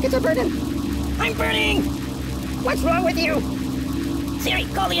 Oh, my biscuits are burning! I'm burning! What's wrong with you? Siri,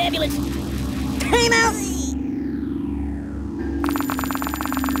 call the ambulance! Time out!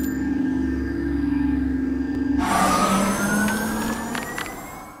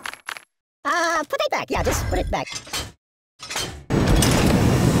 Put it back. Yeah, just put it back.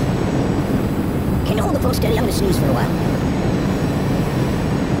 Can you hold the phone steady? I'm gonna snooze for a while.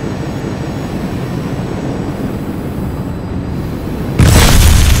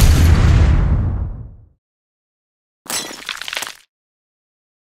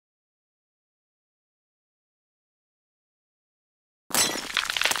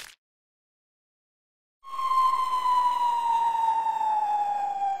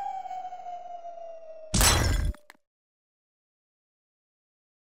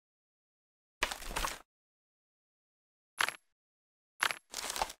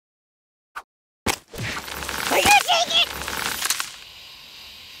 I can't take it!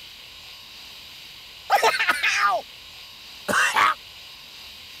 Ow!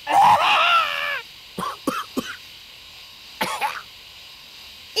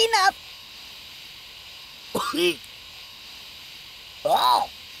 Enough! Oh!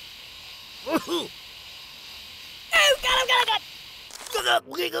 Oh, God!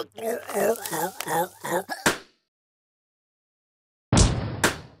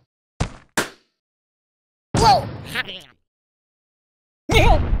 Whoa!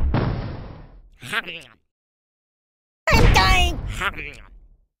 I'm dying!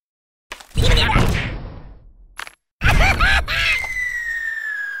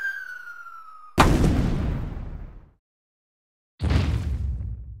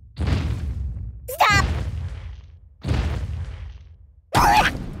 Stop!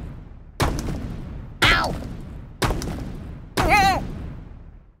 Ow!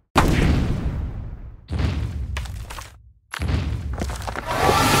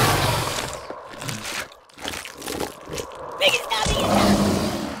 Make it stop! Make it stop!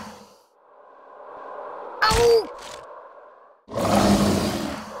 Ow!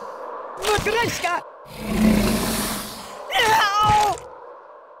 Matryoshka! Ow!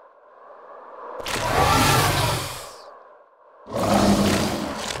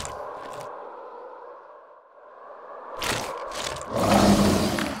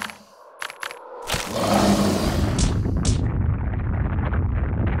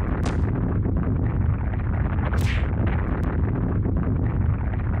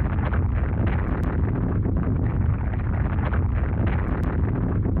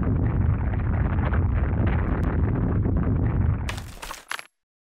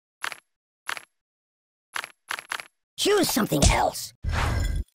 Choose something else.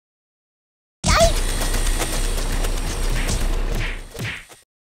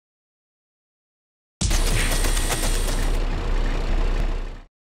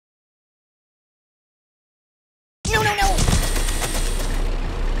 No, no, no!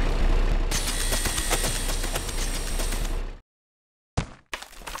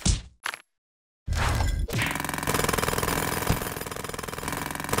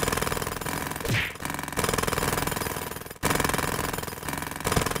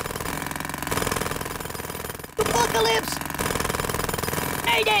 Apocalypse!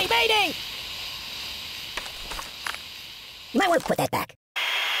 Mayday! Mayday! You might want to put that back.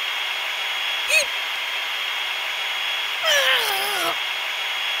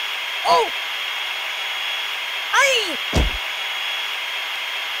 Oh! Aye!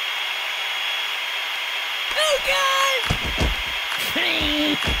 Oh, God!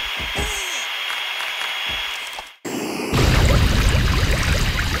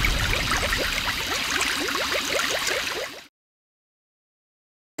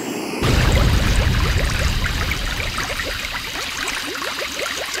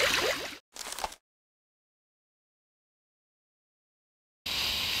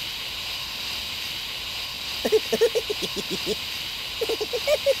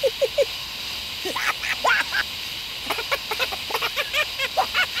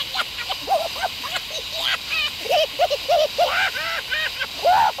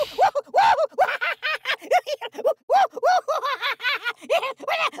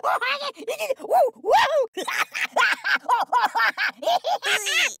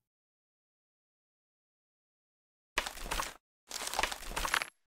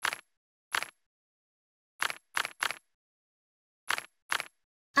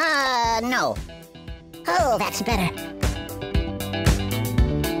 No. Oh, that's better.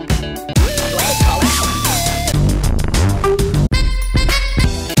 Let's call out.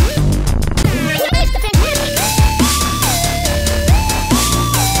 I noticed the fantastic.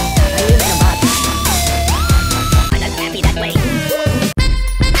 I'm using a bot. I'm not happy that way.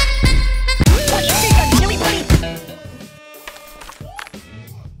 What do you think I'm silly buddy?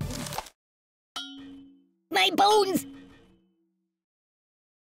 My bones!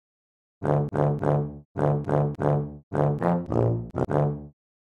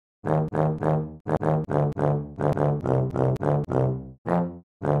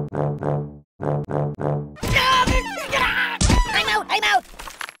 I'm out!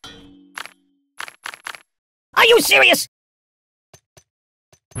 Are you serious?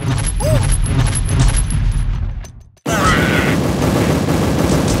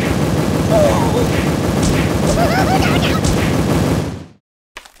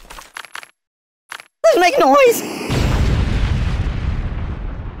 Let's make noise!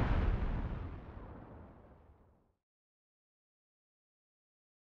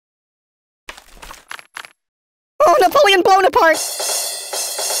 Oh, Napoleon blown apart!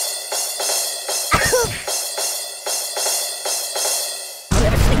 I'll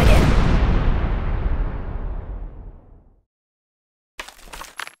never sleep again.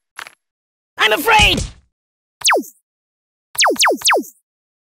 I'm afraid!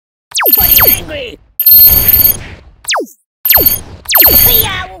 Buddy's angry!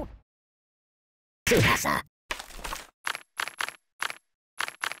 Yow! Tsukasa.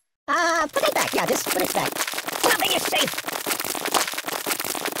 Put it back. Yeah, just put it back. Nothing is safe.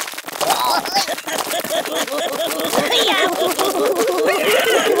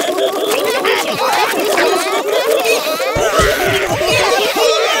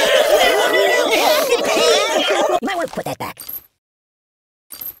 Might want to put that back.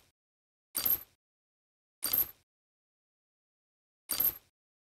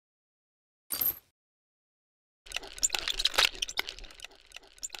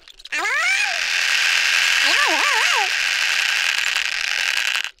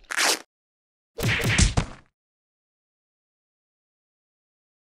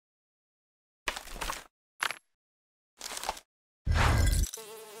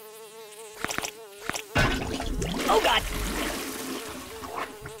 Oh God!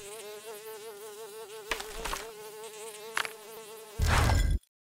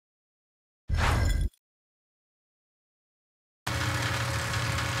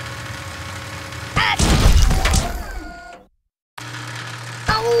 Ah!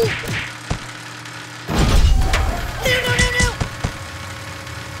 Oh! No!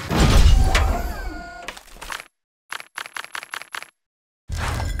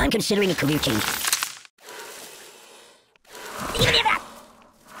 I'm considering a career change. Give me that!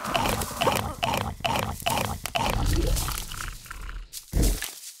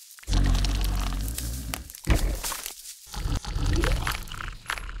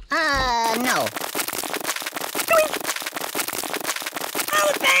 No. Oh,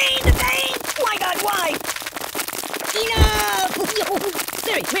 the pain! The pain! My God, why? Enough!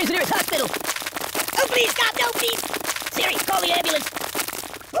 Siri, where's the nearest hospital? Oh, please, stop! No, please! Siri, call the ambulance!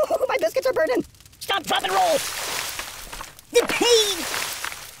 Oh, my biscuits are burning! Stop, drop, and roll! The pain!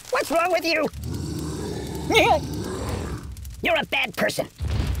 What's wrong with you? You're a bad person.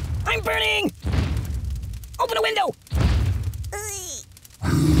 I'm burning! Open a window!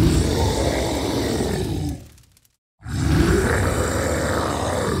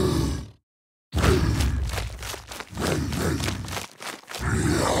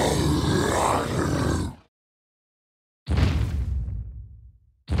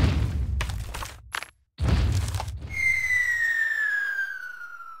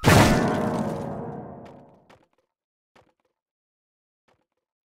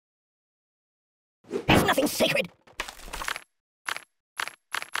 There's nothing sacred.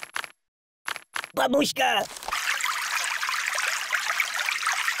 Babushka!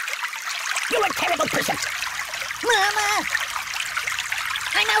 You're a terrible person! Mama!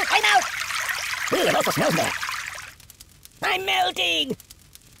 I'm out! Ooh, it also smells bad. I'm melting!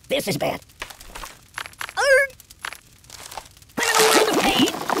 This is bad. I'm in a world of pain!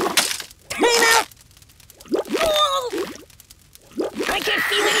 I'm out! Oh! I can't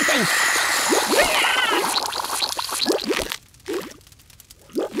feel anything!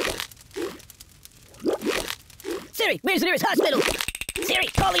 Siri, where's the nearest hospital? Siri,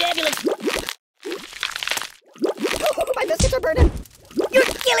 call the ambulance! Oh, my biscuits are burning! You're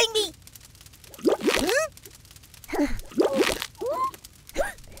killing me!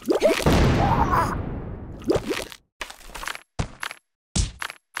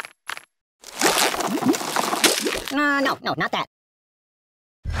 No, not that.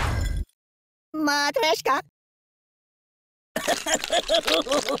 Matryoshka.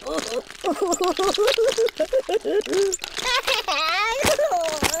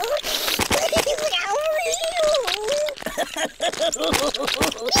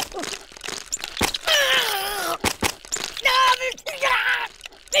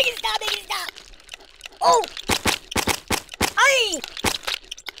 Make it stop! Oh! Aye!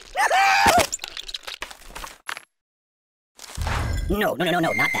 No, not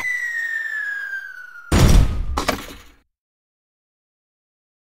that.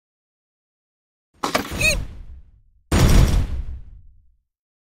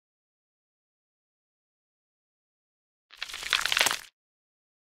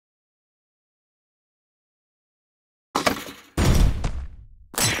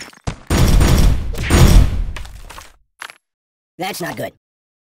 That's not good.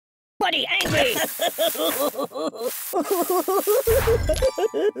 Buddy, angry!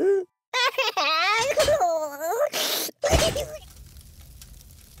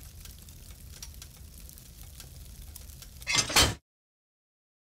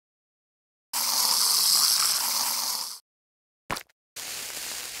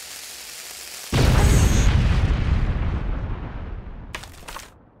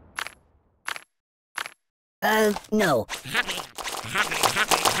 No.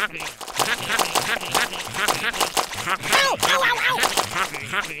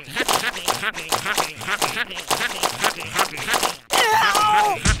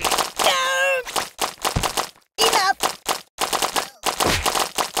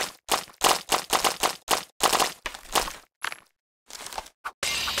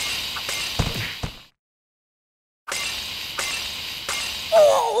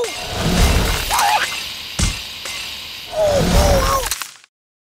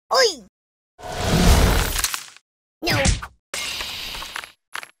 Oi! No.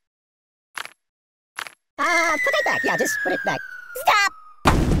 Put it back. Yeah, just put it back. Stop!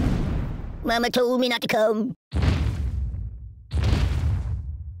 Mama told me not to come.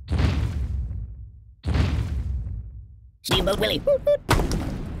 Steamboat Willie.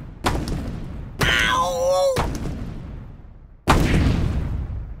 Ow!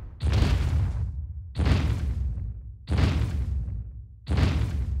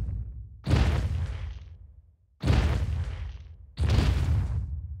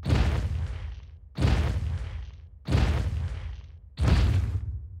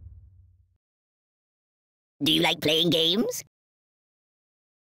 Do you like playing games?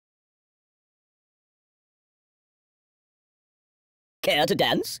 Care to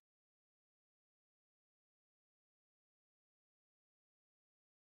dance?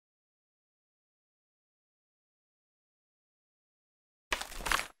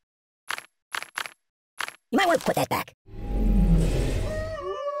 You might want to put that back.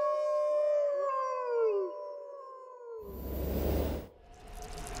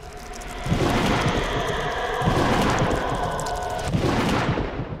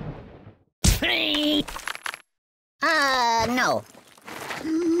 No.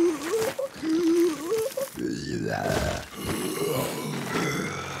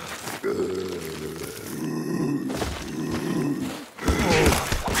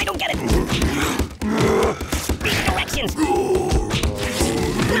 I don't get it. These directions.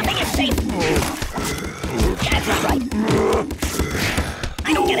 Nothing is safe. That's not right.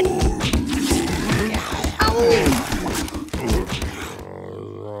 I don't get it. Oh!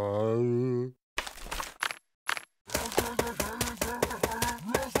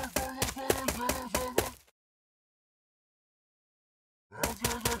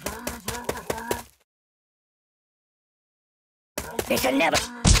 They should never.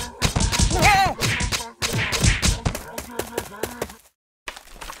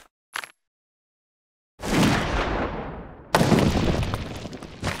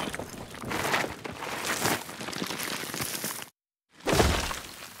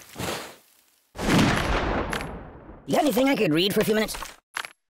 You got anything I could read for a few minutes?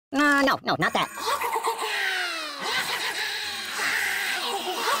 No, not that.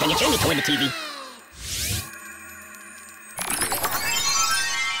 Can you turn me toward the TV?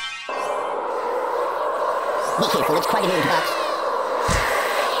 Be careful, it's quite a huge box.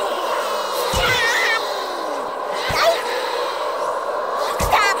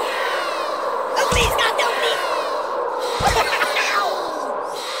 Stop! Oh, please, stop, no, please!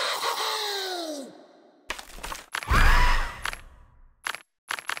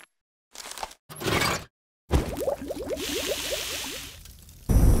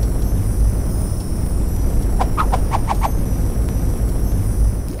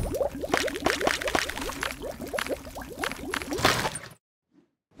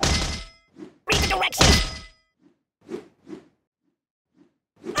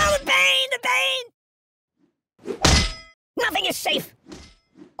 safe.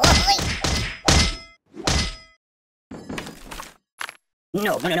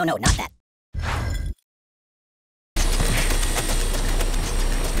 No, not that.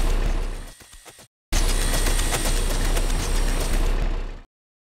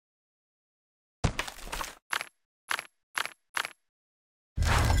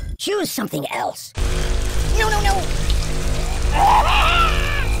 Choose something else. No.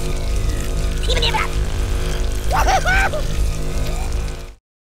 Even if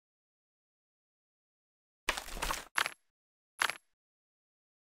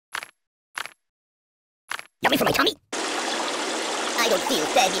Yummy for my tummy. I don't feel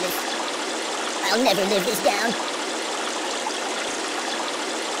fabulous. I'll never live this down.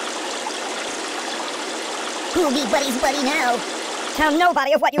 Who'll be Buddy's buddy now? Tell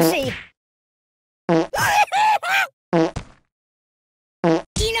nobody of what you see.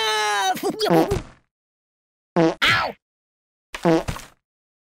 Enough! Ow!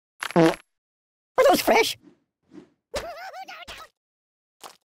 Are those fresh?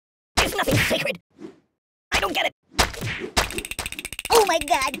 There's nothing sacred. I don't get it. Oh my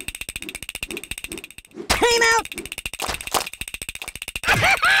god! Time out!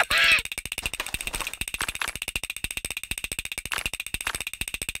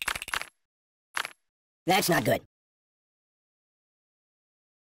 That's not good.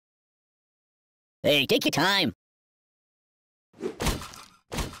 Hey, take your time.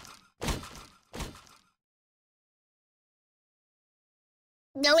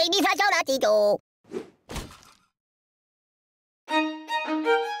 No,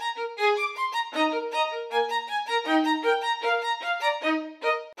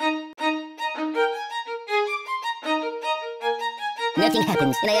 nothing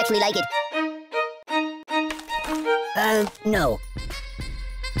happens, and I actually like it. No.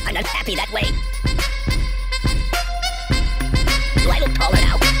 I'm not happy that way. Do I look taller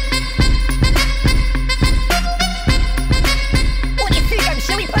now? What do you think? I'm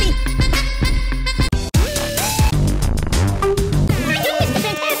silly putty? I know it's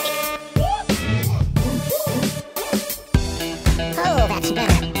fantastic! Oh, that's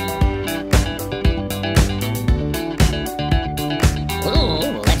better.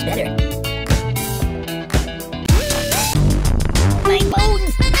 Ooh, that's better. My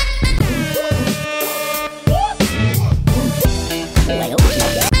bones! Oh, I hope it's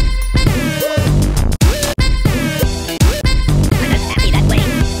not that. I'm not happy that way.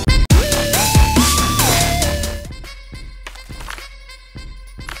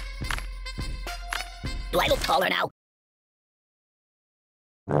 Do I look taller now?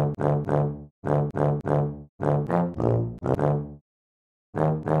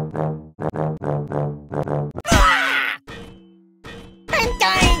 Ah! I'm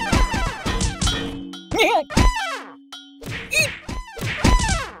dying!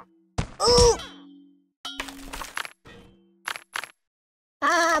 Ooh!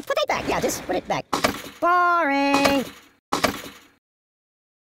 Put it back. Yeah, just put it back. Boring!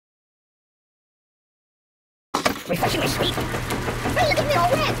 Refreshingly sweet. Hey, look at me all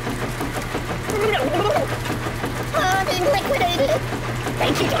wet! I'm being liquidated!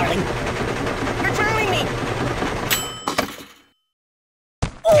 Thank you, darling. You're drowning me!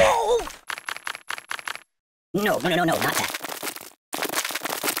 Oh! No, not that.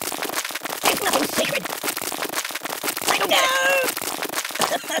 There's nothing sacred. I don't get it.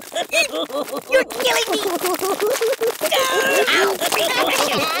 You're killing me.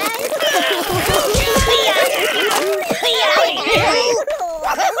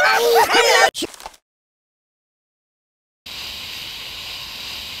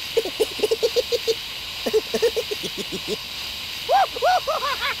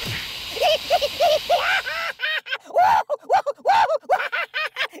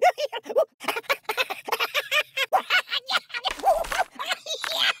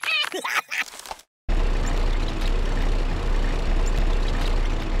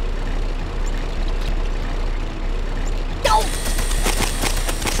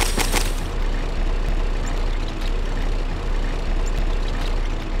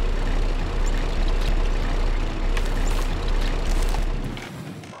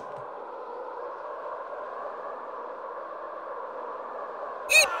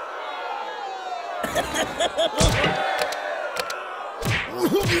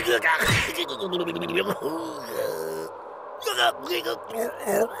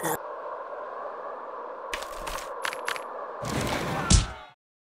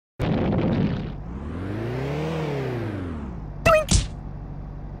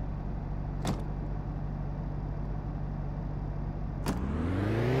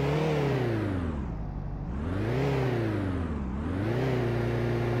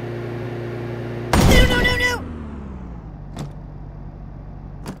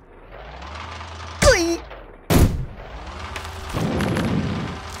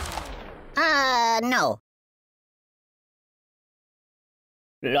 No.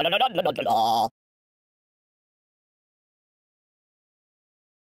 La la la la la la la.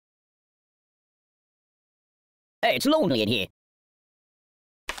 Hey, it's lonely in here.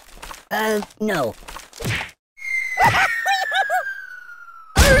 No.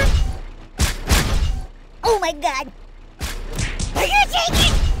 Oh my god! Are you gonna take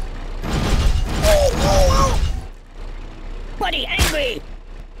it? Buddy, angry!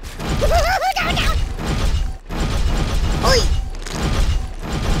 Down, down! Oi!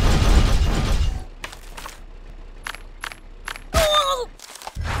 Oh!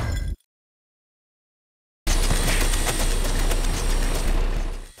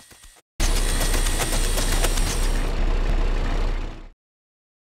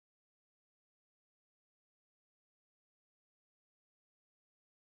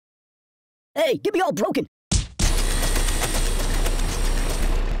 Hey, get me all broken!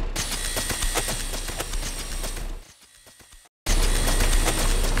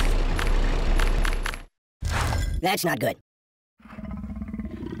 That's not good.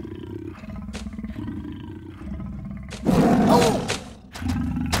 Oh!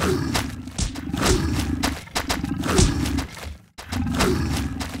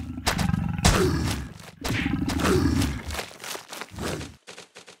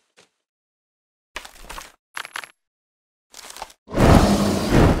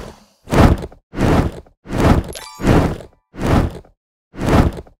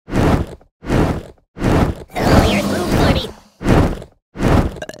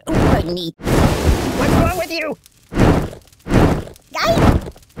 Pardon me. What's wrong with you? Guys?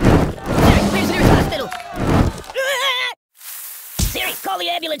 Siri, where's the nearest hospital? Siri, call the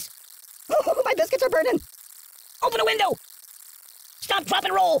ambulance. Oh, my biscuits are burning. Open a window. Stop, drop,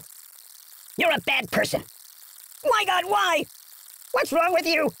 and roll. You're a bad person. My God, why? What's wrong with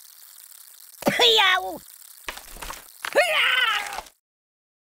you? Yow!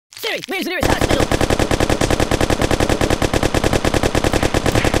 Siri, where's the nearest hospital?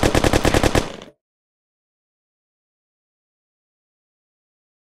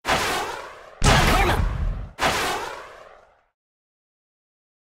 Karma!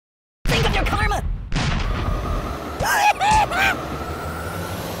 Think of your karma!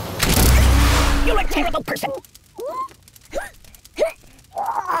 You're a terrible person!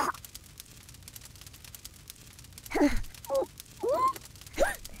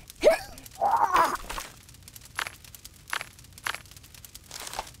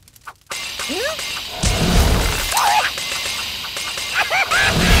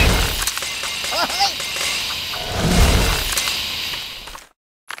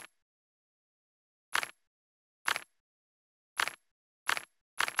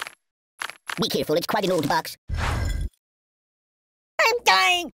 Be careful, it's quite an old box. I'm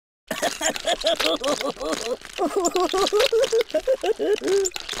dying!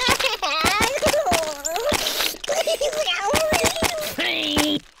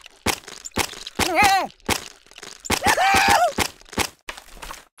 Hey!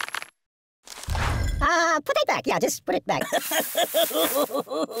 Put it back. Yeah, just put it back.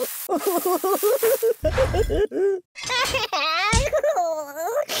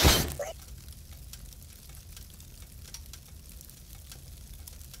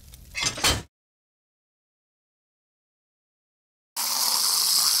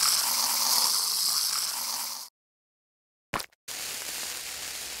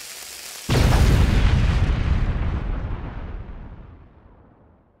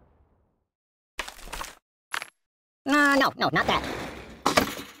 No, not that.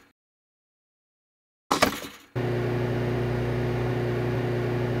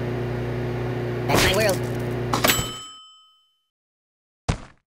 That's my world.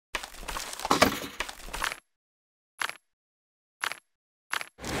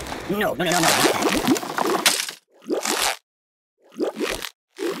 No, not that.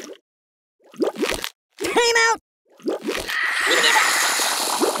 Time out!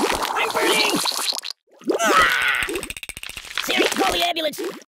 I'm burning! Siri, call the ambulance!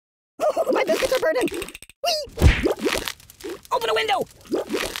 Oh, my biscuits are burning! Whee! Open a window!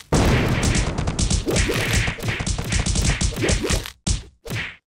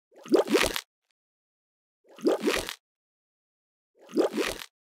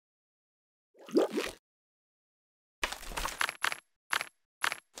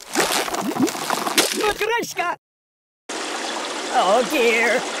 Matryoshka! Oh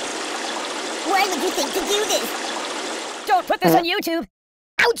dear! Why would you think to do this? Don't put this on YouTube!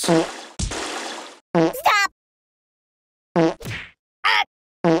 Ouch! Stop!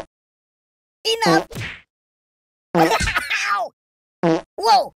 Enough! Ow!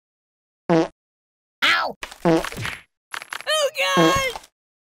 Whoa!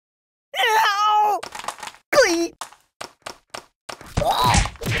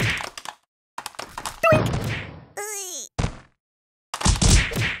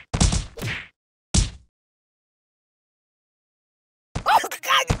 Oh,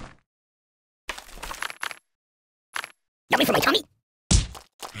 God! Yummy for my tummy.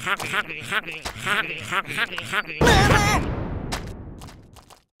 Mama!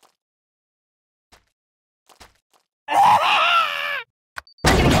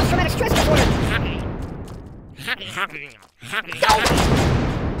 I'm getting post-traumatic stress disorder. Go!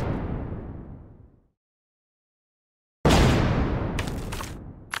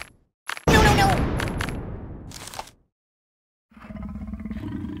 No, no, no!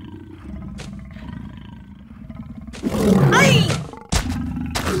 Aye!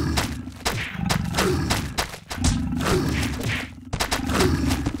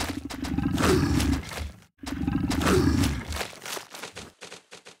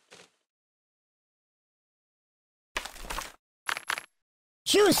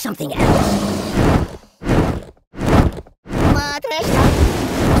 Choose something else. Mother,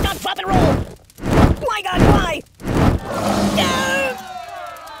 stop, drop, and roll! My God, why? No!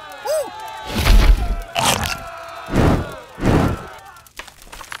 Ooh.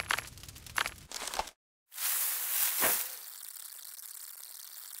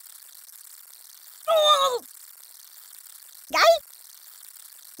 Oh! Guy?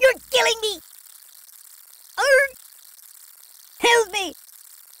 You're killing me! Urgh! Help me!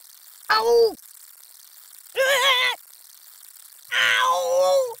 Ow! Ah!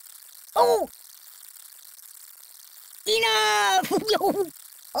 Ow! Oh! Enough!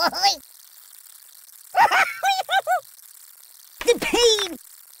 Oi! The pain!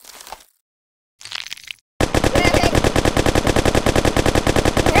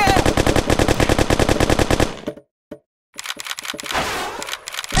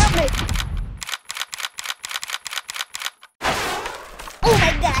 Help me! Oh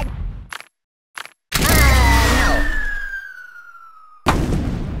my God! No!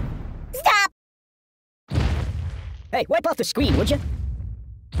 Stop! Hey, wipe off the screen, would you?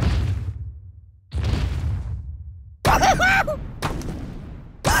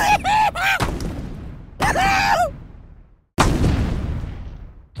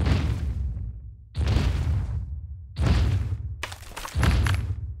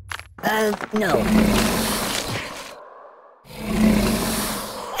 No. No,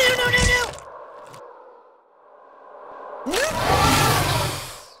 no, no, no!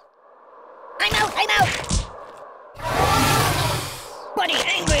 I'm out, I'm out! Buddy,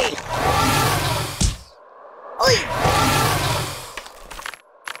 angry! Oi!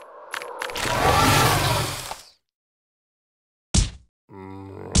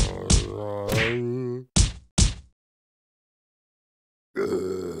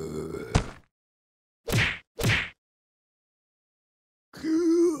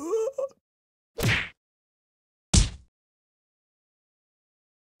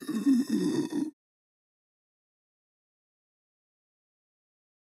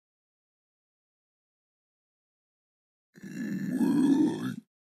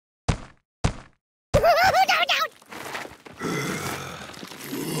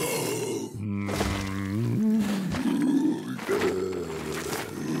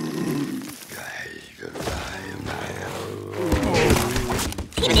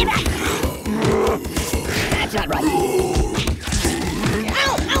 That's not right.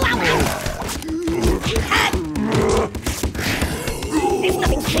 Ow! Ow! Ow! Ow! Ah! There's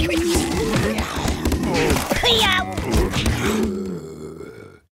nothing sacred. Yow!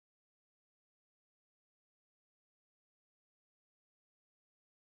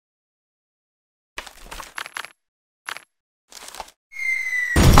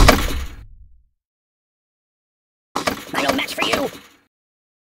 I no match for you.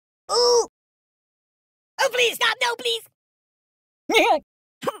 Ooh! Oh, please, stop! No, please!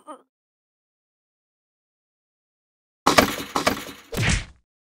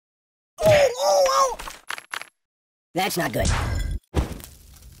 Oh! That's not good.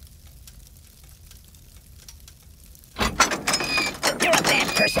 You're a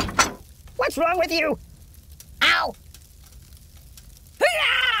bad person. What's wrong with you? Ow!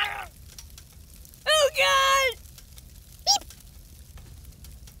 Oh, God! Beep!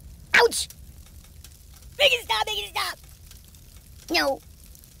 Ouch! Make it stop! Make it stop! No.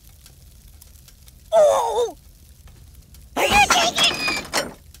 Oh! I can't take it!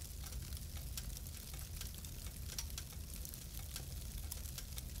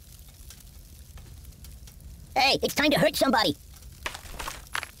 Hey, it's time to hurt somebody.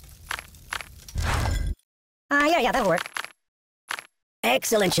 Yeah, that'll work.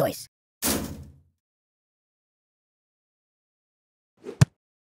 Excellent choice.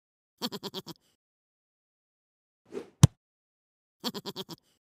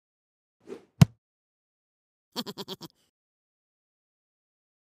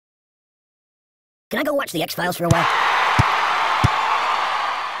 Can I go watch the X-Files for a while?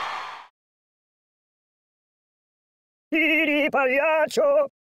 Pagliaccio!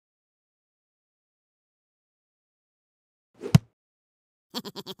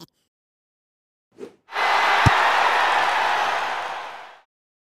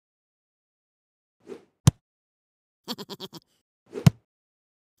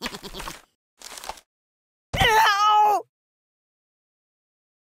 No!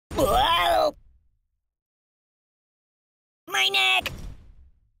 Whoa! My neck!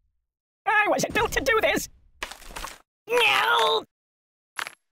 I wasn't built to do this! No!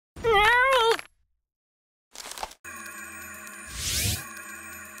 No!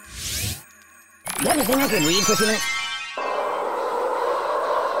 You have anything I could read for a few minutes?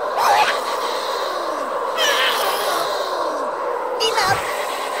 Enough!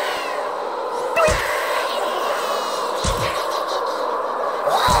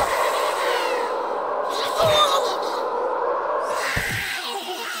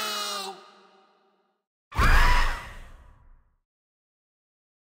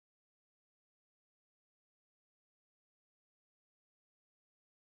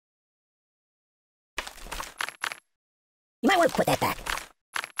 You might want to put that back.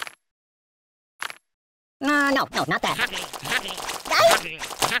 No, not that.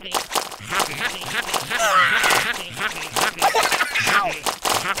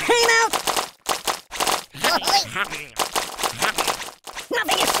 Time out!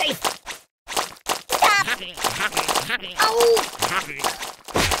 Nothing is safe! Stop! Oh!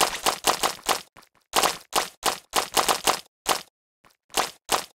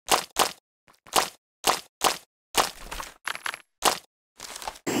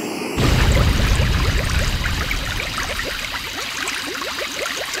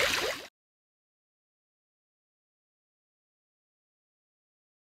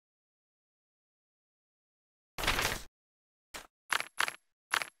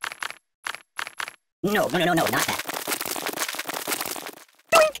 No, not that.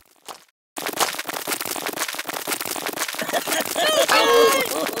 Doink!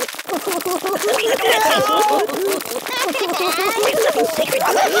 There's nothing sacred.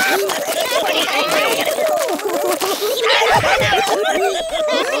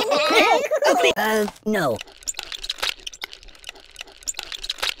 No.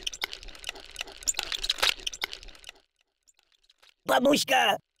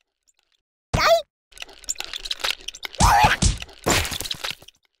 Babushka!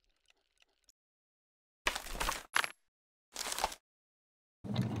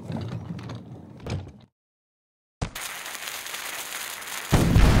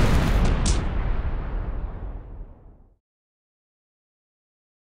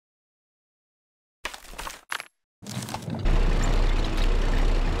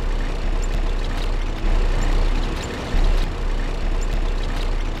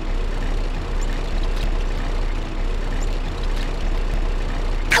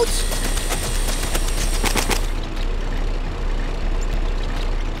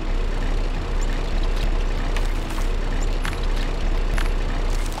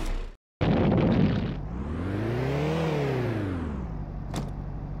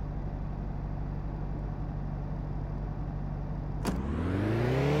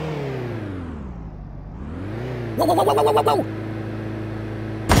 Whoa!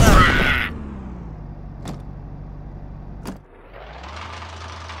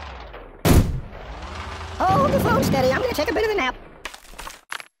 Hold the phone steady. I'm gonna take a bit of a nap.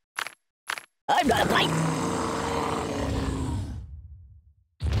 I've got a bite.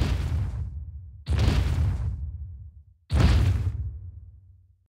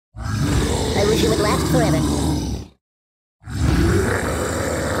 I wish it would last forever.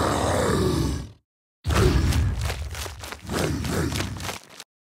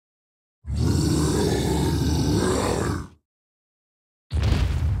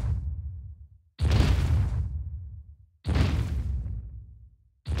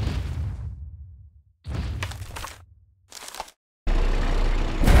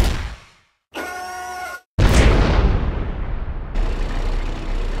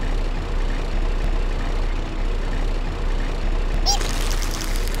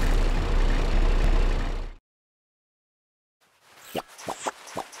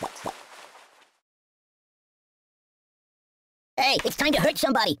 Hey, it's time to hurt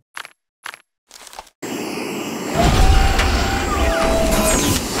somebody.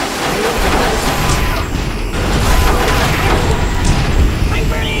 I'm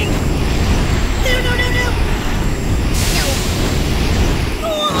burning! No! No!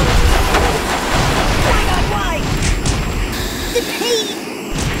 Oh! My God, why? The pain!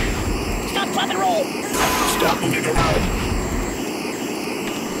 Stop, drop, and roll!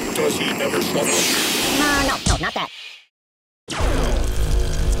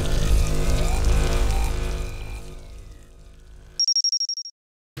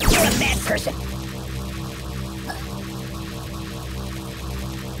 person.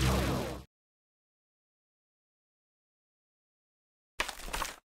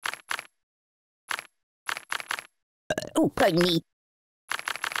 Oh, pardon me.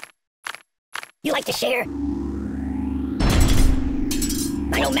 You like to share?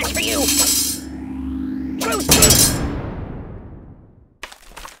 I don't mess for you. Truth, truth.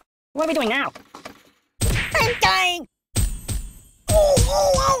 What are we doing now? I'm dying. Oh,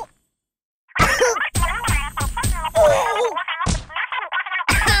 oh, oh. Oh.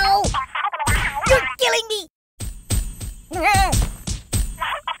 Ow. You're killing me.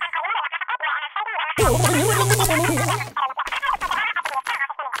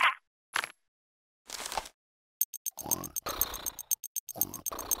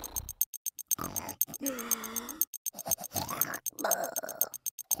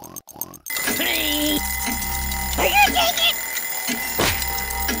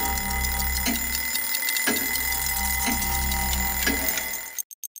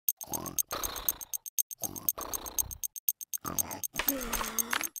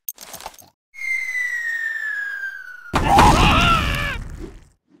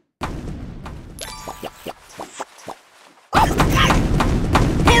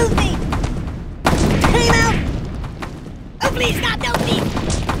 Help me! I'm out! Oh, please, stop! No, please!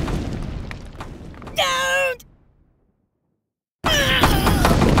 Don't!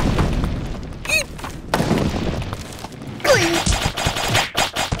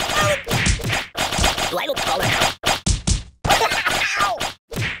 Do I look taller now?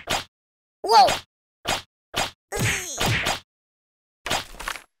 Whoa!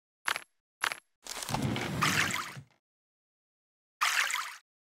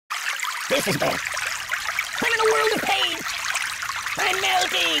 This is bad. I'm in a world of pain. I'm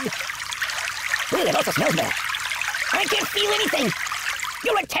melting. Ooh, it also smells bad. I can't feel anything.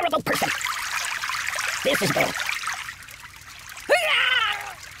 You're a terrible person. This is bad.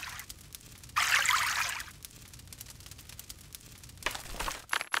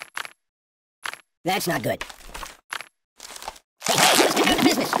 That's not good. Hey, hey, let's get down to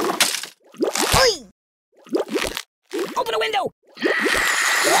business. Oi! Open a window!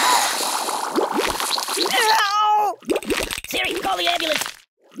 Siri, call the ambulance!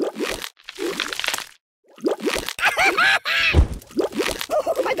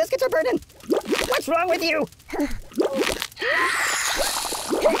 Oh, my biscuits are burning! What's wrong with you?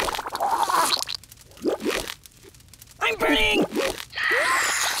 I'm burning!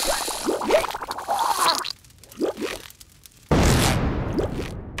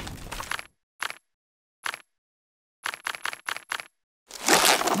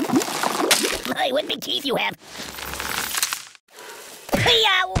 My, what big teeth you have!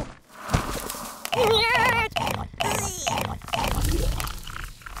 Yow!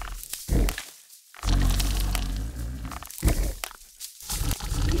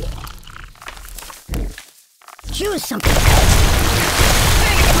 Choose something.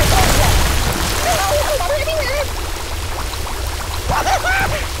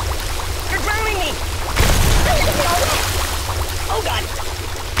 You're drowning me! Oh God!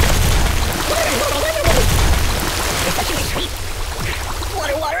 It's touching my feet!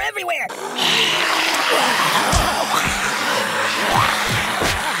 Water, water everywhere!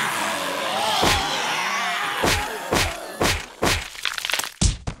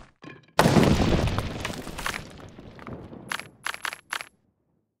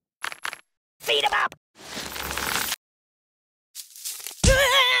 Feed him up!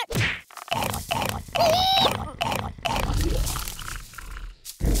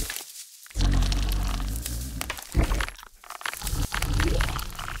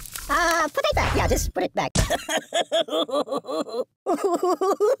 Put it back. Yeah, just put it back.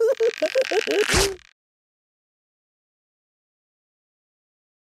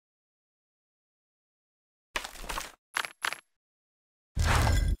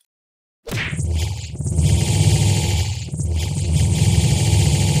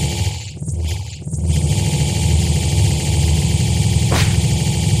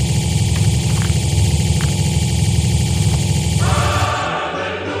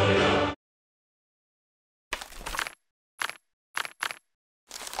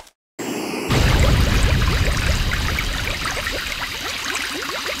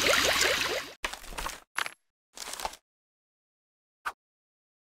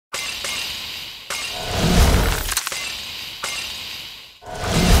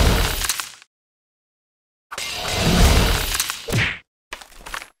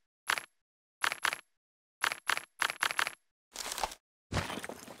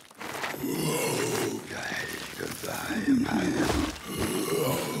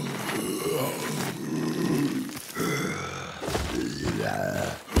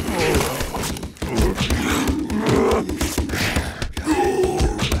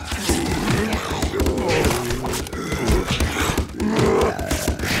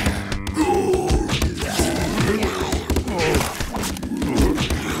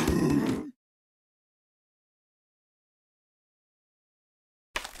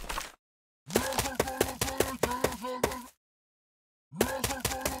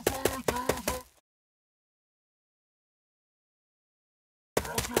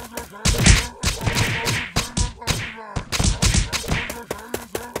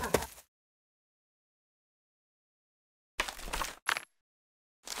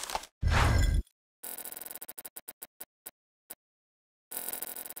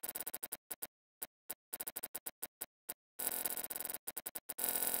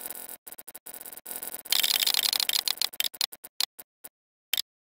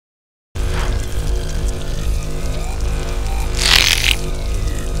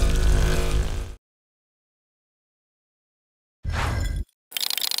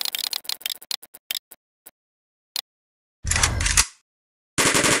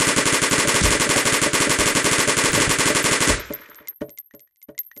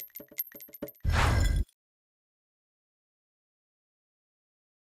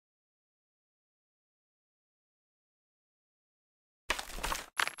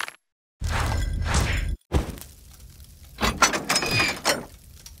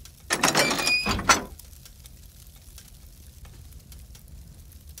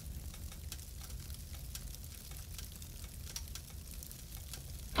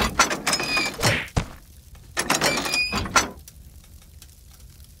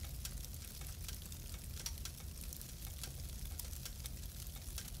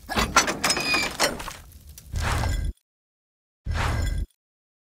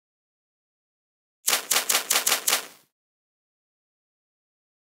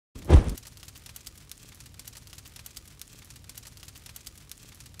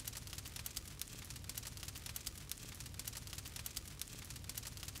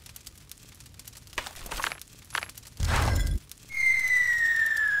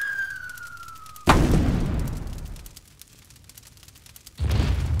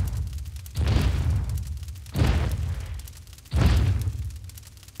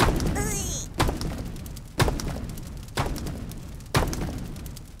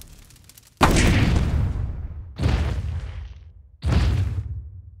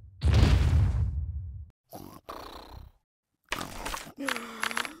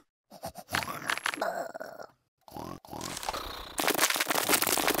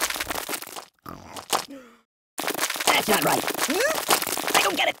 That's not right. I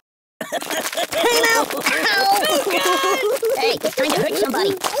don't get it. Hey, now! Oh, God! Hey, it's trying to hurt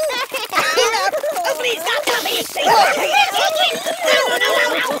somebody. Oh, please stop that! Please say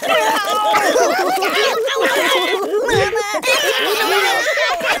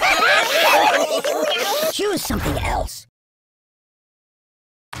Choose something else.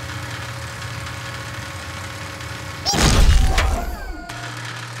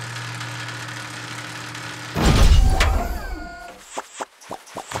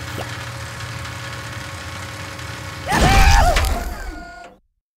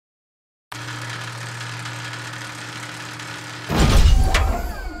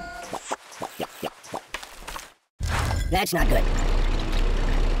 That's not good.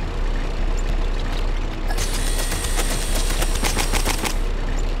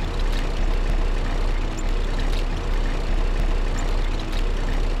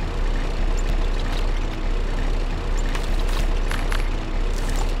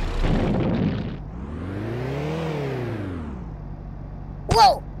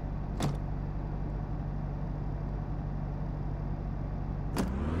 Whoa!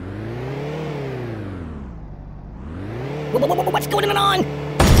 What's going on?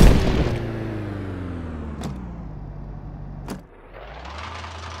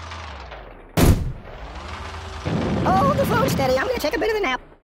 Hold the phone steady. I'm gonna take a bit of a nap.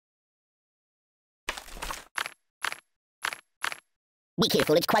 Be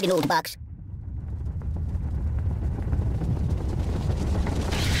careful, it's quite an old box.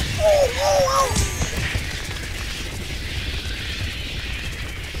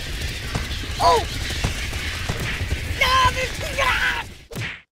 Oh!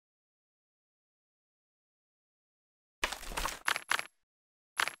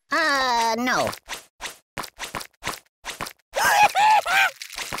 No.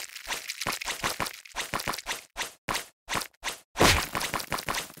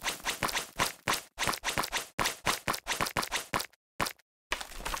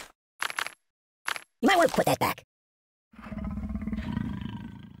 You might want to put that back.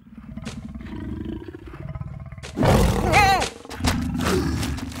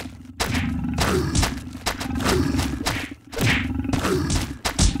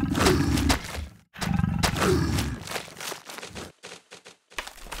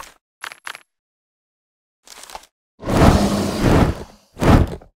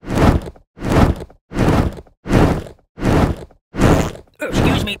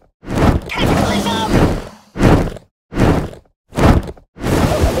 Excuse me. Cataclysm!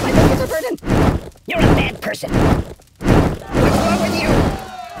 My fingers are burning. You're a bad person. What's wrong with you?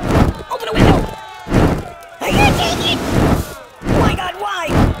 Open a window. I can't take it. My God, why?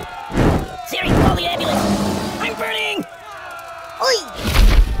 Siri, call the ambulance. I'm burning. Oi!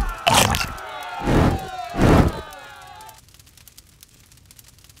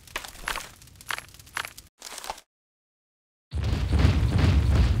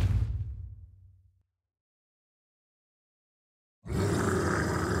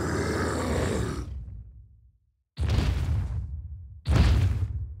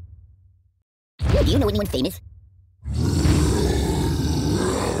 Do you know anyone famous?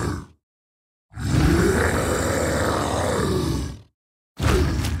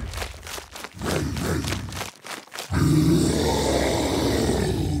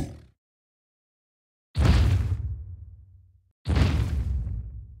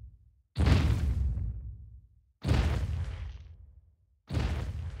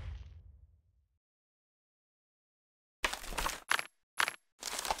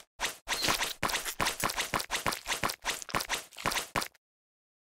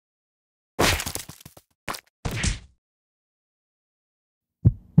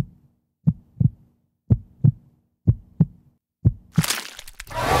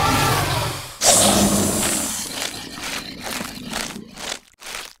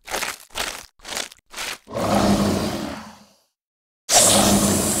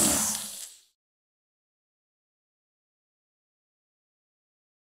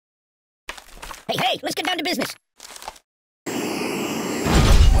 Hey, let's get down to business.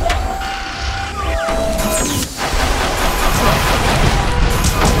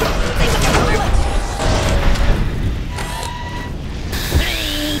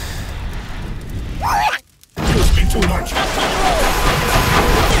 You speak too much.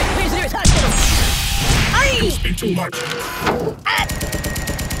 Where's the nearest hospital? You speak too much.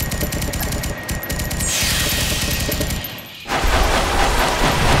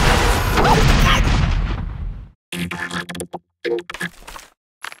 I'll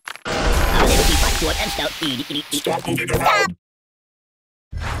never keep my short and stout. Stop moving around.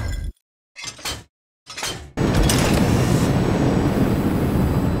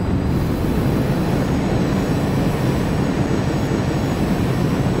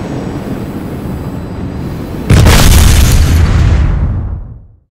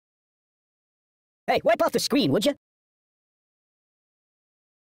 Hey, wipe off the screen, would you?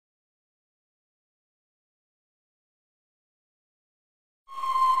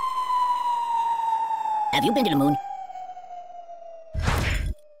 Have you been to the moon?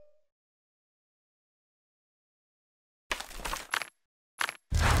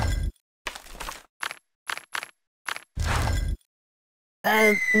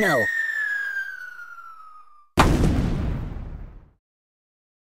 No.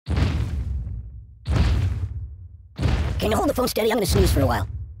 Can you hold the phone steady? I'm gonna snooze for a while.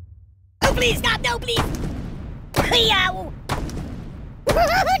 Oh, please, stop! No, please! Yow!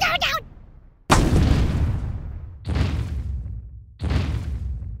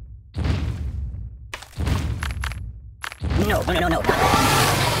 No, no, no, no, no, not that.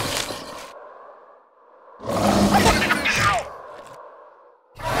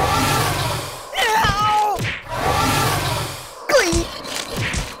 No! Please!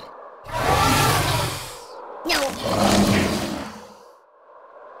 No!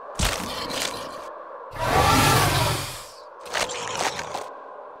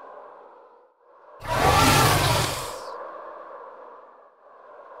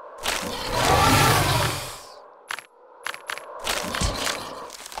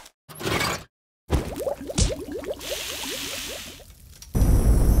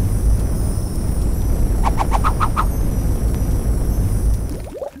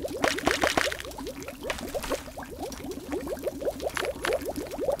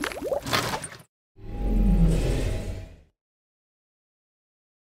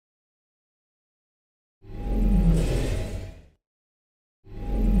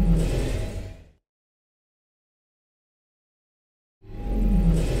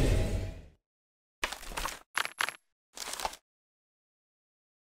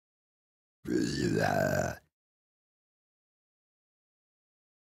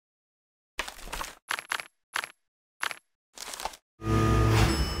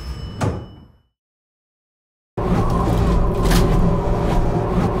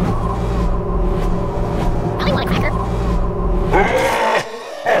 I want a cracker.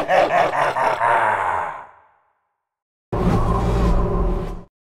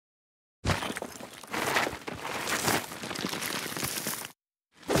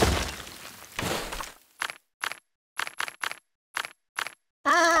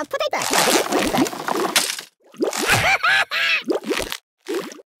 Put that back. Put it back.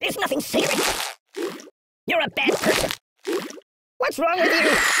 There's nothing sacred. You're a bad person. What's wrong with you?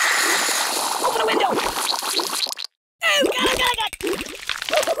 Open the window! Oh, God!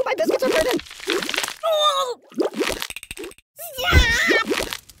 Oh, my biscuits are burning! Oh! Stop!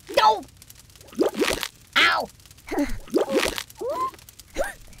 No! Ow!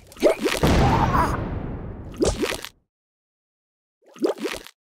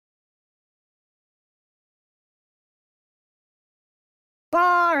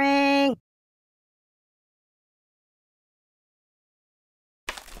 Boring!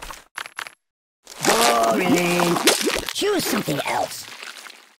 Boring! Choose something else.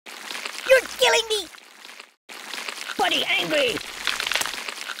 You're killing me! Buddy, angry!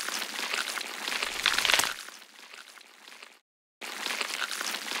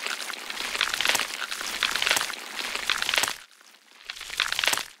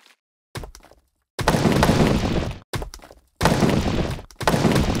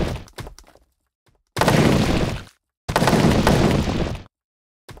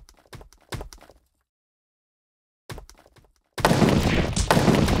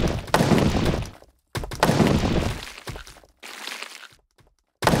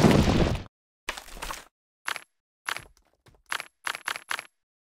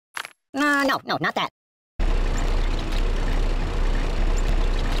 No, not that.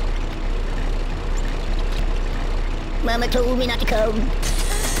 Mama told me not to come.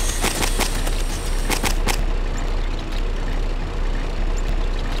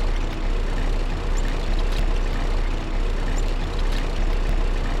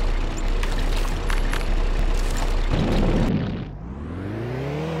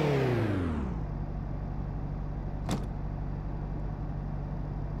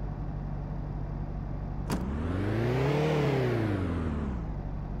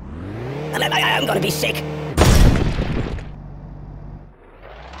 I'm gonna be sick.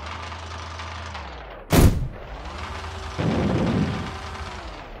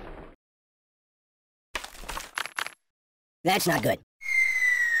 That's not good.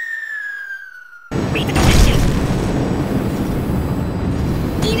 Read the directions!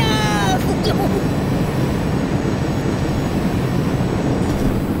 Enough!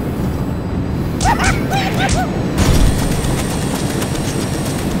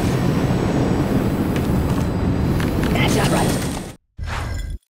 That's not right.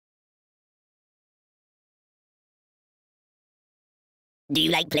 Do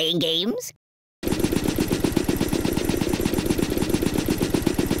you like playing games?